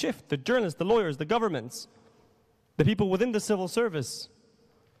dial can shift. The journalists, the lawyers, the governments, the people within the civil service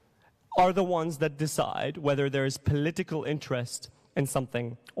are the ones that decide whether there is political interest in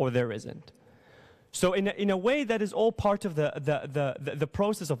something or there isn't. So in a way, that is all part of the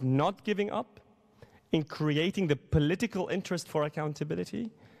process of not giving up in creating the political interest for accountability.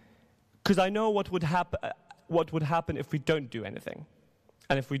 Because I know what would happen if we don't do anything,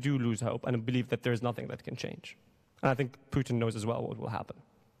 and if we do lose hope and believe that there is nothing that can change. And I think Putin knows as well what will happen.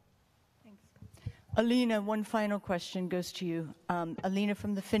 Thanks. Alina, one final question goes to you. Alina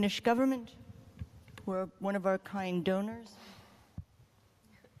from the Finnish government, who are one of our kind donors.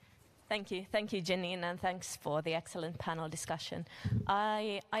 Thank you, Janine, and thanks for the excellent panel discussion.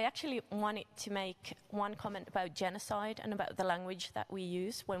 I actually wanted to make one comment about genocide and about the language that we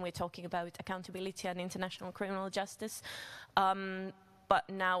use when we're talking about accountability and international criminal justice. But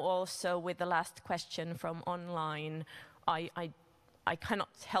now also with the last question from online, I cannot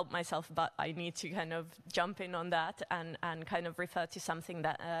help myself, but I need to kind of jump in on that and kind of refer to something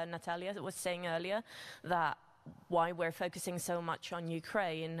that Natalia was saying earlier, that why we're focusing so much on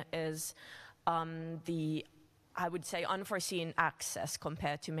Ukraine is the, I would say, unforeseen access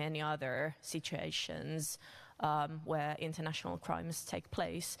compared to many other situations where international crimes take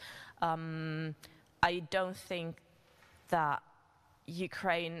place. I don't think that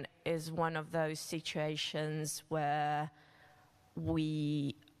Ukraine is one of those situations where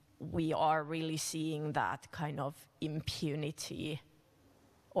we are really seeing that kind of impunity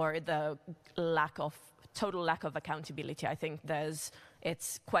or the total lack of accountability. I think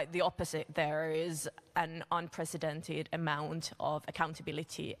it's quite the opposite. There is an unprecedented amount of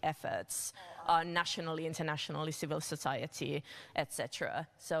accountability efforts, nationally, internationally, civil society, etc.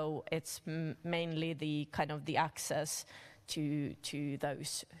 So it's mainly the kind of the access to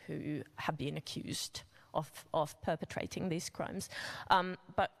those who have been accused of perpetrating these crimes.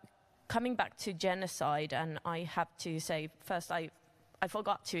 But coming back to genocide, and I have to say first, I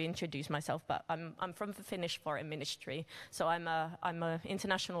forgot to introduce myself, but I'm from the Finnish Foreign Ministry, so I'm a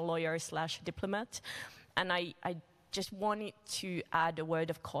international lawyer / diplomat, and I just wanted to add a word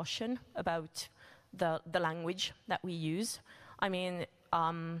of caution about the language that we use. I mean,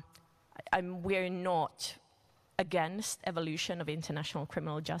 we're not against evolution of international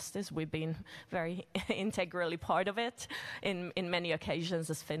criminal justice. We've been very integrally part of it in many occasions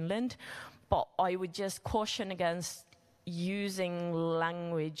as Finland, but I would just caution against using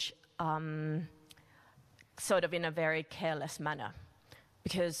language sort of in a very careless manner.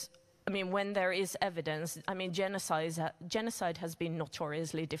 Because, I mean, when there is evidence, I mean, genocide has been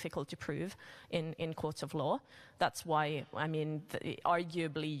notoriously difficult to prove in courts of law. That's why, I mean,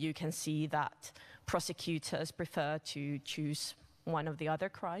 arguably you can see that prosecutors prefer to choose one of the other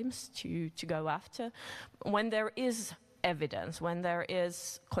crimes to go after. When there is evidence, when there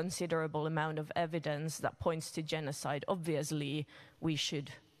is considerable amount of evidence that points to genocide, obviously we should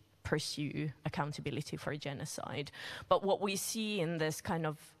pursue accountability for genocide. But what we see in this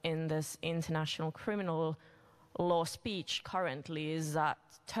international criminal law speech currently is that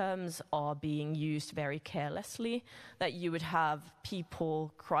terms are being used very carelessly, that you would have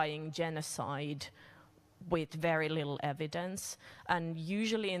people crying genocide with very little evidence, and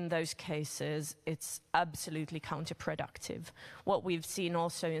usually in those cases it's absolutely counterproductive. What we've seen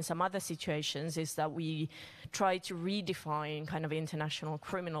also in some other situations is that we try to redefine kind of international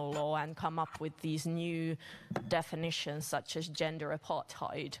criminal law and come up with these new definitions such as gender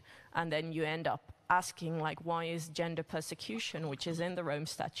apartheid, and then you end up asking, like, why is gender persecution, which is in the Rome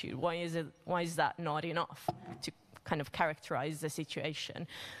Statute, why is that not enough to kind of characterize the situation?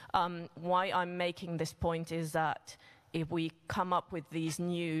 Why I'm making this point is that if we come up with these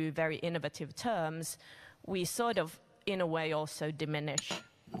new, very innovative terms, we sort of, in a way, also diminish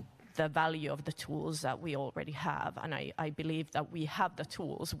the value of the tools that we already have. And I believe that we have the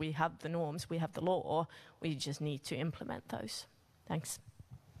tools, we have the norms, we have the law, we just need to implement those. Thanks.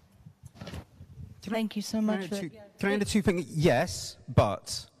 Thank you so much. Can I add two things? Yes,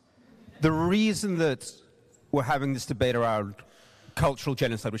 but the reason that we're having this debate around cultural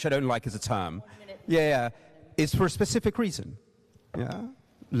genocide, which I don't like as a term, is for a specific reason. Yeah,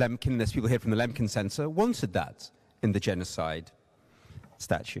 Lemkin, there's people here from the Lemkin Center, wanted that in the genocide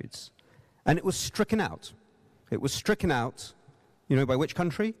statutes. And it was stricken out. It was stricken out, you know, by which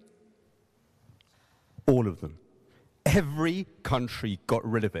country? All of them. Every country got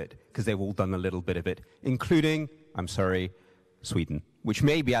rid of it, because they've all done a little bit of it, including, I'm sorry, Sweden, which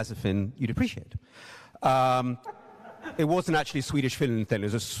maybe as a Finn you'd appreciate. It wasn't actually a Swedish Finland thing,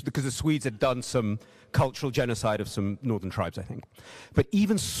 it was because the Swedes had done some cultural genocide of some northern tribes, I think. But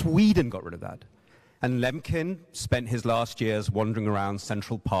even Sweden got rid of that. And Lemkin spent his last years wandering around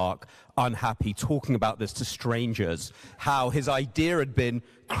Central Park, unhappy, talking about this to strangers, how his idea had been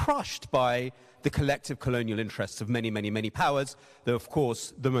crushed by the collective colonial interests of many, many, many powers, though, of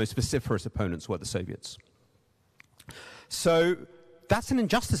course, the most vociferous opponents were the Soviets. So that's an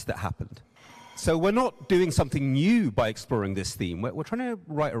injustice that happened. So we're not doing something new by exploring this theme. We're trying to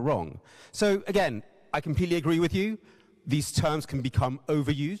right a wrong. So again, I completely agree with you. These terms can become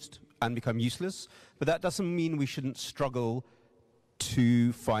overused and become useless, but that doesn't mean we shouldn't struggle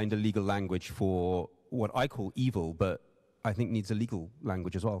to find a legal language for what I call evil, but I think needs a legal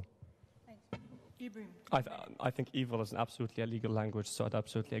language as well. I think evil is absolutely a legal language, so I'd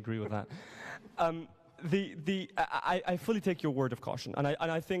absolutely agree with that. I fully take your word of caution, and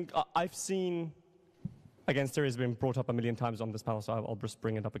I think I've seen, again, Syria has been brought up a million times on this panel, so I'll just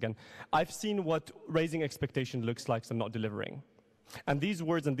bring it up again. I've seen what raising expectation looks like and not delivering. And these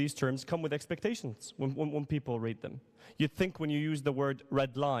words and these terms come with expectations when people read them. You'd think when you use the word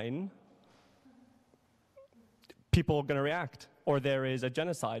red line, people are going to react, or there is a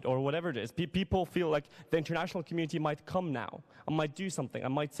genocide, or whatever it is. People feel like the international community might come now, and might do something,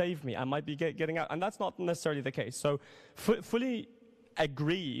 and might save me, and might be getting out, and that's not necessarily the case. So fully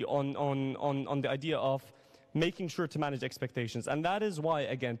agree on the idea of making sure to manage expectations, and that is why,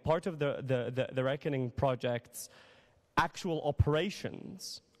 again, part of the Reckoning Project's actual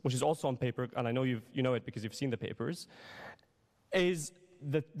operations, which is also on paper, and I know you know it because you've seen the papers, is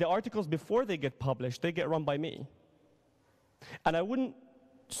the articles before they get published, they get run by me. And I wouldn't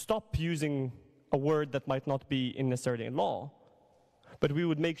stop using a word that might not be necessarily in law, but we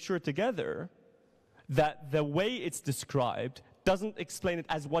would make sure together that the way it's described doesn't explain it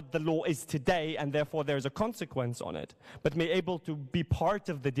as what the law is today, and therefore there's a consequence on it, but may able to be part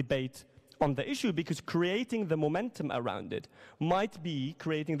of the debate on the issue, because creating the momentum around it might be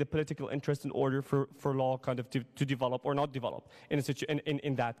creating the political interest in order for law kind of to develop or not develop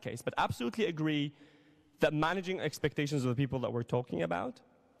in that case. But absolutely agree that managing expectations of the people that we're talking about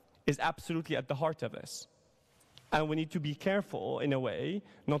is absolutely at the heart of this. And we need to be careful, in a way,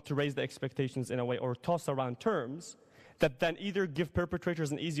 not to raise the expectations in a way or toss around terms that then either give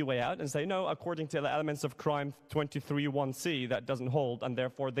perpetrators an easy way out and say, no, according to the elements of crime 23(1)(c, that doesn't hold, and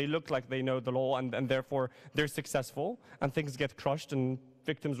therefore they look like they know the law, and therefore they're successful, and things get crushed, and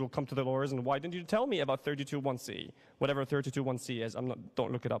victims will come to the lawyers, and why didn't you tell me about 32(1)(c? Whatever 32(1)(c is,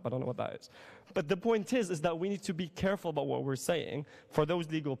 don't look it up, I don't know what that is. But the point is that we need to be careful about what we're saying for those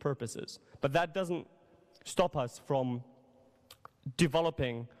legal purposes. But that doesn't stop us from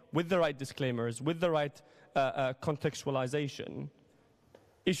developing, with the right disclaimers, with the right contextualization,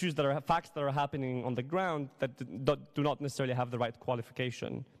 issues that are facts that are happening on the ground that do not necessarily have the right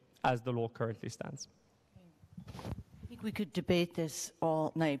qualification as the law currently stands. I think we could debate this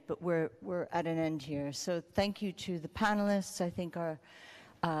all night, but we're at an end here. So thank you to the panelists. I think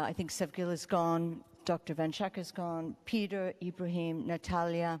Sevgil is gone, Dr. Van Schack is gone, Peter, Ibrahim,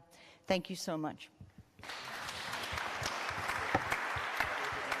 Natalia. Thank you so much.